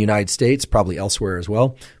least in the United States, probably elsewhere as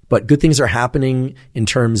well. But good things are happening in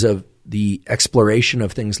terms of the exploration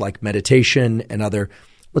of things like meditation and other,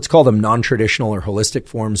 let's call them non-traditional or holistic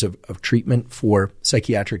forms of treatment for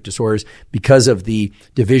psychiatric disorders because of the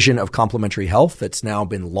division of complementary health that's now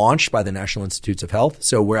been launched by the National Institutes of Health.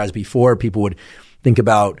 So whereas before people would think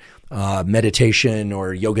about meditation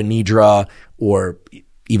or yoga nidra or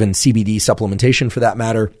even CBD supplementation for that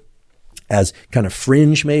matter as kind of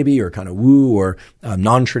fringe maybe or kind of woo or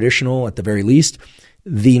non-traditional at the very least,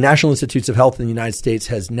 the National Institutes of Health in the United States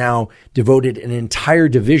has now devoted an entire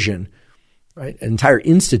division, right, an entire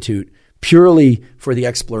institute purely for the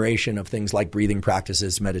exploration of things like breathing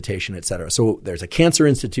practices, meditation, et cetera. So there's a cancer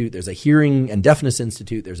institute, there's a hearing and deafness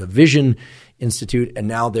institute, there's a vision institute, and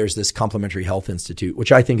now there's this complementary health institute,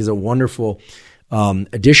 which I think is a wonderful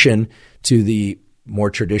addition to the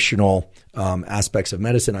more traditional aspects of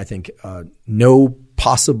medicine. I think no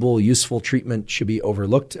possible useful treatment should be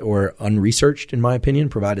overlooked or unresearched, in my opinion,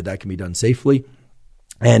 provided that can be done safely.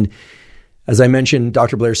 And as I mentioned,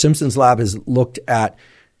 Dr. Blair Simpson's lab has looked at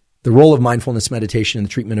the role of mindfulness meditation in the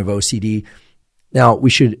treatment of OCD. Now,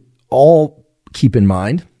 we should all keep in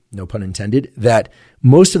mind, no pun intended, that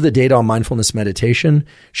most of the data on mindfulness meditation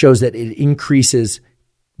shows that it increases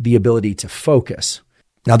the ability to focus.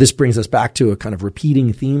 Now, this brings us back to a kind of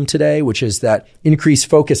repeating theme today, which is that increased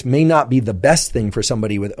focus may not be the best thing for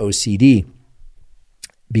somebody with OCD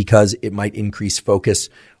because it might increase focus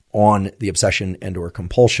on the obsession and or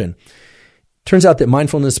compulsion. Turns out that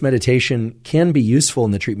mindfulness meditation can be useful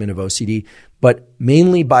in the treatment of OCD, but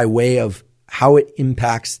mainly by way of how it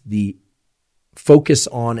impacts the focus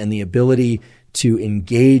on and the ability to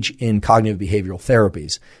engage in cognitive behavioral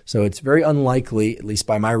therapies. So it's very unlikely, at least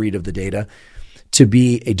by my read of the data, to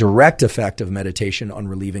be a direct effect of meditation on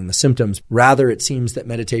relieving the symptoms. Rather, it seems that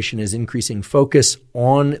meditation is increasing focus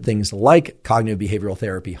on things like cognitive behavioral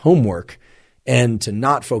therapy homework and to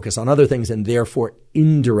not focus on other things and therefore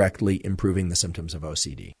indirectly improving the symptoms of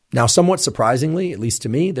OCD. Now, somewhat surprisingly, at least to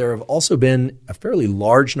me, there have also been a fairly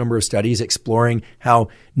large number of studies exploring how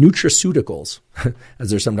nutraceuticals,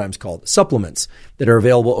 as they're sometimes called, supplements that are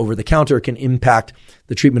available over the counter can impact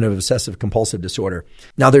the treatment of obsessive compulsive disorder.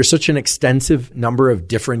 Now, there's such an extensive number of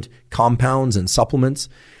different compounds and supplements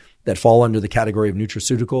that fall under the category of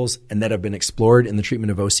nutraceuticals and that have been explored in the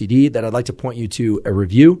treatment of OCD that I'd like to point you to a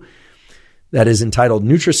review that is entitled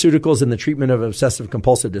Nutraceuticals in the Treatment of Obsessive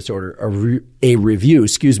Compulsive Disorder, a review,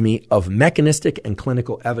 of mechanistic and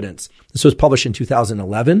clinical evidence. This was published in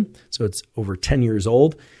 2011, so it's over 10 years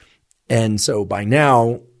old. And so by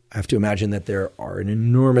now, I have to imagine that there are an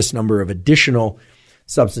enormous number of additional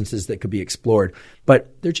substances that could be explored.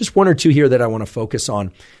 But there's just one or two here that I want to focus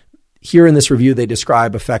on. Here in this review, they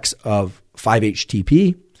describe effects of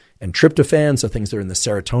 5-HTP and tryptophan, so things that are in the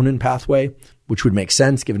serotonin pathway, which would make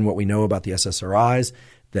sense given what we know about the SSRIs,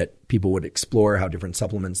 that people would explore how different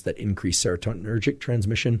supplements that increase serotonergic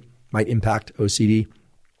transmission might impact OCD.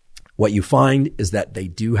 What you find is that they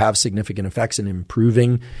do have significant effects in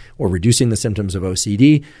improving or reducing the symptoms of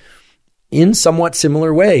OCD in somewhat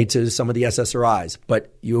similar way to some of the SSRIs.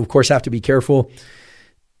 But you, of course, have to be careful.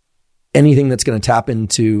 Anything that's going to tap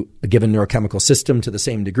into a given neurochemical system to the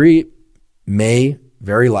same degree may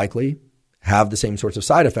very likely have the same sorts of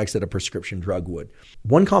side effects that a prescription drug would.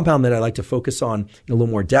 One compound that I like to focus on in a little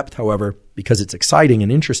more depth, however, because it's exciting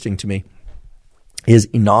and interesting to me, is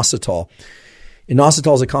inositol.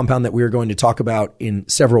 Inositol is a compound that we are going to talk about in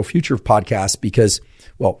several future podcasts because,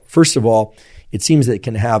 well, first of all, it seems that it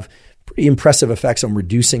can have pretty impressive effects on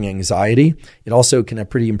reducing anxiety. It also can have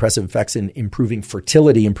pretty impressive effects in improving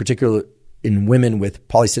fertility, in particular in women with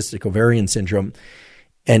polycystic ovarian syndrome.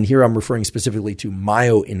 And here I'm referring specifically to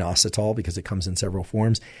myo-inositol because it comes in several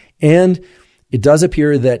forms. And it does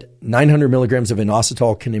appear that 900 milligrams of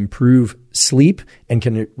inositol can improve sleep and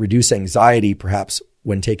can reduce anxiety, perhaps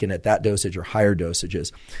when taken at that dosage or higher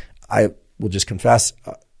dosages. I will just confess,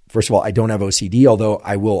 first of all, I don't have OCD, although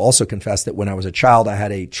I will also confess that when I was a child, I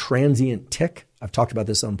had a transient tic. I've talked about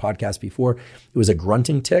this on podcasts before. It was a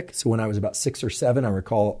grunting tic. So when I was about 6 or 7, I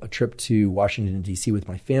recall a trip to Washington, D.C. with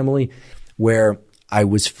my family where I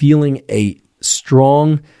was feeling a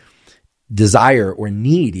strong desire or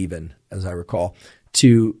need even, as I recall,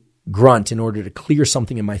 to grunt in order to clear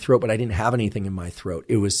something in my throat, but I didn't have anything in my throat.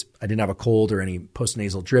 I didn't have a cold or any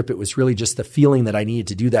postnasal drip. It was really just the feeling that I needed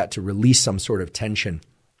to do that to release some sort of tension.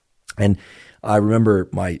 And I remember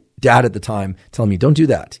my dad at the time telling me, don't do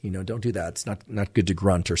that. Don't do that. It's not good to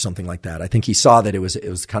grunt or something like that. I think he saw that it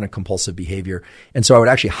was kind of compulsive behavior. And so I would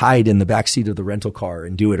actually hide in the backseat of the rental car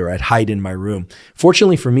and do it, or I'd hide in my room.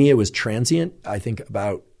 Fortunately for me, it was transient. I think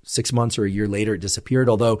about 6 months or a year later, it disappeared.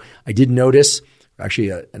 Although I did notice, actually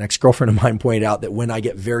an ex-girlfriend of mine pointed out that when I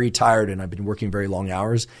get very tired and I've been working very long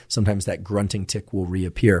hours, sometimes that grunting tic will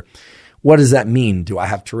reappear. What does that mean? Do I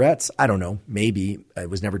have Tourette's? I don't know. Maybe. I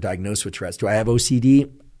was never diagnosed with Tourette's. Do I have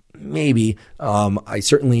OCD? Maybe. I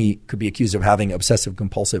certainly could be accused of having obsessive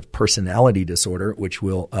compulsive personality disorder, which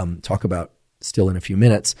we'll talk about still in a few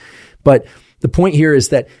minutes. But the point here is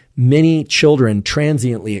that many children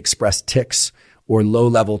transiently express tics or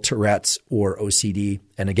low-level Tourette's or OCD,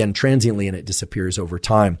 and again, transiently, and it disappears over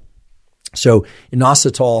time. So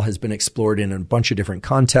inositol has been explored in a bunch of different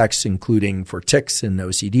contexts, including for tics and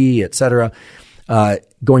OCD, et cetera.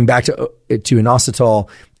 Going back to inositol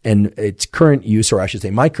and its current use, or I should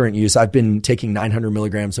say my current use, I've been taking 900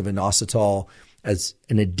 milligrams of inositol as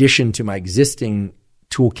an addition to my existing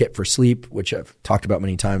toolkit for sleep, which I've talked about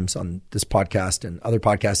many times on this podcast and other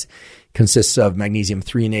podcasts. Consists of magnesium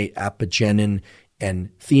threonate, apigenin,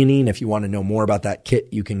 and theanine. If you want to know more about that kit,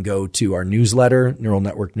 you can go to our newsletter, Neural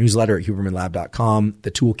Network newsletter at hubermanlab.com.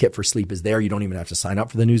 The toolkit for sleep is there. You don't even have to sign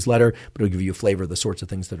up for the newsletter, but it'll give you a flavor of the sorts of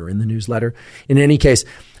things that are in the newsletter. In any case,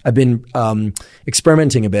 I've been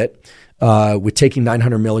experimenting a bit with taking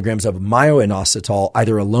 900 milligrams of myo-inositol,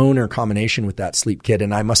 either alone or combination with that sleep kit.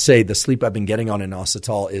 And I must say the sleep I've been getting on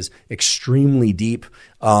inositol is extremely deep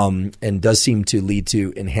and does seem to lead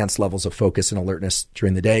to enhanced levels of focus and alertness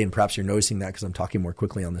during the day. And perhaps you're noticing that because I'm talking more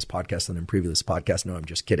quickly on this podcast than in previous podcasts. No, I'm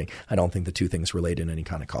just kidding. I don't think the two things relate in any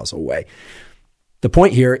kind of causal way. The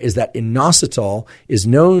point here is that inositol is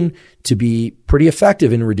known to be pretty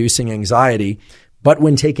effective in reducing anxiety, but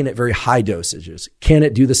when taken at very high dosages. Can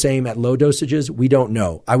it do the same at low dosages? We don't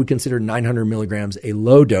know. I would consider 900 milligrams a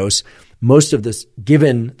low dose. Most of this,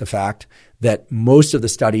 given the fact that most of the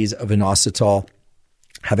studies of inositol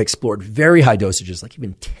have explored very high dosages, like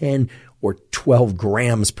even 10 or 12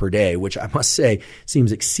 grams per day, which I must say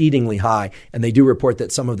seems exceedingly high. And they do report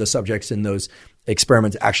that some of the subjects in those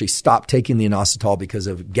experiments actually stopped taking the inositol because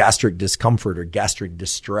of gastric discomfort or gastric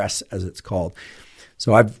distress, as it's called.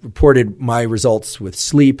 So I've reported my results with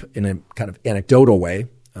sleep in a kind of anecdotal way.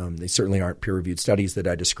 They certainly aren't peer-reviewed studies that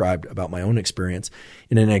I described about my own experience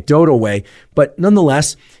in an anecdotal way. But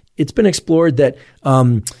nonetheless, it's been explored that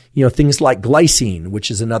things like glycine, which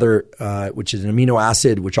is an amino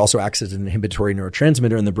acid, which also acts as an inhibitory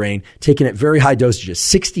neurotransmitter in the brain, taken at very high dosages,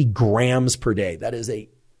 60 grams per day. That is a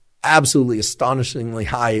absolutely astonishingly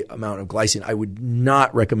high amount of glycine. I would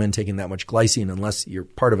not recommend taking that much glycine unless you're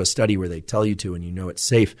part of a study where they tell you to and you know it's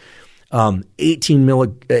safe. 18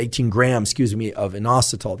 grams, of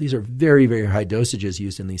inositol. These are very, very high dosages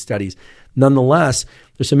used in these studies. Nonetheless,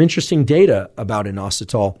 there's some interesting data about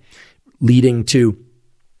inositol leading to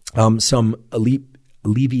some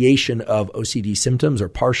alleviation of OCD symptoms or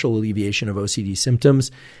partial alleviation of OCD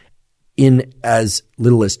symptoms in as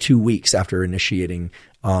little as 2 weeks after initiating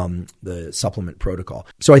the supplement protocol.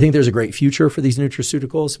 So I think there's a great future for these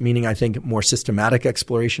nutraceuticals, meaning I think more systematic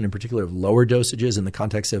exploration, in particular of lower dosages in the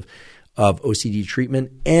context of OCD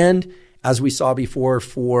treatment. And as we saw before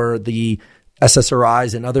for the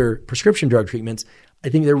SSRIs and other prescription drug treatments, I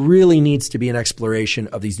think there really needs to be an exploration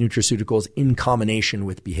of these nutraceuticals in combination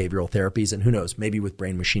with behavioral therapies, and who knows, maybe with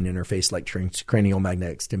brain-machine interface like cranial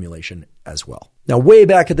magnetic stimulation as well. Now, way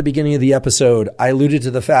back at the beginning of the episode, I alluded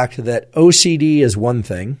to the fact that OCD is one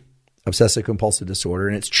thing, obsessive compulsive disorder,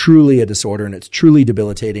 and it's truly a disorder, and it's truly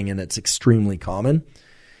debilitating, and it's extremely common.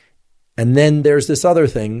 And then there's this other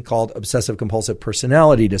thing called obsessive compulsive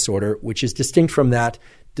personality disorder, which is distinct from that,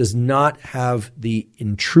 does not have the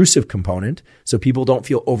intrusive component. So people don't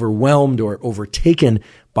feel overwhelmed or overtaken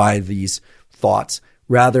by these thoughts.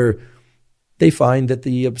 Rather, they find that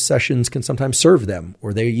the obsessions can sometimes serve them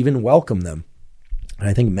or they even welcome them. And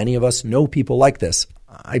I think many of us know people like this.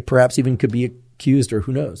 I perhaps even could be accused, or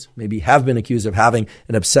who knows, maybe have been accused of having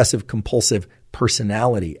an obsessive compulsive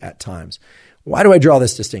personality at times. Why do I draw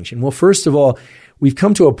this distinction? Well, first of all, we've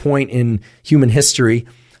come to a point in human history,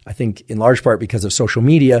 I think in large part because of social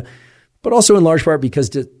media, but also in large part because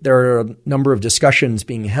there are a number of discussions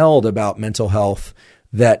being held about mental health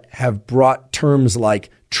that have brought terms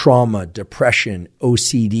like trauma, depression,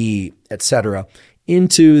 OCD, etc.,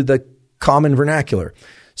 into the common vernacular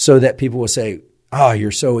so that people will say, oh,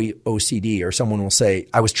 you're so OCD, or someone will say,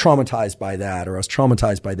 I was traumatized by that, or I was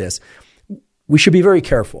traumatized by this. We should be very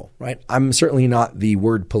careful, right? I'm certainly not the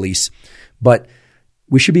word police, but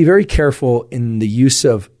we should be very careful in the use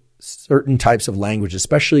of certain types of language,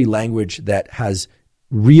 especially language that has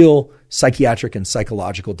real psychiatric and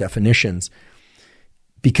psychological definitions,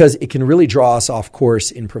 because it can really draw us off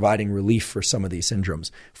course in providing relief for some of these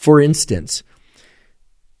syndromes. For instance,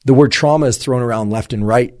 the word trauma is thrown around left and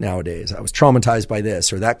right nowadays. I was traumatized by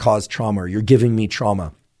this, or that caused trauma, or you're giving me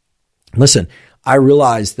trauma. Listen, I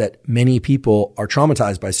realize that many people are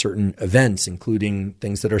traumatized by certain events, including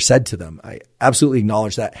things that are said to them. I absolutely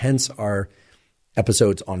acknowledge that. Hence our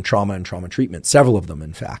episodes on trauma and trauma treatment, several of them,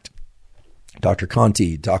 in fact. Dr.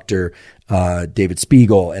 Conti, Dr. David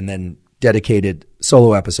Spiegel, and then dedicated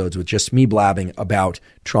solo episodes with just me blabbing about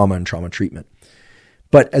trauma and trauma treatment.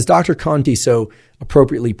 But as Dr. Conti so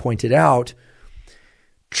appropriately pointed out,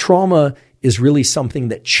 trauma is really something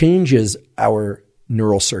that changes our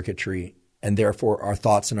neural circuitry and therefore our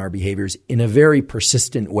thoughts and our behaviors in a very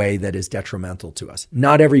persistent way that is detrimental to us.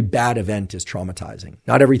 Not every bad event is traumatizing.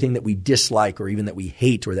 Not everything that we dislike or even that we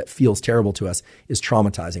hate or that feels terrible to us is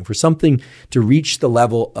traumatizing. For something to reach the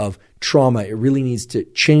level of trauma, it really needs to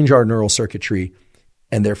change our neural circuitry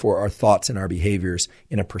and therefore our thoughts and our behaviors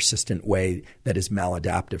in a persistent way that is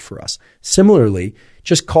maladaptive for us. Similarly,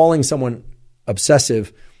 just calling someone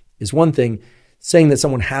obsessive is one thing. Saying that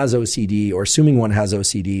someone has OCD or assuming one has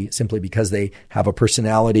OCD simply because they have a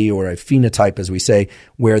personality or a phenotype, as we say,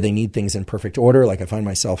 where they need things in perfect order, like I find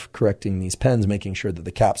myself correcting these pens, making sure that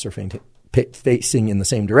the caps are facing in the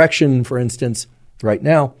same direction, for instance, right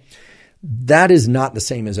now, that is not the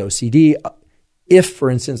same as OCD. If, for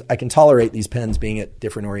instance, I can tolerate these pens being at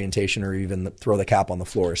different orientation or even throw the cap on the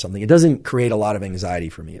floor or something, it doesn't create a lot of anxiety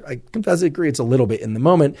for me. I confess it creates a little bit in the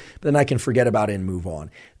moment, but then I can forget about it and move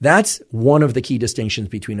on. That's one of the key distinctions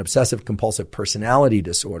between obsessive compulsive personality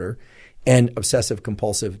disorder and obsessive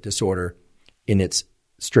compulsive disorder in its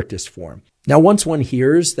strictest form. Now, once one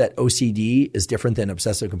hears that OCD is different than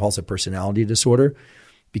obsessive compulsive personality disorder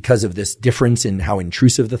because of this difference in how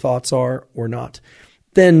intrusive the thoughts are or not,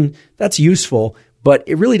 then that's useful, but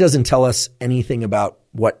it really doesn't tell us anything about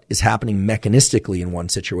what is happening mechanistically in one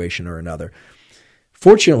situation or another.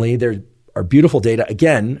 Fortunately, there are beautiful data,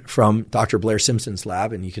 again, from Dr. Blair Simpson's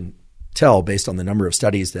lab, and you can tell based on the number of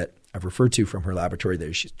studies that I've referred to from her laboratory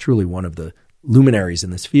that she's truly one of the luminaries in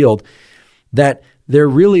this field, that there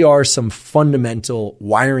really are some fundamental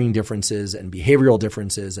wiring differences and behavioral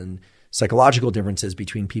differences and psychological differences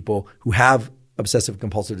between people who have obsessive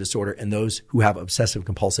compulsive disorder and those who have obsessive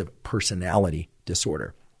compulsive personality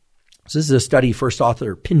disorder. So this is a study, first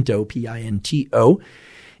author Pinto, P-I-N-T-O,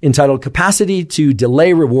 entitled Capacity to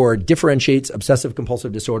Delay Reward Differentiates Obsessive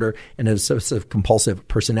Compulsive Disorder and Obsessive Compulsive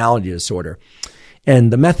Personality Disorder.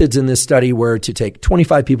 And the methods in this study were to take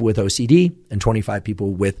 25 people with OCD and 25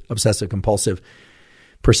 people with obsessive compulsive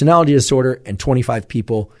personality disorder and 25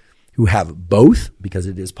 people who have both, because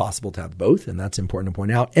it is possible to have both, and that's important to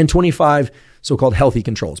point out, and 25 so-called healthy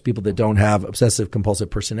controls, people that don't have obsessive compulsive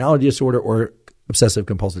personality disorder or obsessive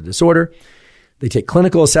compulsive disorder. They take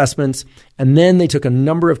clinical assessments, and then they took a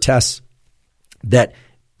number of tests that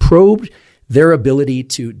probed their ability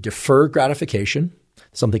to defer gratification,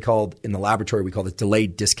 something called, in the laboratory, we call it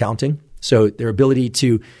delayed discounting. So their ability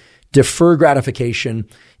to defer gratification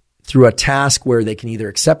through a task where they can either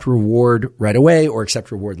accept reward right away or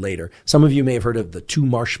accept reward later. Some of you may have heard of the 2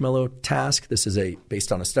 marshmallow task. This is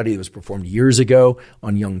based on a study that was performed years ago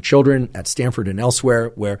on young children at Stanford and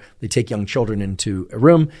elsewhere, where they take young children into a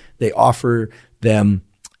room. They offer them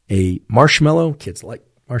a marshmallow. Kids like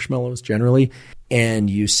marshmallows generally.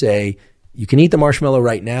 And you say, you can eat the marshmallow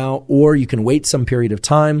right now, or you can wait some period of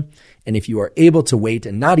time. And if you are able to wait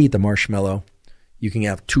and not eat the marshmallow, you can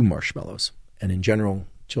have 2 marshmallows. And in general,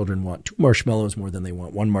 children want 2 marshmallows more than they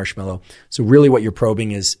want 1 marshmallow. So really what you're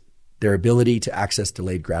probing is their ability to access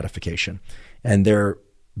delayed gratification. And they're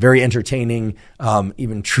very entertaining,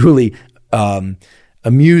 even truly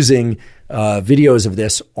amusing videos of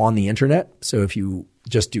this on the internet. So if you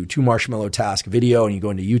just do 2 marshmallow task video and you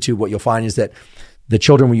go into YouTube, what you'll find is that the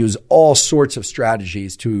children will use all sorts of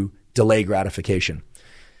strategies to delay gratification.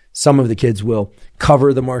 Some of the kids will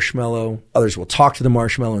cover the marshmallow. Others will talk to the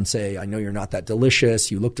marshmallow and say, I know you're not that delicious.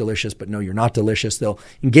 You look delicious, but no, you're not delicious. They'll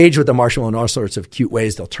engage with the marshmallow in all sorts of cute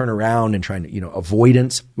ways. They'll turn around and try to,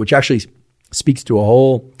 avoidance, which actually speaks to a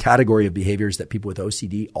whole category of behaviors that people with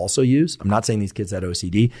OCD also use. I'm not saying these kids had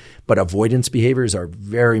OCD, but avoidance behaviors are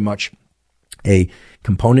very much a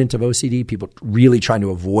component of OCD. People really trying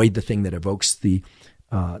to avoid the thing that evokes the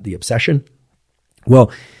obsession.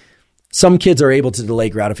 Well, some kids are able to delay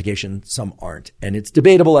gratification, some aren't. And it's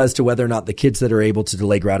debatable as to whether or not the kids that are able to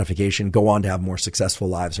delay gratification go on to have more successful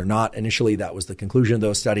lives or not. Initially, that was the conclusion of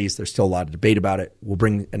those studies. There's still a lot of debate about it. We'll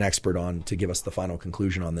bring an expert on to give us the final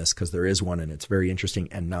conclusion on this because there is one and it's very interesting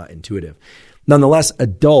and not intuitive. Nonetheless,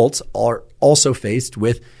 adults are also faced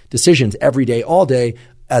with decisions every day, all day,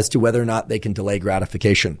 as to whether or not they can delay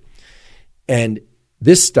gratification. And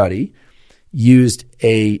this study used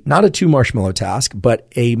not a 2 marshmallow task, but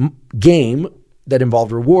a game that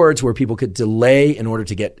involved rewards where people could delay in order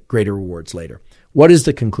to get greater rewards later. What is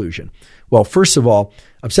the conclusion? Well, first of all,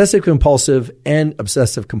 obsessive compulsive and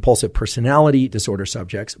obsessive compulsive personality disorder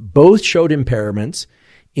subjects both showed impairments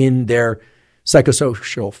in their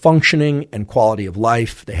psychosocial functioning and quality of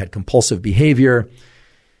life. They had compulsive behavior.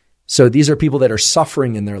 So these are people that are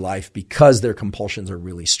suffering in their life because their compulsions are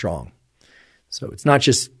really strong. So it's not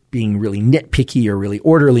just being really nitpicky or really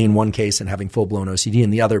orderly in one case and having full-blown OCD in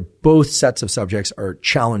the other. Both sets of subjects are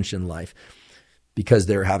challenged in life because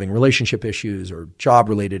they're having relationship issues or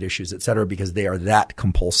job-related issues, et cetera, because they are that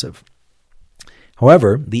compulsive.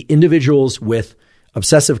 However, the individuals with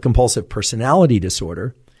obsessive compulsive personality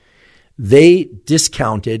disorder, they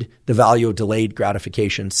discounted the value of delayed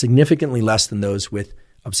gratification significantly less than those with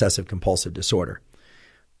obsessive compulsive disorder.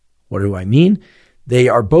 What do I mean? They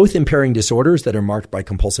are both impairing disorders that are marked by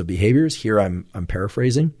compulsive behaviors. Here I'm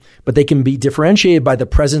paraphrasing, but they can be differentiated by the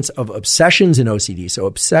presence of obsessions in OCD. So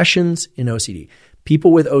obsessions in OCD.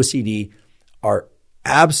 People with OCD are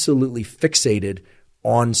absolutely fixated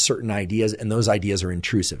on certain ideas, and those ideas are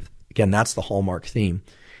intrusive. Again, that's the hallmark theme.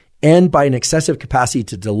 And by an excessive capacity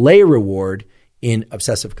to delay reward in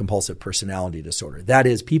obsessive compulsive personality disorder. That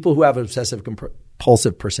is, people who have obsessive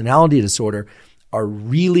compulsive personality disorder are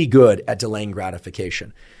really good at delaying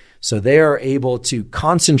gratification. So they are able to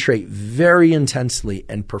concentrate very intensely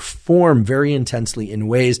and perform very intensely in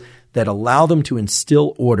ways that allow them to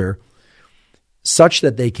instill order such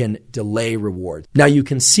that they can delay reward. Now you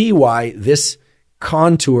can see why this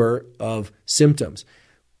contour of symptoms,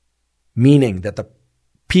 meaning that the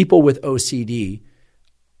people with OCD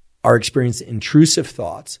are experiencing intrusive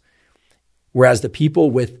thoughts, whereas the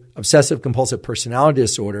people with obsessive compulsive personality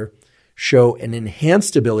disorder show an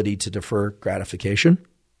enhanced ability to defer gratification.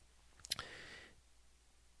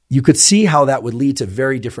 You could see how that would lead to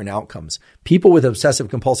very different outcomes. People with obsessive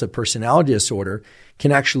compulsive personality disorder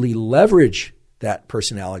can actually leverage that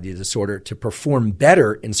personality disorder to perform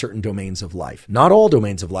better in certain domains of life. Not all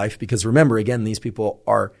domains of life, because remember, again, these people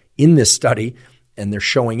are in this study and they're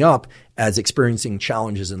showing up as experiencing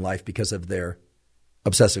challenges in life because of their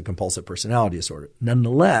obsessive compulsive personality disorder.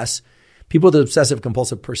 Nonetheless, people with obsessive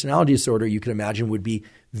compulsive personality disorder, you can imagine, would be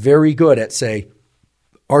very good at, say,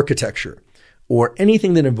 architecture or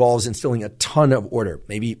anything that involves instilling a ton of order,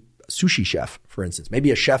 maybe sushi chef, for instance,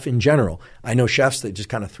 maybe a chef in general. I know chefs that just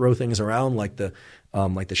kind of throw things around like the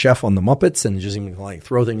chef on the Muppets and just like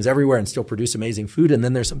throw things everywhere and still produce amazing food. And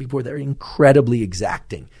then there's some people that are incredibly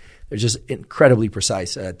exacting. They're just incredibly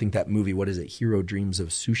precise. I think that movie, what is it? Hero Dreams of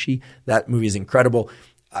Sushi. That movie is incredible.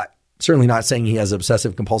 Certainly not saying he has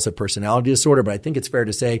obsessive compulsive personality disorder, but I think it's fair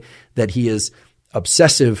to say that he is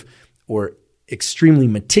obsessive or extremely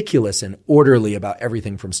meticulous and orderly about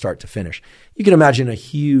everything from start to finish. You can imagine a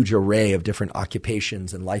huge array of different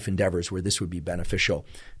occupations and life endeavors where this would be beneficial.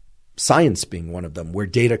 Science being one of them, where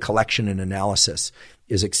data collection and analysis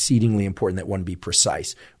is exceedingly important that one be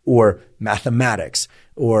precise, or mathematics,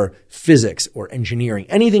 or physics, or engineering,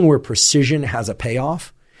 anything where precision has a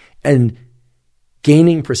payoff. And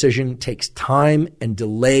gaining precision takes time and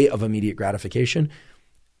delay of immediate gratification.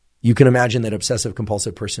 You can imagine that obsessive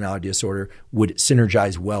compulsive personality disorder would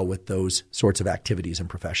synergize well with those sorts of activities and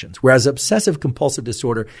professions. Whereas obsessive compulsive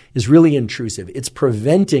disorder is really intrusive. It's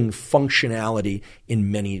preventing functionality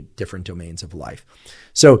in many different domains of life.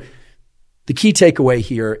 So the key takeaway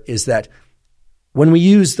here is that when we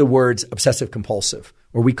use the words obsessive compulsive,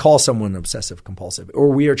 or we call someone obsessive compulsive, or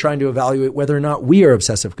we are trying to evaluate whether or not we are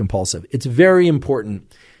obsessive compulsive, it's very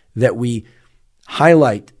important that we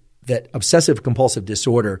highlight that obsessive compulsive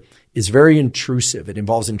disorder is very intrusive. It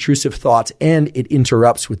involves intrusive thoughts and it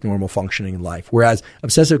interrupts with normal functioning in life. Whereas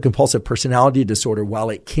obsessive compulsive personality disorder,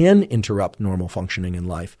 while it can interrupt normal functioning in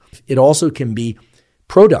life, it also can be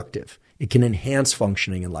productive. It can enhance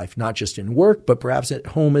functioning in life, not just in work, but perhaps at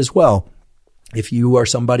home as well. If you are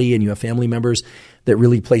somebody and you have family members that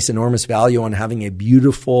really place enormous value on having a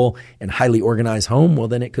beautiful and highly organized home, well,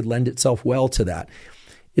 then it could lend itself well to that.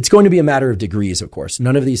 It's going to be a matter of degrees, of course.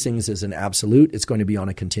 None of these things is an absolute. It's going to be on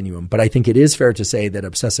a continuum. But I think it is fair to say that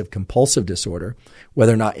obsessive compulsive disorder,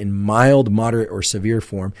 whether or not in mild, moderate, or severe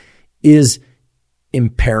form, is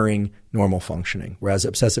impairing normal functioning. Whereas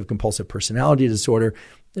obsessive compulsive personality disorder,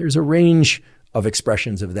 there's a range of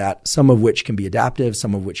expressions of that, some of which can be adaptive,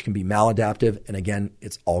 some of which can be maladaptive. And again,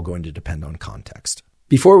 it's all going to depend on context.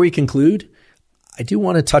 Before we conclude, I do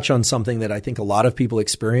want to touch on something that I think a lot of people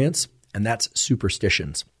experience, and that's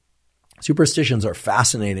superstitions. Superstitions are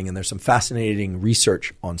fascinating, and there's some fascinating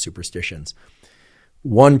research on superstitions.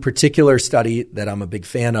 One particular study that I'm a big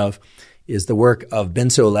fan of is the work of Ben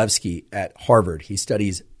Sokolowski at Harvard. He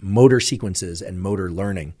studies motor sequences and motor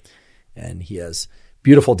learning, and he has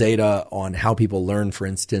beautiful data on how people learn, for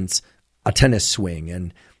instance, a tennis swing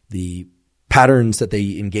and the patterns that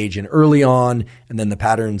they engage in early on, and then the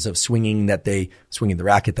patterns of swinging the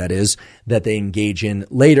racket, that they engage in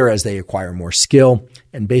later as they acquire more skill.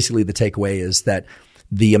 And basically the takeaway is that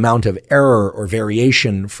the amount of error or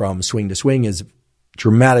variation from swing to swing is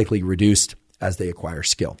dramatically reduced as they acquire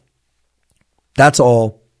skill. That's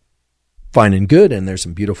all fine and good, and there's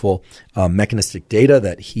some beautiful mechanistic data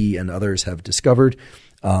that he and others have discovered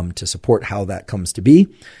to support how that comes to be.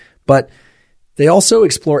 But they also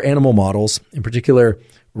explore animal models, in particular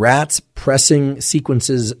rats pressing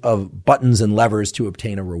sequences of buttons and levers to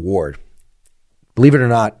obtain a reward. Believe it or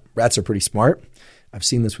not, rats are pretty smart. I've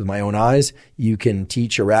seen this with my own eyes. You can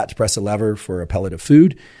teach a rat to press a lever for a pellet of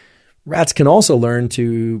food. Rats can also learn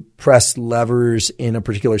to press levers in a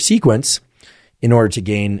particular sequence in order to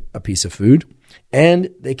gain a piece of food. And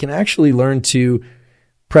they can actually learn to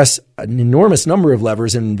press an enormous number of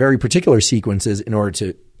levers in very particular sequences in order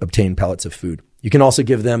to obtain pellets of food. You can also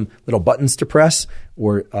give them little buttons to press,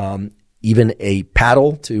 or even a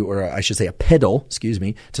pedal, to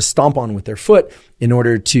stomp on with their foot in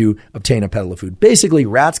order to obtain a pellet of food. Basically,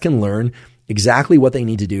 rats can learn exactly what they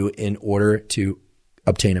need to do in order to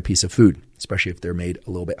obtain a piece of food, especially if they're made a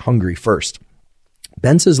little bit hungry first.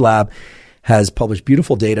 Bentz's lab has published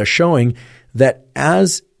beautiful data showing that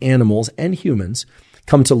as animals and humans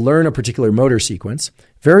come to learn a particular motor sequence,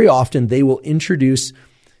 very often they will introduce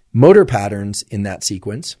motor patterns in that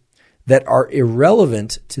sequence that are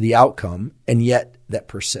irrelevant to the outcome and yet that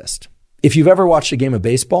persist. If you've ever watched a game of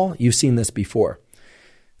baseball, you've seen this before.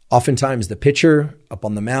 Oftentimes the pitcher up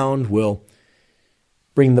on the mound will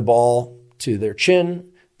bring the ball to their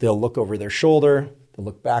chin, they'll look over their shoulder, they'll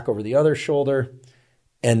look back over the other shoulder,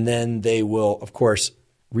 and then they will, of course,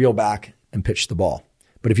 reel back and pitch the ball.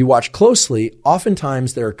 But if you watch closely,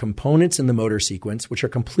 oftentimes there are components in the motor sequence which are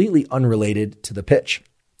completely unrelated to the pitch.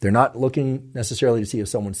 They're not looking necessarily to see if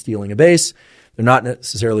someone's stealing a base. They're not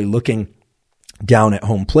necessarily looking down at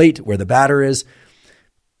home plate where the batter is.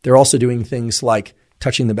 They're also doing things like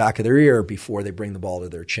touching the back of their ear before they bring the ball to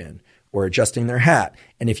their chin, or adjusting their hat.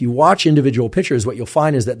 And if you watch individual pitchers, what you'll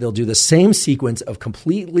find is that they'll do the same sequence of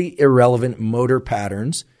completely irrelevant motor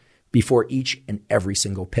patterns before each and every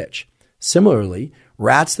single pitch. Similarly,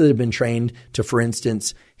 Rats that have been trained to, for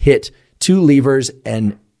instance, hit 2 levers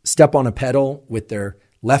and step on a pedal with their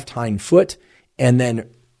left hind foot and then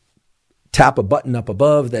tap a button up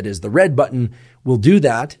above that is the red button will do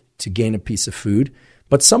that to gain a piece of food.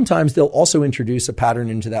 But sometimes they'll also introduce a pattern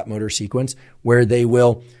into that motor sequence where they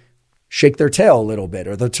will shake their tail a little bit,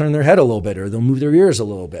 or they'll turn their head a little bit, or they'll move their ears a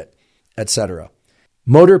little bit, etc.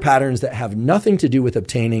 Motor patterns that have nothing to do with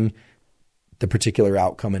obtaining the particular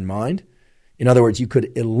outcome in mind. In other words, you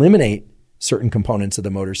could eliminate certain components of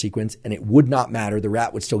the motor sequence and it would not matter. The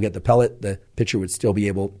rat would still get the pellet. The pitcher would still be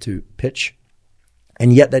able to pitch.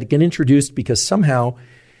 And yet that get introduced because somehow,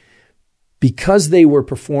 because they were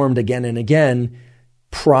performed again and again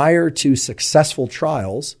prior to successful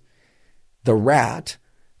trials, the rat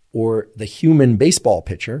or the human baseball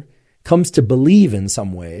pitcher comes to believe in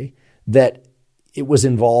some way that it was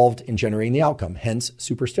involved in generating the outcome, hence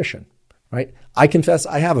superstition, right? I confess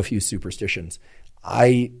I have a few superstitions.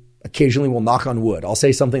 I occasionally will knock on wood. I'll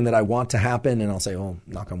say something that I want to happen and I'll say, oh,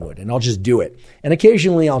 knock on wood, and I'll just do it. And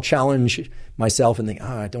occasionally I'll challenge myself and think,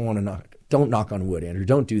 I don't want to don't knock on wood, Andrew,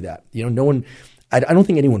 don't do that. No one, I don't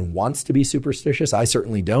think anyone wants to be superstitious. I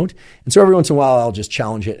certainly don't. And so every once in a while I'll just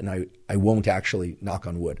challenge it and I won't actually knock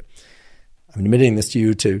on wood. I'm admitting this to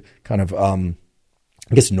you to kind of,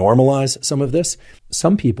 normalize some of this.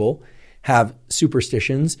 Some people have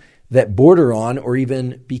superstitions that border on or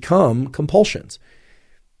even become compulsions.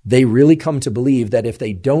 They really come to believe that if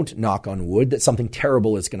they don't knock on wood, that something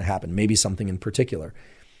terrible is going to happen, maybe something in particular.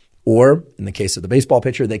 Or in the case of the baseball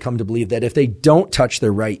pitcher, they come to believe that if they don't touch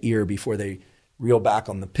their right ear before they reel back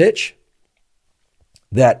on the pitch,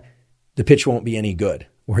 that the pitch won't be any good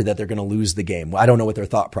or that they're going to lose the game. I don't know what their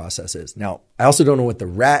thought process is. Now, I also don't know what the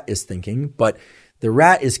rat is thinking, but the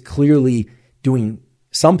rat is clearly doing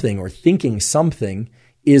something or thinking something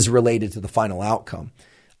is related to the final outcome.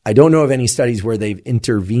 I don't know of any studies where they've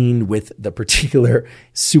intervened with the particular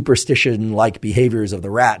superstition-like behaviors of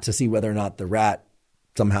the rat to see whether or not the rat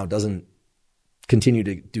somehow doesn't continue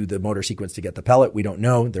to do the motor sequence to get the pellet. We don't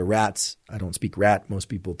know. They're rats. I don't speak rat. Most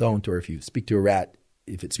people don't. Or if you speak to a rat,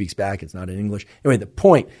 if it speaks back, it's not in English. Anyway, the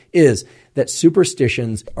point is that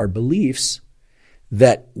superstitions are beliefs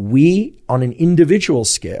that we, on an individual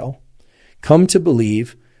scale, come to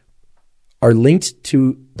believe are linked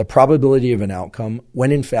to the probability of an outcome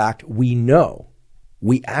when in fact we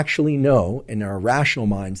actually know in our rational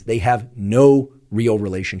minds they have no real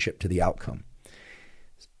relationship to the outcome.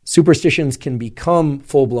 Superstitions can become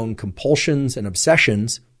full-blown compulsions and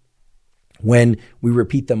obsessions when we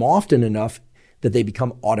repeat them often enough that they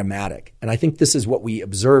become automatic. And I think this is what we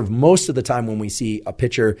observe most of the time when we see a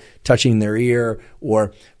pitcher touching their ear,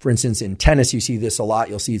 or for instance, in tennis, you see this a lot.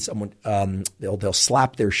 You'll see someone, they'll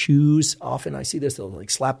slap their shoes. Often I see this, they'll like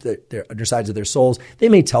slap their undersides of their soles. They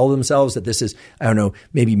may tell themselves that this is,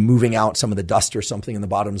 maybe moving out some of the dust or something in the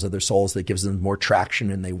bottoms of their soles that gives them more traction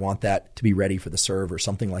and they want that to be ready for the serve or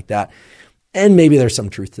something like that. And maybe there's some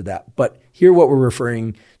truth to that. But here what we're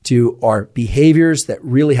referring to are behaviors that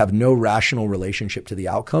really have no rational relationship to the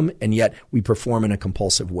outcome, and yet we perform in a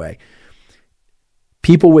compulsive way.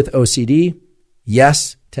 People with OCD,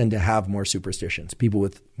 yes, tend to have more superstitions. People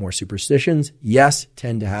with more superstitions, yes,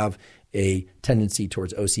 tend to have a tendency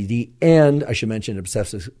towards OCD, and I should mention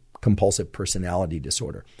obsessive compulsive personality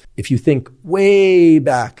disorder. If you think way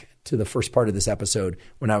back to the first part of this episode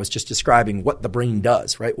when I was just describing what the brain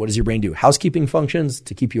does, right? What does your brain do? Housekeeping functions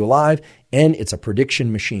to keep you alive, and it's a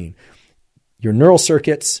prediction machine. Your neural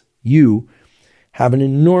circuits, you have an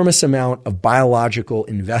enormous amount of biological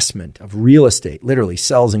investment, of real estate, literally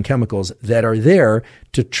cells and chemicals that are there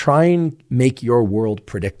to try and make your world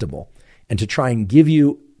predictable and to try and give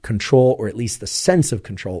you control, or at least the sense of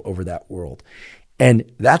control over that world.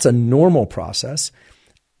 And that's a normal process.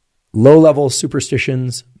 Low-level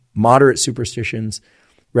superstitions, moderate superstitions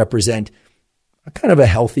represent a kind of a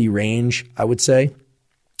healthy range, I would say,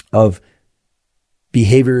 of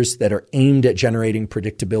behaviors that are aimed at generating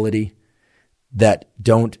predictability that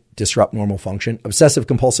don't disrupt normal function. Obsessive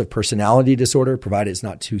compulsive personality disorder, provided it's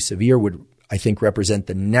not too severe, would, I think, represent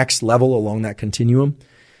the next level along that continuum.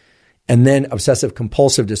 And then obsessive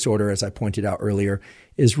compulsive disorder, as I pointed out earlier,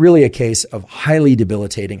 is really a case of highly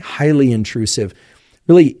debilitating, highly intrusive,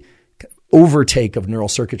 really overtake of neural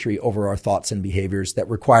circuitry over our thoughts and behaviors that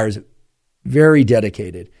requires very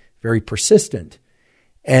dedicated, very persistent,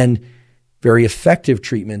 and very effective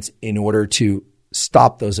treatments in order to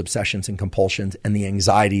stop those obsessions and compulsions and the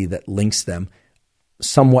anxiety that links them,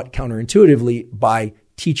 somewhat counterintuitively, by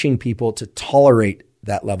teaching people to tolerate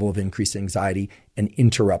that level of increased anxiety and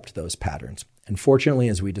interrupt those patterns. And fortunately,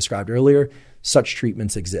 as we described earlier, such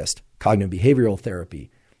treatments exist. Cognitive behavioral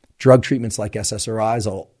therapy, drug treatments like SSRIs,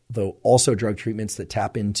 although also drug treatments that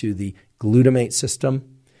tap into the glutamate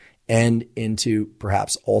system and into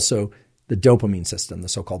perhaps also the dopamine system, the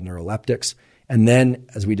so-called neuroleptics. And then,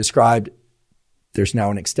 as we described, there's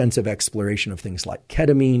now an extensive exploration of things like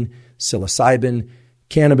ketamine, psilocybin,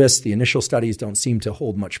 cannabis. The initial studies don't seem to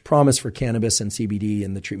hold much promise for cannabis and CBD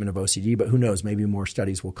in the treatment of OCD, but who knows, maybe more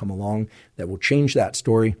studies will come along that will change that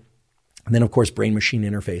story. And then, of course, brain-machine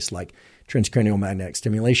interface like transcranial magnetic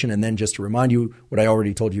stimulation. And then, just to remind you what I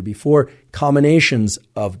already told you before, combinations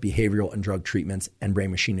of behavioral and drug treatments and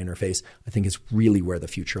brain-machine interface, I think, is really where the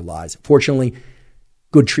future lies. Fortunately,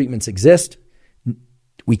 good treatments exist.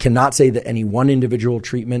 We cannot say that any one individual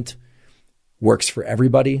treatment works for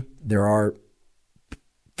everybody. There are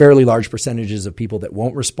fairly large percentages of people that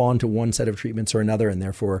won't respond to one set of treatments or another, and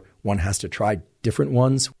therefore one has to try different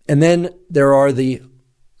ones. And then there are the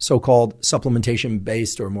so-called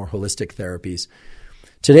supplementation-based or more holistic therapies.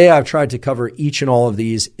 Today, I've tried to cover each and all of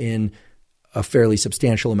these in a fairly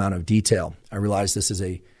substantial amount of detail. I realize this is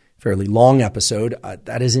a fairly long episode.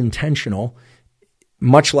 That is intentional.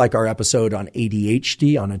 Much like our episode on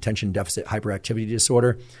ADHD, on attention deficit hyperactivity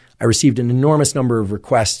disorder, I received an enormous number of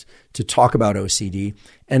requests to talk about OCD,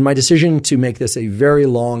 and my decision to make this a very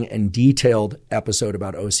long and detailed episode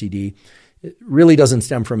about OCD really doesn't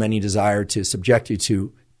stem from any desire to subject you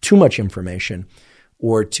to too much information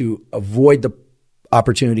or to avoid the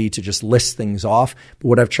opportunity to just list things off. But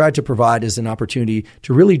what I've tried to provide is an opportunity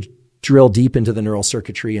to really drill deep into the neural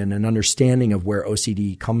circuitry and an understanding of where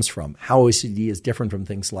OCD comes from, how OCD is different from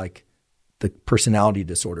things like the personality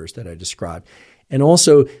disorders that I described, and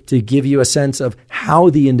also to give you a sense of how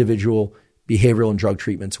the individual behavioral and drug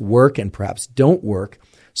treatments work and perhaps don't work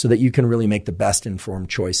so that you can really make the best informed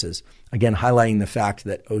choices. Again, highlighting the fact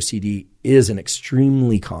that OCD is an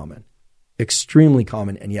extremely common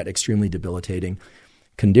and yet extremely debilitating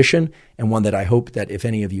condition, and one that I hope that if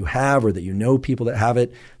any of you have or that you know people that have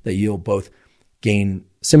it, that you'll both gain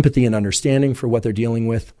sympathy and understanding for what they're dealing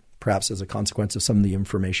with, perhaps as a consequence of some of the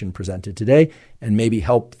information presented today, and maybe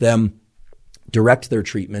help them direct their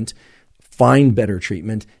treatment, find better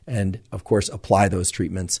treatment, and of course, apply those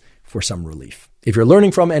treatments for some relief. If you're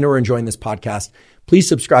learning from and or enjoying this podcast, please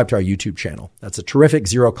subscribe to our YouTube channel. That's a terrific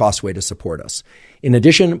zero-cost way to support us. In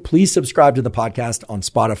addition, please subscribe to the podcast on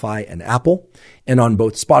Spotify and Apple. And on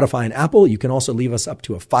both Spotify and Apple, you can also leave us up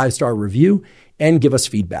to a 5-star review and give us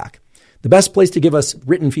feedback. The best place to give us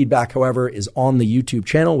written feedback, however, is on the YouTube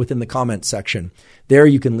channel within the comments section. There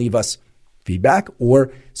you can leave us feedback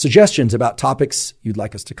or suggestions about topics you'd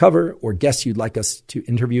like us to cover or guests you'd like us to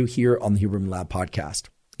interview here on the Huberman Lab podcast.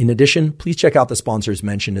 In addition, please check out the sponsors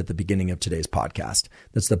mentioned at the beginning of today's podcast.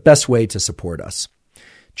 That's the best way to support us.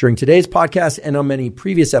 During today's podcast and on many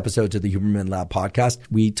previous episodes of the Huberman Lab podcast,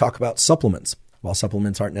 we talk about supplements. While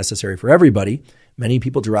supplements aren't necessary for everybody, many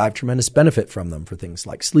people derive tremendous benefit from them for things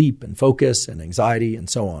like sleep and focus and anxiety and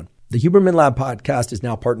so on. The Huberman Lab podcast is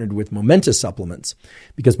now partnered with Momentous Supplements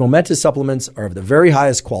because Momentous Supplements are of the very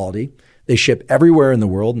highest quality. They ship everywhere in the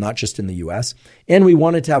world, not just in the US. And we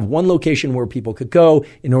wanted to have one location where people could go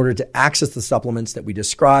in order to access the supplements that we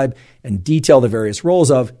describe and detail the various roles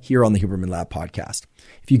of here on the Huberman Lab podcast.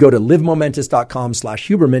 If you go to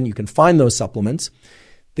livemomentous.com/Huberman, you can find those supplements.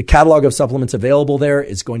 The catalog of supplements available there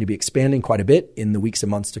is going to be expanding quite a bit in the weeks and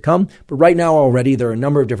months to come. But right now already, there are a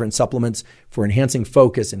number of different supplements for enhancing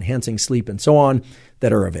focus, enhancing sleep, and so on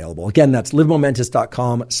that are available. Again, that's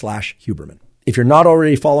livemomentous.com/Huberman. If you're not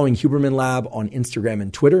already following Huberman Lab on Instagram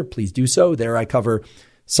and Twitter, please do so. There I cover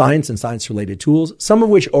science and science-related tools, some of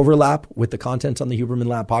which overlap with the content on the Huberman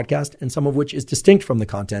Lab podcast, and some of which is distinct from the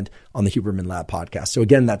content on the Huberman Lab podcast. So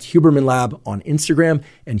again, that's Huberman Lab on Instagram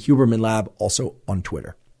and Huberman Lab also on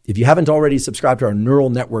Twitter. If you haven't already subscribed to our Neural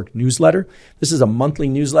Network newsletter, this is a monthly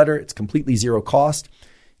newsletter. It's completely zero cost.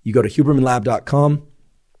 You go to hubermanlab.com.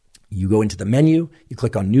 You go into the menu, you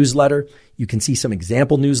click on newsletter. You can see some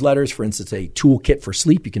example newsletters. For instance, a toolkit for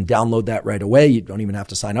sleep. You can download that right away. You don't even have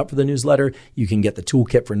to sign up for the newsletter. You can get the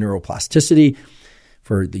toolkit for neuroplasticity,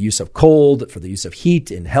 for the use of cold, for the use of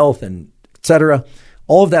heat in health, and et cetera.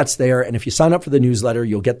 All of that's there. And if you sign up for the newsletter,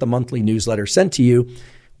 you'll get the monthly newsletter sent to you.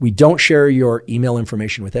 We don't share your email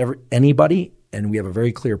information with anybody, and we have a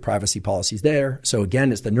very clear privacy policies there. So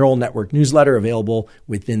again, it's the Neural Network newsletter available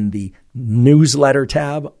within the newsletter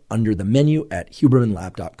tab under the menu at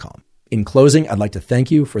hubermanlab.com. In closing, I'd like to thank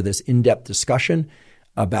you for this in-depth discussion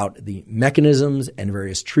about the mechanisms and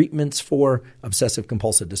various treatments for obsessive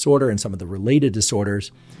compulsive disorder and some of the related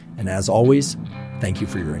disorders. And as always, thank you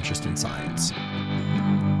for your interest in science.